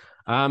kings.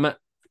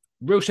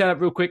 Real shout out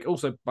real quick.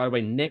 Also, by the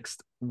way,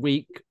 next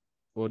week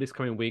or this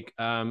coming week,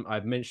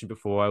 I've mentioned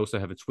before, I also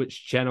have a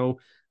Twitch channel,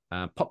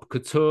 Pop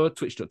Couture,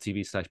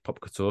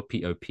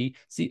 twitch.tv/popcouture,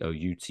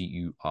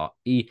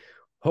 POPCOUTURE.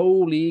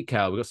 Holy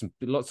cow, we've got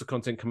lots of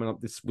content coming up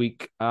this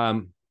week.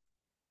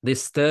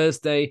 This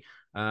Thursday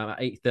at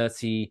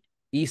 8:30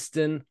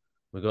 Eastern,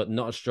 we've got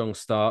Not a Strong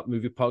Start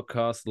movie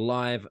podcast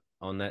live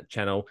on that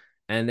channel.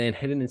 And then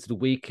heading into the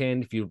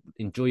weekend, if you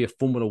enjoy your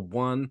Formula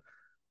One,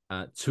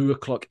 2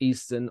 o'clock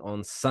Eastern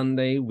on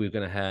Sunday, we're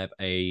going to have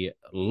a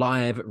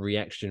live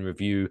reaction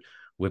review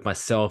with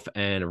myself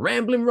and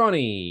Ramblin'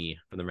 Ronnie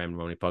from the Ramblin'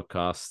 Ronnie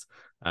podcast,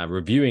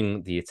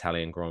 reviewing the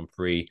Italian Grand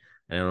Prix.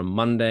 And on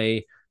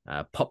Monday,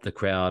 Pop the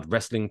Crowd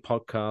wrestling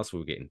podcast.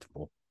 We'll get into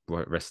more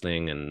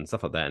wrestling and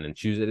stuff like that. And then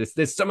Tuesday,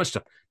 there's so much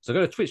stuff. So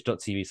go to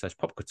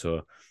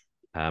twitch.tv/popcouture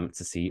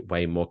to see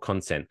way more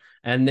content.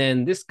 And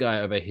then this guy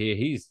over here,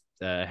 he's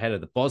head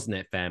of the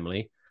Bosnet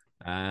family.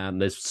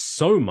 There's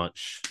so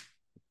much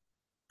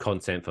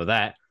content for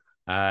that.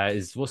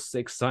 What's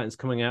exciting is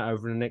coming out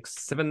over the next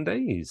 7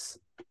 days.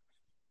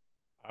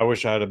 I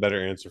wish I had a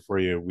better answer for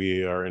you.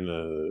 We are in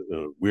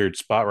a weird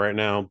spot right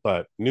now,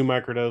 but new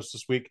microdose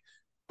this week.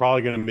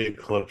 Probably going to be a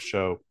clip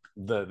show.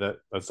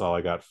 That's all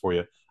I got for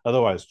you.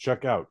 Otherwise,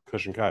 check out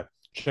Kush and Kai.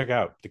 Check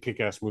out the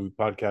Kick-Ass Movie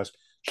Podcast.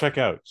 Check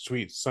out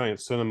Sweet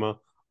Science Cinema.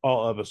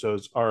 All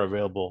episodes are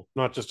available,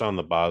 not just on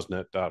the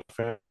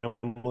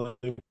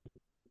Bosnet.family,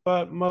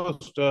 but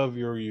most of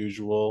your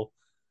usual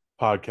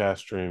podcast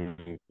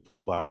streaming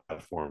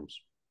platforms.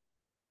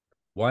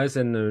 Why is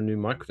there no new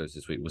microdose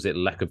this week? Was it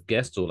lack of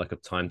guests or lack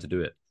of time to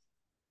do it?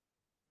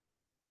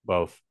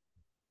 Both.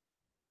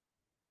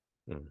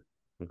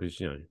 Because,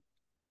 you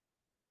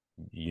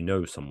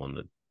know someone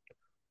that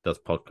does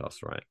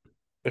podcasts, right?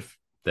 If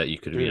you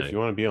could, if you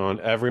want to be on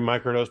every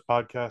microdose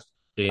podcast,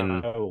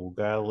 I will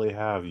gladly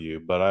have you.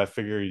 But I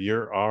figure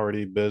you're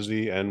already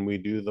busy, and we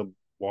do the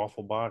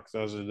waffle box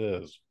as it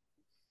is.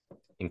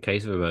 In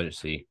case of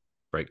emergency,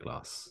 break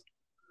glass.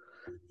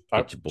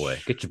 Get your boy.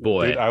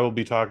 Dude, I will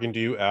be talking to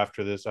you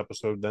after this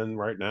episode. Then,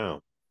 right now,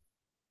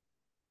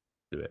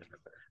 do it.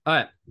 All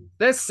right,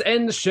 let's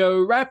end the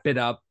show. Wrap it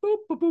up. Boop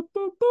boop boop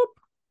boop boop.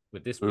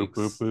 With this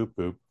week's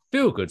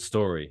feel good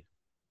story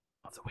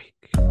of the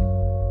week.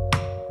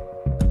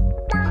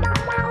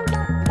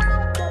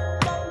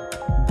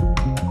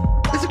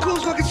 It's the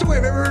coolest fucking story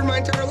I've ever heard in my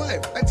entire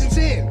life. That's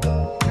insane.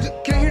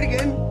 Can I hear it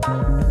again?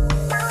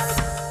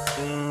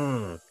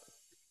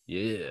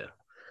 Yeah.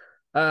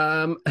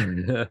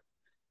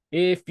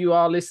 If you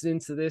are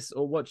listening to this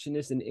or watching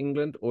this in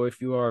England, or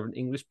if you are of an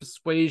English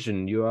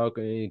persuasion, you are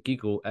going to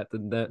giggle at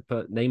the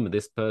name of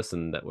this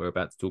person that we're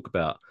about to talk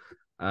about.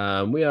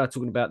 We are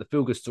talking about the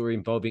feel-good story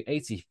involving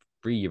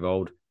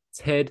 83-year-old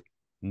Ted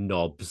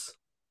Nobbs.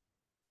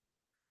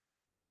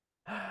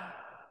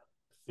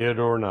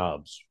 Theodore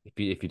Nobbs. If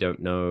you don't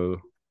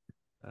know,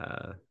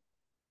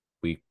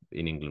 we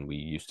in England we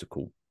used to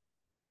call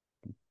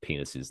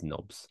penises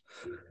knobs.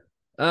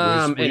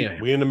 Anyway.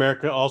 We in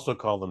America also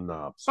call them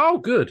knobs. Oh,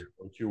 good.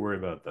 Don't you worry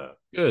about that.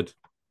 Good.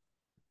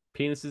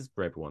 Penises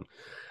for everyone.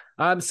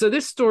 So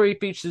this story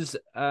features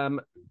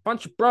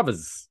bunch of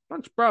brothers.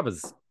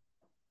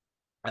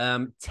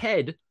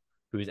 Ted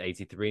who is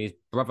 83, his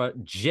brother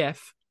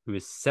Jeff, who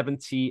is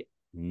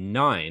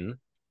 79,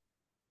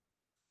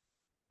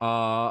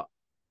 are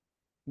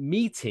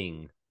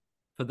meeting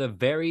for the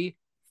very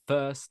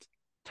first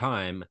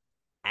time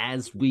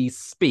as we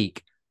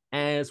speak,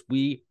 as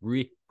we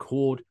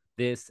record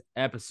this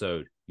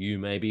episode. You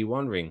may be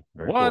wondering,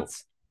 Very what? cool.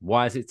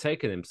 Why has it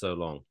taken him so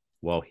long?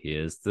 Well,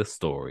 here's the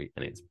story,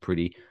 and it's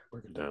pretty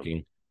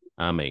fucking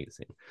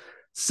amazing.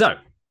 So,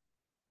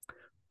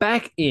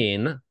 back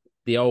in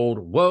the old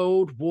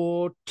World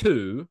War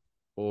II,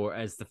 or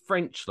as the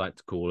French like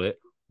to call it,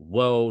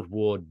 World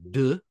War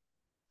II.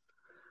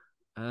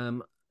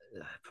 Probably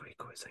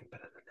call it something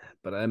better than that.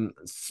 But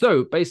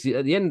so basically,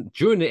 at the end,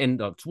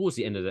 towards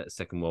the end of that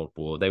Second World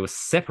War, they were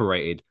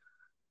separated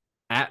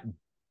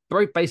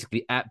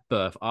basically at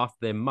birth after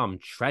their mum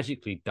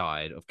tragically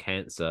died of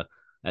cancer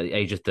at the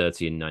age of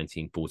 30 in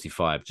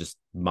 1945, just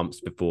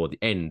months before the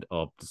end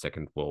of the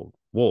Second World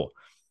War.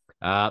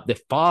 Their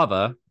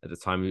father at the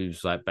time, he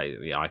was like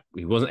basically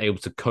he wasn't able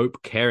to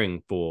cope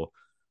caring for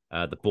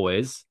the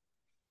boys.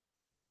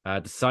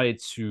 Decided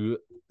to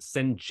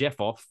send Jeff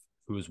off,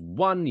 who was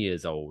 1 year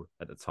old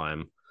at the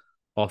time,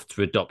 off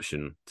to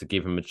adoption to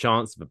give him a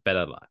chance of a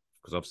better life.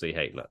 Because obviously,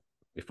 hey, look,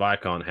 if I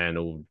can't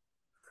handle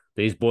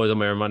these boys on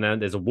my own right now,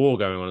 there's a war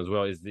going on as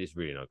well. It's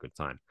really not a good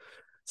time.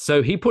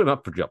 So he put him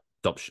up for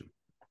adoption.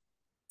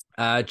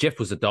 Jeff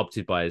was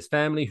adopted by his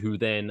family, who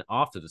then,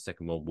 after the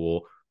Second World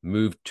War,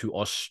 moved to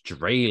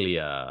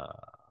Australia,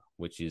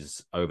 which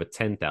is over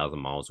 10,000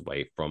 miles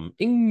away from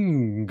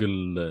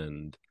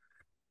England.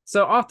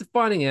 So after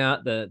finding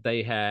out that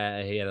he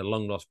had a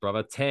long lost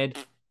brother, Ted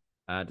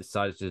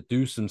decided to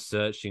do some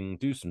searching,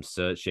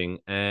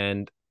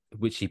 and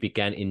which he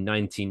began in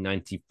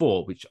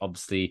 1994, which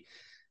obviously,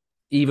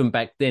 even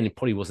back then, it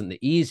probably wasn't the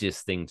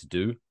easiest thing to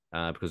do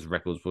because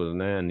records weren't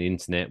there and the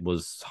internet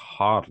was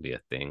hardly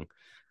a thing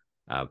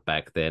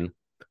back then.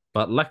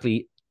 But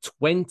luckily,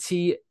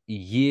 20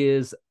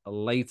 years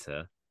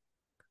later,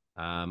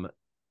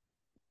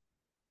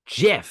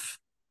 Jeff,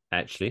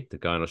 actually, the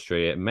guy in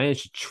Australia,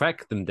 managed to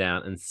track them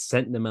down and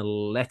sent them a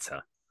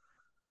letter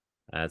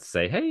to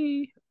say,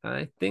 hey,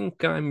 I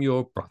think I'm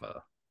your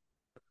brother.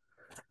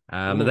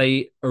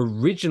 They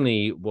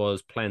originally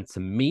was planned to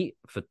meet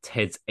for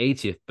Ted's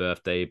 80th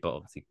birthday, but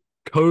obviously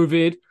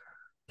COVID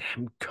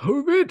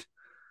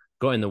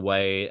got in the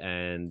way,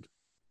 and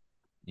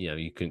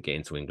you couldn't get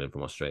into England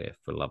from Australia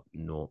for love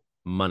nor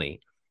money.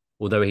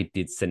 Although he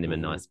did send him a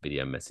nice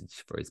video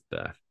message for his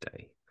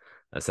birthday.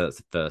 So that's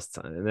the first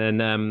time. And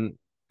then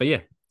but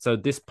yeah, so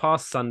this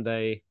past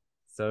Sunday,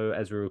 so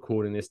as we're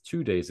recording this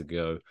 2 days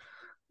ago,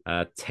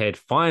 Ted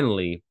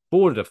finally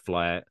boarded a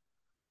flight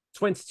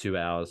 22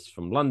 hours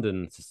from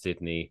London to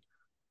Sydney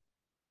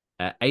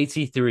at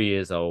 83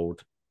 years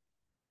old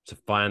to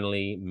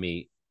finally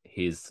meet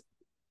his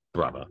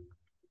brother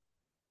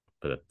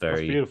for the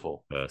very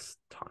first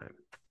time.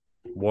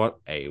 What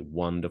a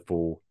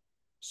wonderful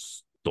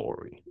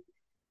story.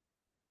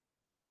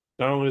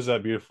 Not only is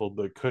that beautiful,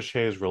 but Cush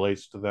Hayes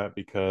relates to that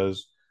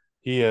because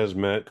he has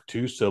met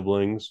two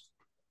siblings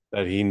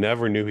that he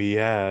never knew he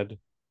had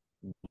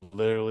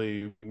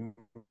literally,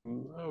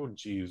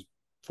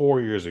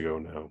 4 years ago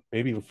now,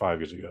 maybe even 5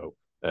 years ago.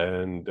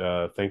 And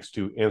thanks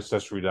to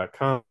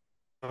Ancestry.com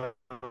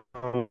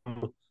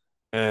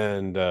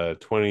and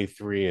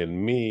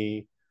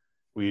 23andMe,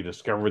 we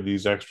discovered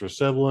these extra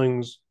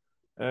siblings.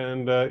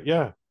 And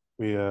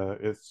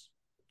it's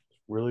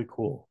really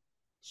cool.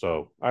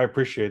 So I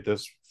appreciate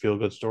this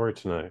feel-good story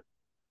tonight.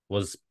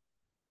 Was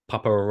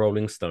Papa a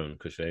Rolling Stone,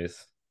 Cush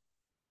Hayes?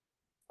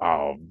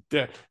 Oh,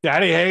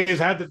 Daddy Hayes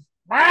had to...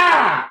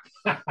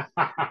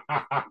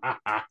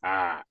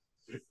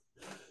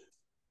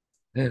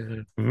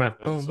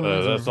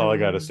 That's all I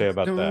got to say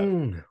about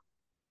that.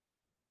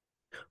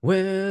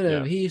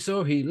 Wherever he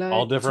saw, he liked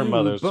all different to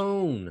mothers.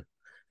 Bone.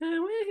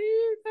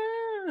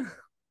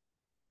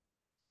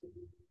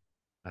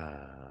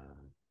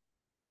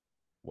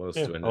 What else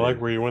do I know? I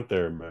like where you went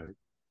there, man.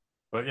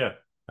 But yeah,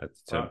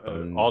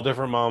 all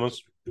different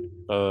mamas.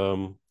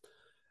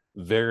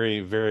 Very,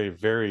 very,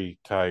 very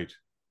tight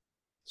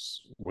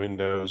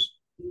windows.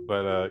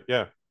 But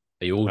yeah,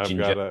 are you all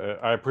ginger?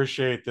 I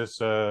appreciate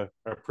this. I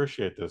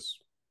appreciate this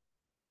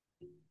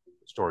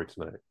story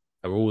tonight.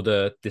 Are all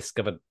the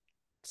discovered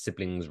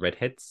siblings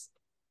redheads?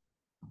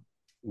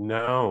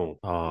 No.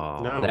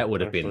 Oh, no, that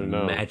would have been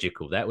no.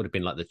 magical. That would have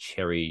been like the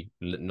cherry,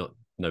 not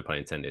no pun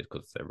intended,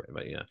 because but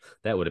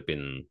that would have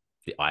been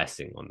the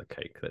icing on the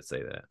cake. Let's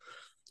say that.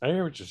 I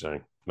hear what you're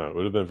saying. No, it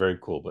would have been very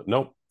cool, but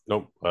nope.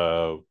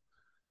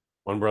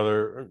 One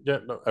brother,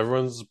 no,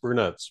 everyone's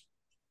brunettes.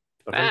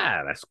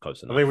 That's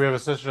close enough. I think we have a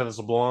sister that's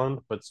a blonde,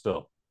 but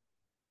still.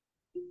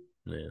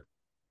 Yeah.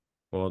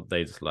 Well,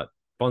 they just like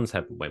blondes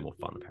have way more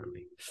fun,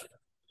 apparently.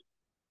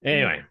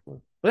 Anyway,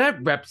 well,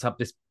 that wraps up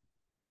this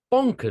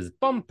bonkers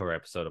bumper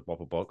episode of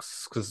Waffle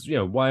Box, because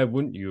why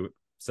wouldn't you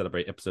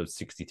celebrate episode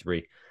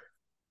 63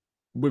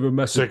 with a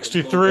massive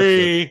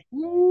 63?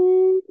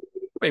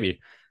 Maybe.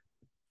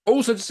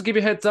 Also, just to give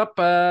you a heads up,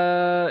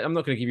 I'm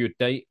not going to give you a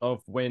date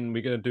of when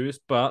we're going to do this,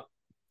 but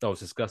I was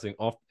discussing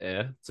off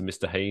air to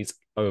Mr. Hayes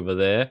over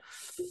there.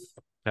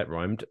 That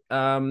rhymed.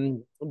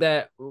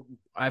 That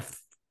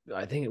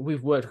I think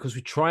we've worked because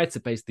we tried to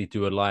basically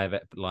do a live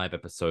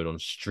episode on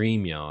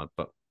StreamYard,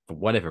 but for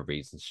whatever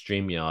reason,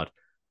 StreamYard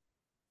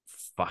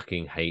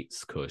fucking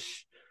hates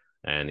Kush,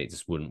 and it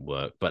just wouldn't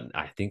work. But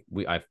I think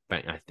I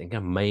think I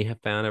may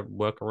have found a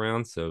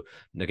workaround. So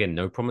again,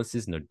 no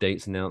promises, no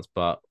dates announced,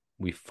 but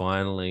we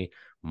finally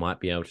might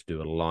be able to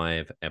do a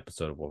live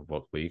episode of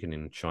Waffle where you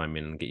can chime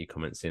in and get your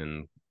comments in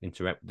and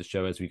interact with the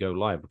show as we go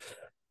live.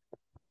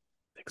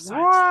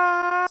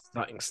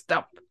 Exciting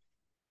stuff.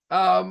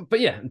 But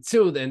yeah,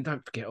 until then,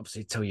 don't forget,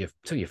 obviously, tell your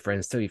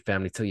friends, tell your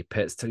family, tell your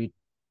pets, tell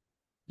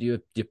your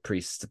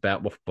priests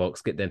about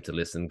Wafflebox. Get them to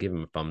listen, give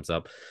them a thumbs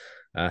up.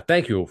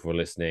 Thank you all for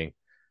listening.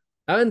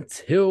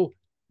 Until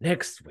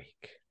next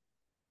week,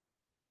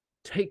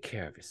 take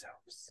care of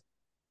yourselves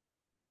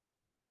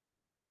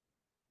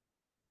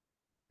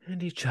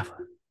and each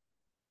other.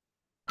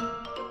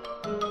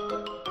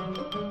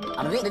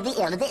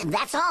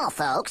 That's all,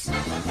 folks.